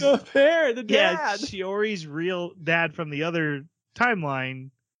Shiori's to the pair, the dad? yeah, Shiori's real dad from the other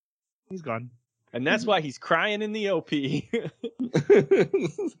timeline, he's gone. And that's why he's crying in the OP.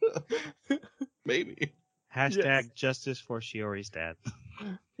 Maybe. Hashtag Yes. justice for Shiori's dad.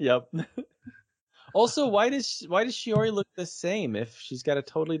 Yep. Also, why does Shiori look the same if she's got a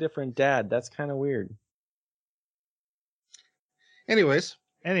totally different dad? That's kind of weird. Anyways.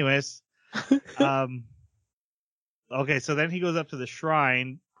 Okay, so then he goes up to the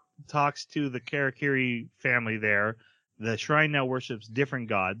shrine, talks to the Karakiri family there. The shrine now worships different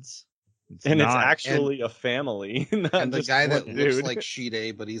gods. It's actually a family. Not And the just guy that one looks dude. like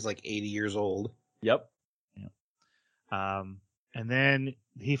Shide, but he's like 80 years old. Yep. And then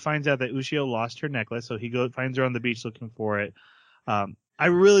he finds out that Ushio lost her necklace, so he finds her on the beach looking for it. I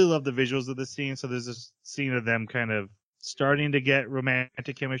really love the visuals of this scene. So there's this scene of them kind of starting to get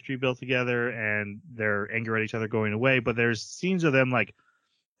romantic chemistry built together, and their anger at each other going away. But there's scenes of them like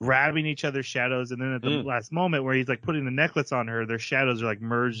grabbing each other's shadows, and then at the last moment where he's like putting the necklace on her, their shadows are like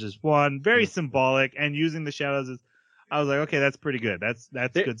merged as one. Very symbolic, and using the shadows as I was like, okay, that's pretty good. That's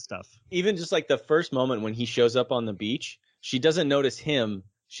good stuff. Even just like the first moment when he shows up on the beach, she doesn't notice him.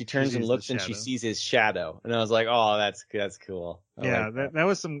 She turns and looks and she sees his shadow. And I was like, oh, that's cool. That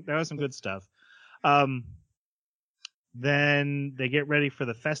was some good stuff. Then they get ready for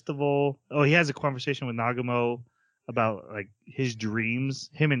the festival. Oh, he has a conversation with Nagumo about like his dreams.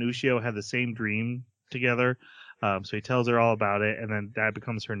 Him and Ushio have the same dream together. So he tells her all about it, and then that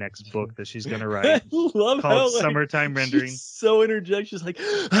becomes her next book that she's gonna write. I love called Summertime Rendering. She's so interject. She's like, in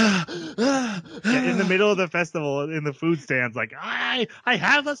the middle of the festival, in the food stands, like, I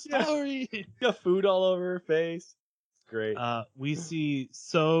have a story. Got food all over her face. It's great. We see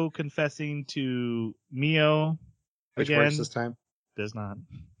So confessing to Mio. Which again. works this time? Does not.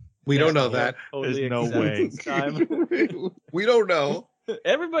 We don't know that. Totally There's no way. Time. We don't know.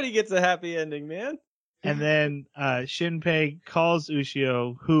 Everybody gets a happy ending, man. And then Shinpei calls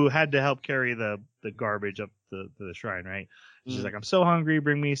Ushio, who had to help carry the garbage up the shrine, right? She's like, I'm so hungry.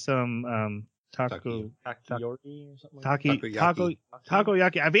 Bring me some takoyaki or something.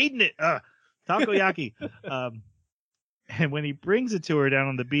 Takoyaki. I've eaten it. Takoyaki. And when he brings it to her down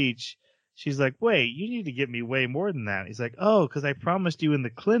on the beach, she's like, wait, you need to get me way more than that. He's like, oh, because I promised you in the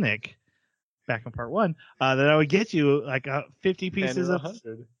clinic back in part 1 that I would get you like 50 pieces of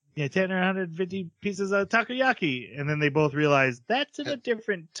 10 or 150 pieces of takoyaki. And then they both realize that's in a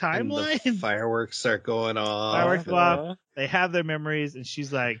different timeline. And the fireworks start going off. Fireworks go off. They have their memories, and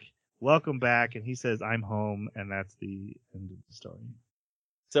she's like, welcome back. And he says, I'm home. And that's the end of the story.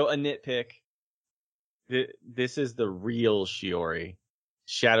 So a nitpick. This is the real Shiori.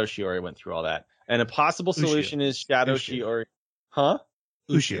 Shadow Shiori went through all that. And a possible solution is Shadow Shiori. Huh?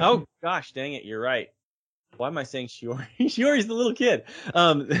 Ushio. Oh, gosh, dang it. You're right. Why am I saying Shiori? Shiori's the little kid.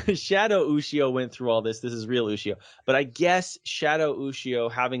 Shadow Ushio went through all this. This is real Ushio. But I guess Shadow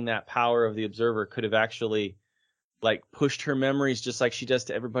Ushio, having that power of the observer, could have actually like pushed her memories just like she does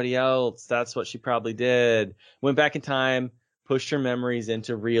to everybody else. That's what she probably did. Went back in time, pushed her memories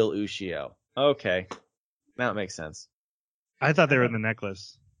into real Ushio. Okay. That makes sense. I thought they were in the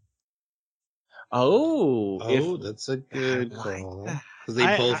necklace. That's a good call. Because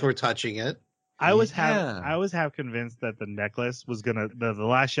they both were touching it. I was half convinced that the necklace was gonna the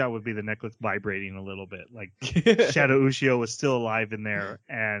last shot would be the necklace vibrating a little bit, like Shadow Ushio was still alive in there,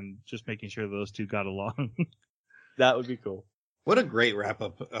 and just making sure those two got along. That would be cool. What a great wrap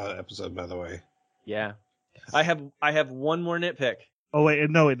up episode, by the way. Yeah, I have one more nitpick. Oh wait,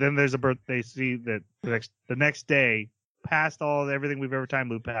 no, then there's a birthday. See that the next day, past everything we've ever time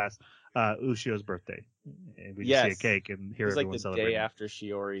looped past, Ushio's birthday, and we just see a cake and hear everyone celebrating. It was like the day after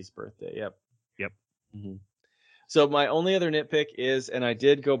Shiori's birthday. Yep. Mm-hmm. So my only other nitpick is, and I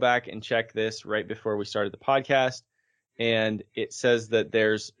did go back and check this right before we started the podcast, and it says that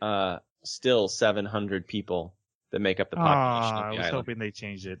there's still 700 people that make up the population of the I was island. hoping they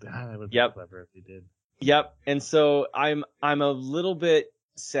changed it. That would be clever if they did. Yep. And so I'm a little bit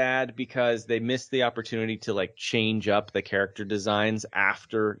sad because they missed the opportunity to like change up the character designs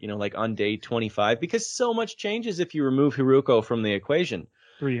after, like on day 25, because so much changes if you remove Hiruko from the equation.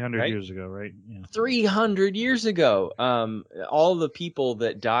 300 years ago, right? Yeah. 300 years ago. All the people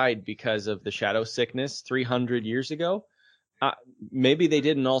that died because of the shadow sickness 300 years ago, maybe they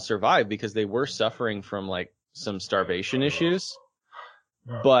didn't all survive because they were suffering from like some starvation issues.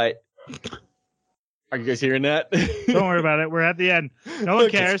 But are you guys hearing that? Don't worry about it. We're at the end. No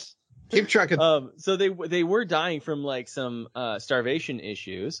one cares. Keep trucking. So they were dying from like some starvation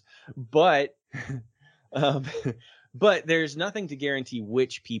issues, but but there's nothing to guarantee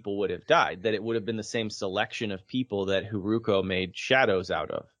which people would have died, that it would have been the same selection of people that Haruko made shadows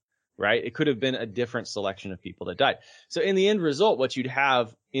out of, right? It could have been a different selection of people that died. So in the end result, what you'd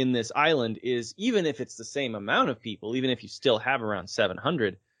have in this island is, even if it's the same amount of people, even if you still have around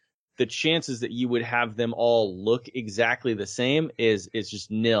 700, the chances that you would have them all look exactly the same is just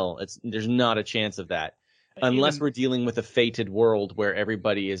nil. There's not a chance of that. Unless we're dealing with a fated world where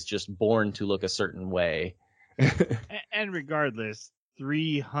everybody is just born to look a certain way. And regardless,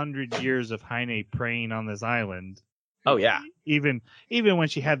 300 years of Heine preying on this island. Oh yeah. Even when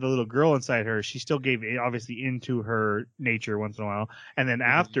she had the little girl inside her, she still gave obviously into her nature once in a while. And then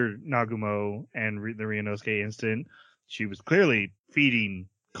after Nagumo and the Ryunosuke incident, she was clearly feeding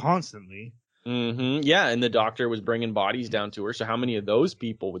constantly. Mm-hmm. Yeah, and the doctor was bringing bodies down to her. So how many of those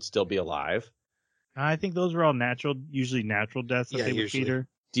people would still be alive? I think those were all usually natural deaths that they would feed her.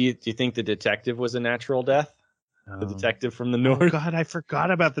 Do you think the detective was a natural death? The detective from the north? Oh God, I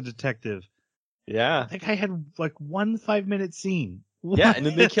forgot about the detective. Yeah. I think I had like 1 5-minute scene. Yeah, and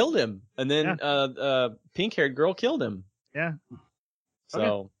then they killed him. And then pink-haired girl killed him. Yeah.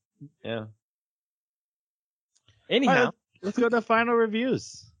 So, yeah. Anyhow, All right, let's go to final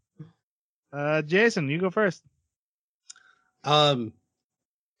reviews. Jason, you go first.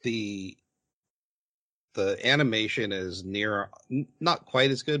 The animation is not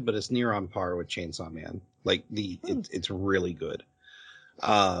quite as good, but it's near on par with Chainsaw Man. Like it's really good.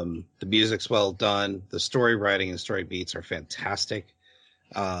 The music's well done. The story writing and story beats are fantastic.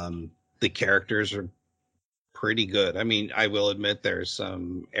 The characters are pretty good. I mean, I will admit there's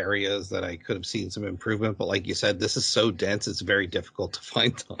some areas that I could have seen some improvement, but like you said, this is so dense, it's very difficult to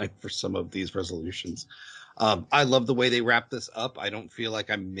find time for some of these resolutions. I love the way they wrap this up. I don't feel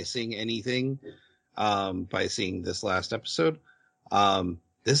like I'm missing anything by seeing this last episode.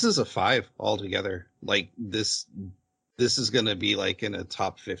 This is a 5 altogether. Like this is going to be like in a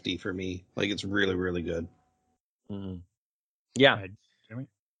top 50 for me. Like it's really, really good. Mm-hmm. Yeah.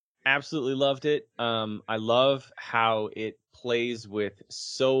 Absolutely loved it. I love how it plays with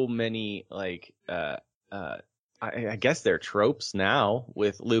so many like I guess they're tropes now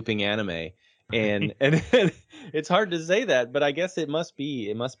with looping anime. And it's hard to say that, but I guess it must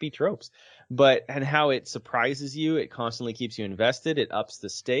be tropes. And how it surprises you, it constantly keeps you invested, it ups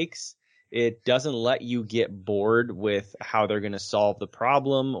the stakes. It doesn't let you get bored with how they're going to solve the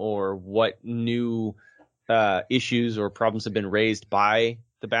problem or what new issues or problems have been raised by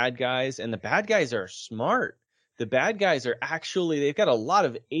the bad guys. And the bad guys are smart. The bad guys are they've got a lot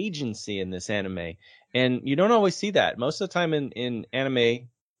of agency in this anime. And you don't always see that. Most of the time in anime,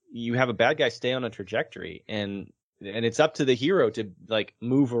 you have a bad guy stay on a trajectory and it's up to the hero to like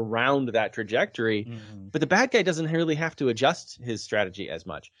move around that trajectory. Mm-hmm. But the bad guy doesn't really have to adjust his strategy as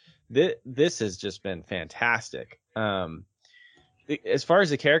much. This has just been fantastic. As far as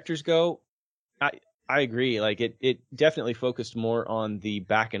the characters go, I agree. Like it definitely focused more on the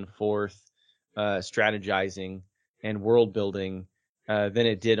back and forth strategizing and world building than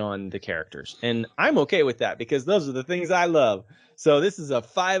it did on the characters. And I'm okay with that because those are the things I love. So this is a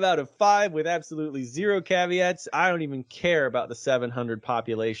 5 out of 5 with absolutely zero caveats. I don't even care about the 700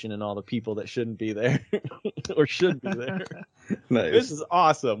 population and all the people that shouldn't be there or should be there. Nice. This is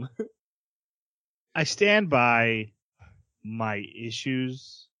awesome. I stand by my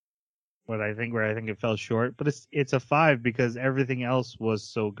issues. Where I think it fell short, but it's a 5 because everything else was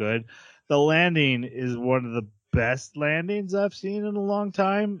so good. The landing is one of the best landings I've seen in a long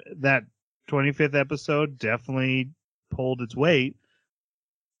time. That 25th episode definitely pulled its weight,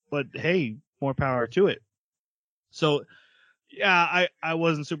 but hey, more power to it. So yeah, I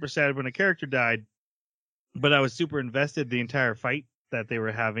wasn't super sad when a character died, but I was super invested the entire fight that they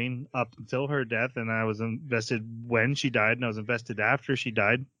were having up until her death, and I was invested when she died, and I was invested after she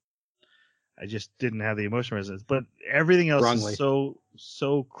died. I just didn't have the emotional resonance, but everything else is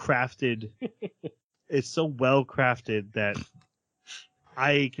so crafted. It's so well crafted that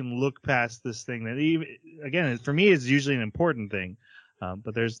I can look past this thing that even again for me is usually an important thing,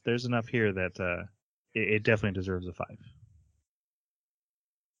 but there's enough here that it definitely deserves a 5.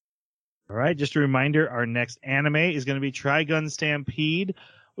 All right, just a reminder: our next anime is going to be Trigun Stampede.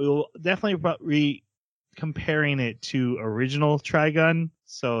 We will definitely be comparing it to original Trigun,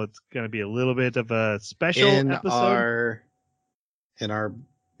 so it's going to be a little bit of a special episode in our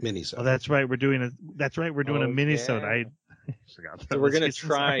mini-sode. Oh, that's right. We're doing a mini-sode. I forgot. So we're going to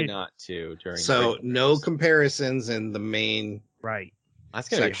try not to during. So no comparisons in the main right. That's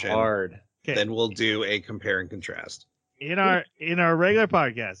going to be hard. Okay. Then we'll do a compare and contrast. In our regular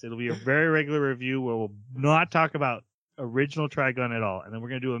podcast, it'll be a very regular review where we'll not talk about original Trigun at all, and then we're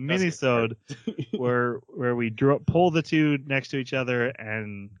going to do a mini-sode where we pull the two next to each other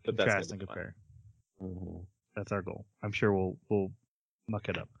and contrast and compare. Mm-hmm. That's our goal. I'm sure we'll muck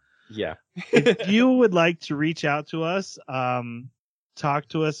it up. Yeah. If you would like to reach out to us, talk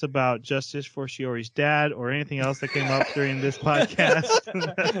to us about Justice for Shiori's dad or anything else that came up during this podcast,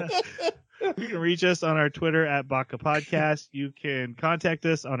 you can reach us on our Twitter at Baka Podcast. You can contact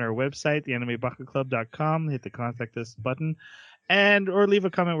us on our website, theanimebakaclub.com. Hit the contact us button or leave a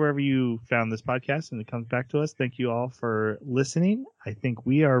comment wherever you found this podcast and it comes back to us. Thank you all for listening. I think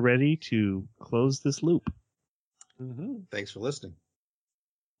we are ready to close this loop. Mm-hmm. Thanks for listening.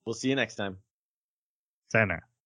 We'll see you next time. Sayonara.